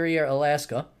interior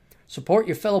Alaska. Support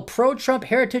your fellow pro-Trump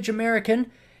heritage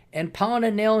American and pound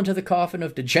a nail into the coffin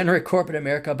of degenerate corporate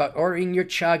America by ordering your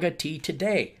chaga tea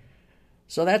today.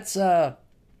 So that's I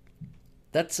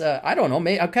don't know,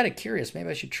 I'm kind of curious. Maybe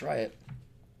I should try it.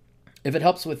 If it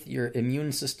helps with your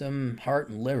immune system, heart,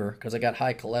 and liver, because I got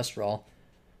high cholesterol.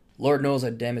 Lord knows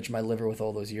I damaged my liver with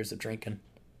all those years of drinking.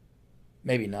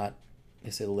 Maybe not.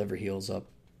 They say the liver heals up.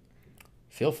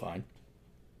 Feel fine.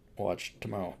 Watch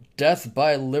tomorrow. Death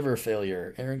by liver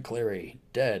failure. Aaron Clarey,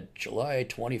 dead, July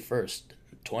 21st.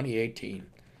 2018.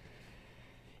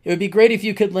 It would be great if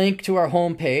you could link to our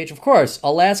homepage. Of course,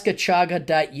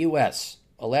 alaskachaga.us.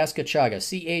 Alaska Chaga,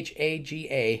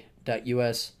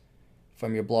 CHAGA.us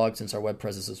from your blog, since our web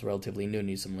presence is relatively new.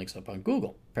 Need some links up on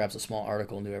Google. Perhaps a small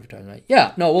article, new advertisement.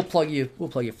 Yeah, no, we'll plug you. We'll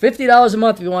plug you. $50 a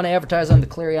month if you want to advertise on the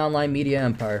Clarey Online Media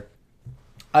Empire.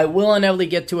 I will inevitably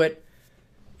get to it.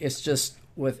 It's just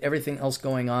with everything else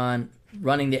going on,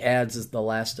 running the ads is the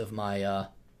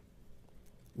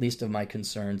least of my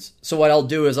concerns. So what I'll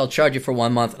do is I'll charge you for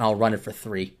 1 month and I'll run it for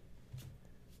 3.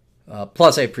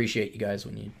 Plus, I appreciate you guys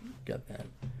when you got that.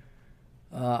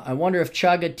 I wonder if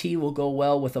chaga tea will go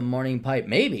well with a morning pipe.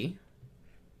 Maybe.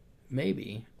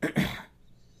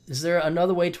 Is there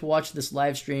another way to watch this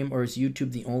live stream, or is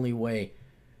YouTube the only way?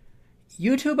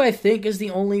 YouTube, I think, is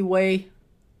the only way.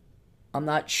 I'm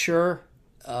not sure.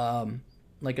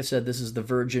 Like I said, this is the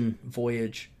virgin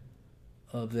voyage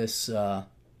of this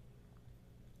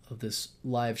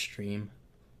live stream.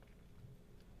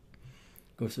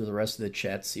 Go through the rest of the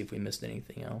chat, see if we missed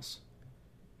anything else.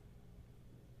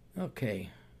 Okay.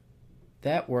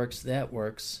 That works.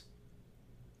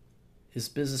 Is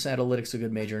business analytics a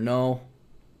good major? No.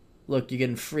 Look, you're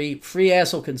getting free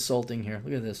asshole consulting here.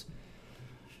 Look at this.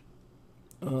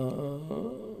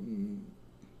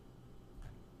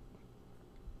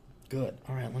 Good.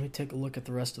 All right, let me take a look at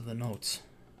the rest of the notes.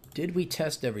 Did we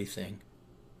test everything?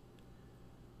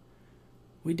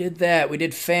 We did that. We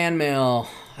did fan mail.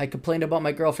 I complained about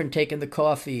my girlfriend taking the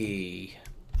coffee.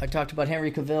 I talked about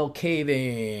Henry Cavill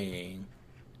caving.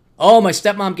 Oh, my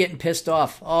stepmom getting pissed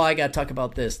off. Oh, I gotta talk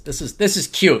about this. This is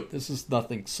cute. This is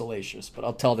nothing salacious, but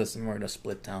I'll tell this and we're in a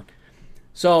split town.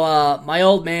 So, my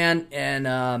old man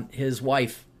and his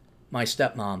wife, my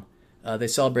stepmom, they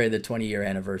celebrated the 20-year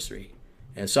anniversary.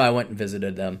 And so I went and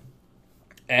visited them.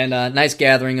 And nice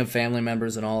gathering of family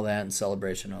members and all that, and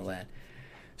celebration and all that.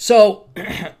 So,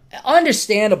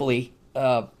 understandably,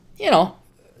 they're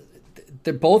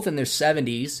both in their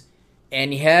 70s,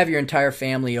 and you have your entire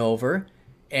family over,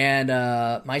 and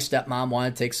my stepmom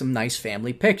wanted to take some nice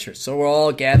family pictures. So we're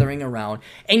all gathering around.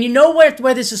 And you know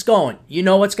where this is going. You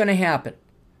know what's going to happen.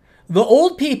 The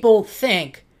old people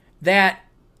think that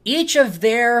each of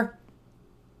their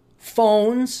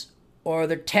phones or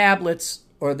their tablets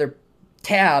or their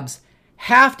tabs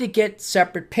have to get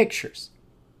separate pictures.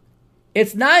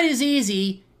 It's not as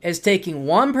easy as taking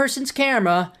one person's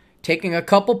camera, taking a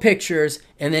couple pictures,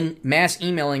 and then mass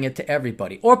emailing it to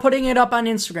everybody. Or putting it up on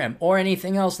Instagram or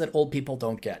anything else that old people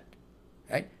don't get.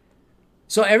 Right?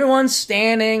 So everyone's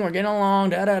standing, we're getting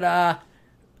along,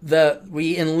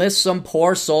 we enlist some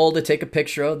poor soul to take a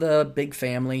picture of the big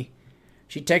family.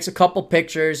 She takes a couple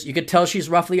pictures. You could tell she's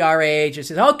roughly our age. She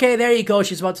says, okay, there you go.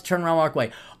 She's about to turn around and walk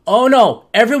away. Oh, no.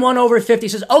 Everyone over 50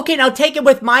 says, okay, now take it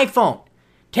with my phone.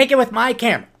 Take it with my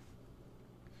camera.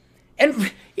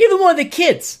 And even one of the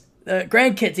kids, the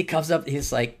grandkids, he comes up,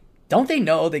 he's like, don't they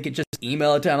know they could just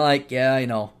email it to him? I'm like, yeah, I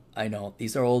know.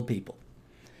 These are old people.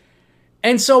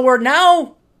 And so we're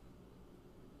now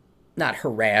not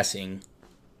harassing.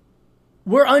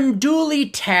 We're unduly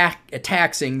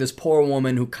taxing this poor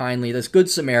woman who kindly, this good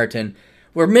Samaritan,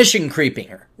 we're mission creeping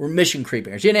her.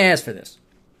 She didn't ask for this.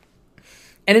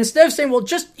 And instead of saying, well,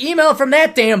 just email from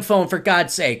that damn phone, for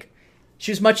God's sake,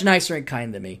 she was much nicer and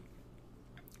kind than me.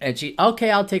 And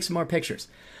okay, I'll take some more pictures.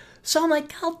 So I'm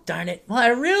like, oh, darn it. Well, I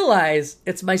realize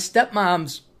it's my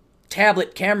stepmom's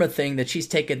tablet camera thing that she's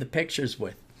taking the pictures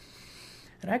with.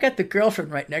 And I got the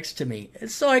girlfriend right next to me.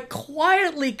 And so I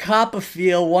quietly cop a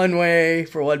feel one way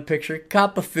for one picture,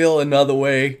 cop a feel another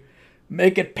way.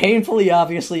 Make it painfully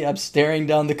obviously I'm staring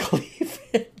down the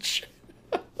cleavage.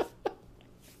 And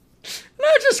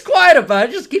I'm just quiet about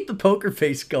it. Just keep the poker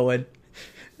face going.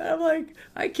 And I'm like,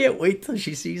 I can't wait till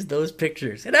she sees those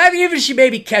pictures. And I mean, even she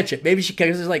maybe catch it. Maybe she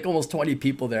catches. There's like almost 20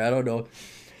 people there. I don't know.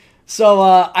 So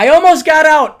I almost got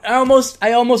out.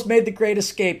 I almost made the great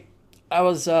escape. I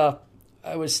was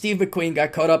Steve McQueen,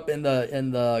 got caught up in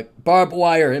the barbed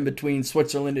wire in between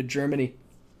Switzerland and Germany.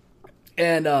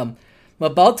 And I'm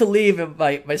about to leave, and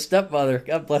my stepmother,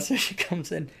 God bless her, she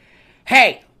comes in.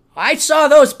 Hey, I saw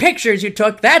those pictures you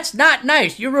took. That's not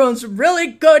nice. You ruined some really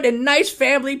good and nice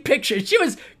family pictures. She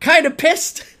was kind of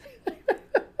pissed.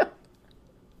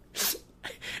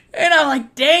 And I'm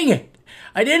like, dang it.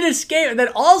 I didn't escape. And then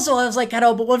also I was like, but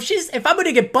if I'm going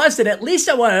to get busted, at least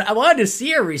I wanted to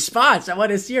see her response. I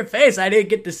wanted to see her face. I didn't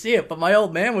get to see it, but my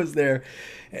old man was there,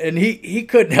 and he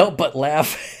couldn't help but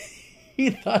laugh. He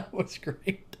thought it was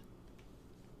great.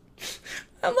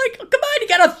 I'm like, oh, come on, you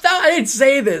got 1,000. I didn't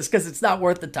say this because it's not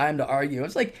worth the time to argue.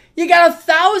 It's like, you got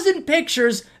 1,000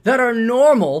 pictures that are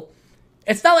normal.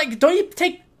 It's not like, don't you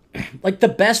take like the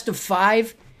best of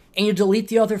 5 and you delete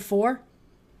the other 4?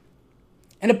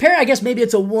 And apparently, I guess maybe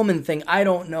it's a woman thing. I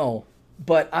don't know.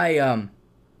 But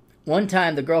one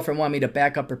time the girlfriend wanted me to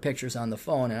back up her pictures on the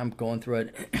phone, and I'm going through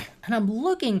it. And I'm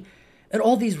looking at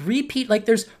all these like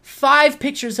there's 5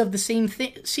 pictures of the same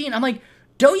scene. I'm like,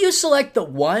 don't you select the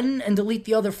one and delete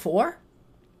the other 4?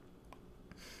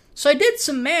 So I did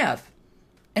some math.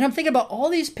 And I'm thinking about all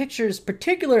these pictures,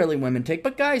 particularly women take,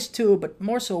 but guys too, but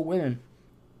more so women.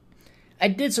 I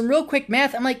did some real quick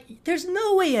math. I'm like, there's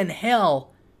no way in hell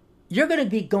you're going to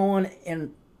be going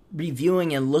and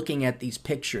reviewing and looking at these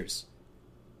pictures.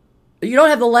 You don't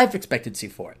have the life expectancy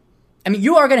for it. I mean,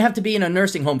 you are going to have to be in a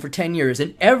nursing home for 10 years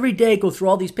and every day go through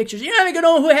all these pictures. You're not even going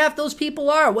to know who half those people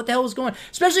are, what the hell was going on.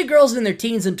 Especially girls in their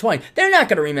teens and 20s. They're not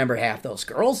going to remember half those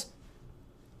girls.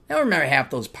 They don't remember half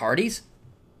those parties.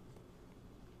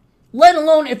 Let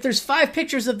alone if there's 5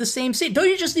 pictures of the same scene. Don't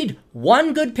you just need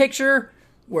one good picture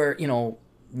where,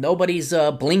 nobody's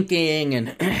blinking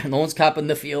and no one's copping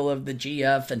the feel of the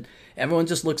GF and everyone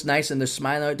just looks nice and they're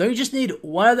smiling? Don't you just need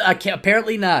one of the...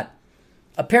 Apparently not.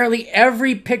 Apparently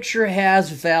every picture has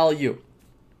value.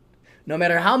 No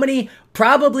matter how many,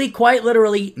 probably quite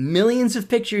literally millions of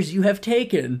pictures you have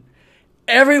taken,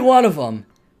 every one of them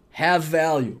have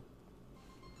value.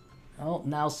 Oh,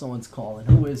 now someone's calling.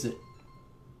 Who is it?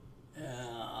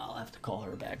 I'll have to call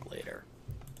her back later.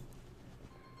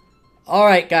 All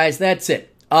right, guys, that's it.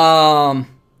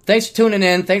 Thanks for tuning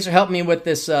in. Thanks for helping me with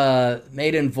this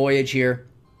maiden voyage here.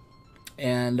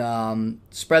 And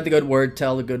spread the good word,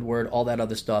 tell the good word, all that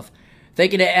other stuff.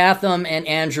 Thank you to Atham and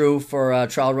Andrew for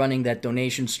trial running that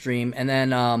donation stream. And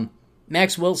then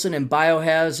Max Wilson and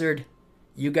Biohazard,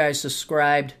 you guys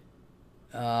subscribed.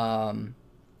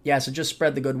 Yeah, so just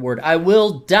spread the good word. I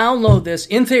will download this.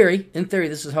 In theory,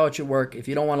 this is how it should work. If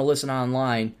you don't want to listen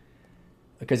online,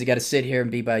 because you got to sit here and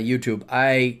be by YouTube,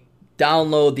 I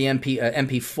download the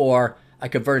MP4, I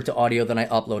convert it to audio, then I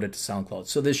upload it to SoundCloud.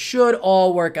 So this should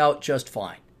all work out just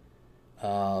fine.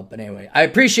 But anyway, I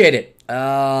appreciate it.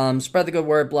 Spread the good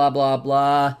word, blah, blah,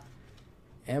 blah.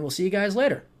 And we'll see you guys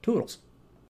later. Toodles.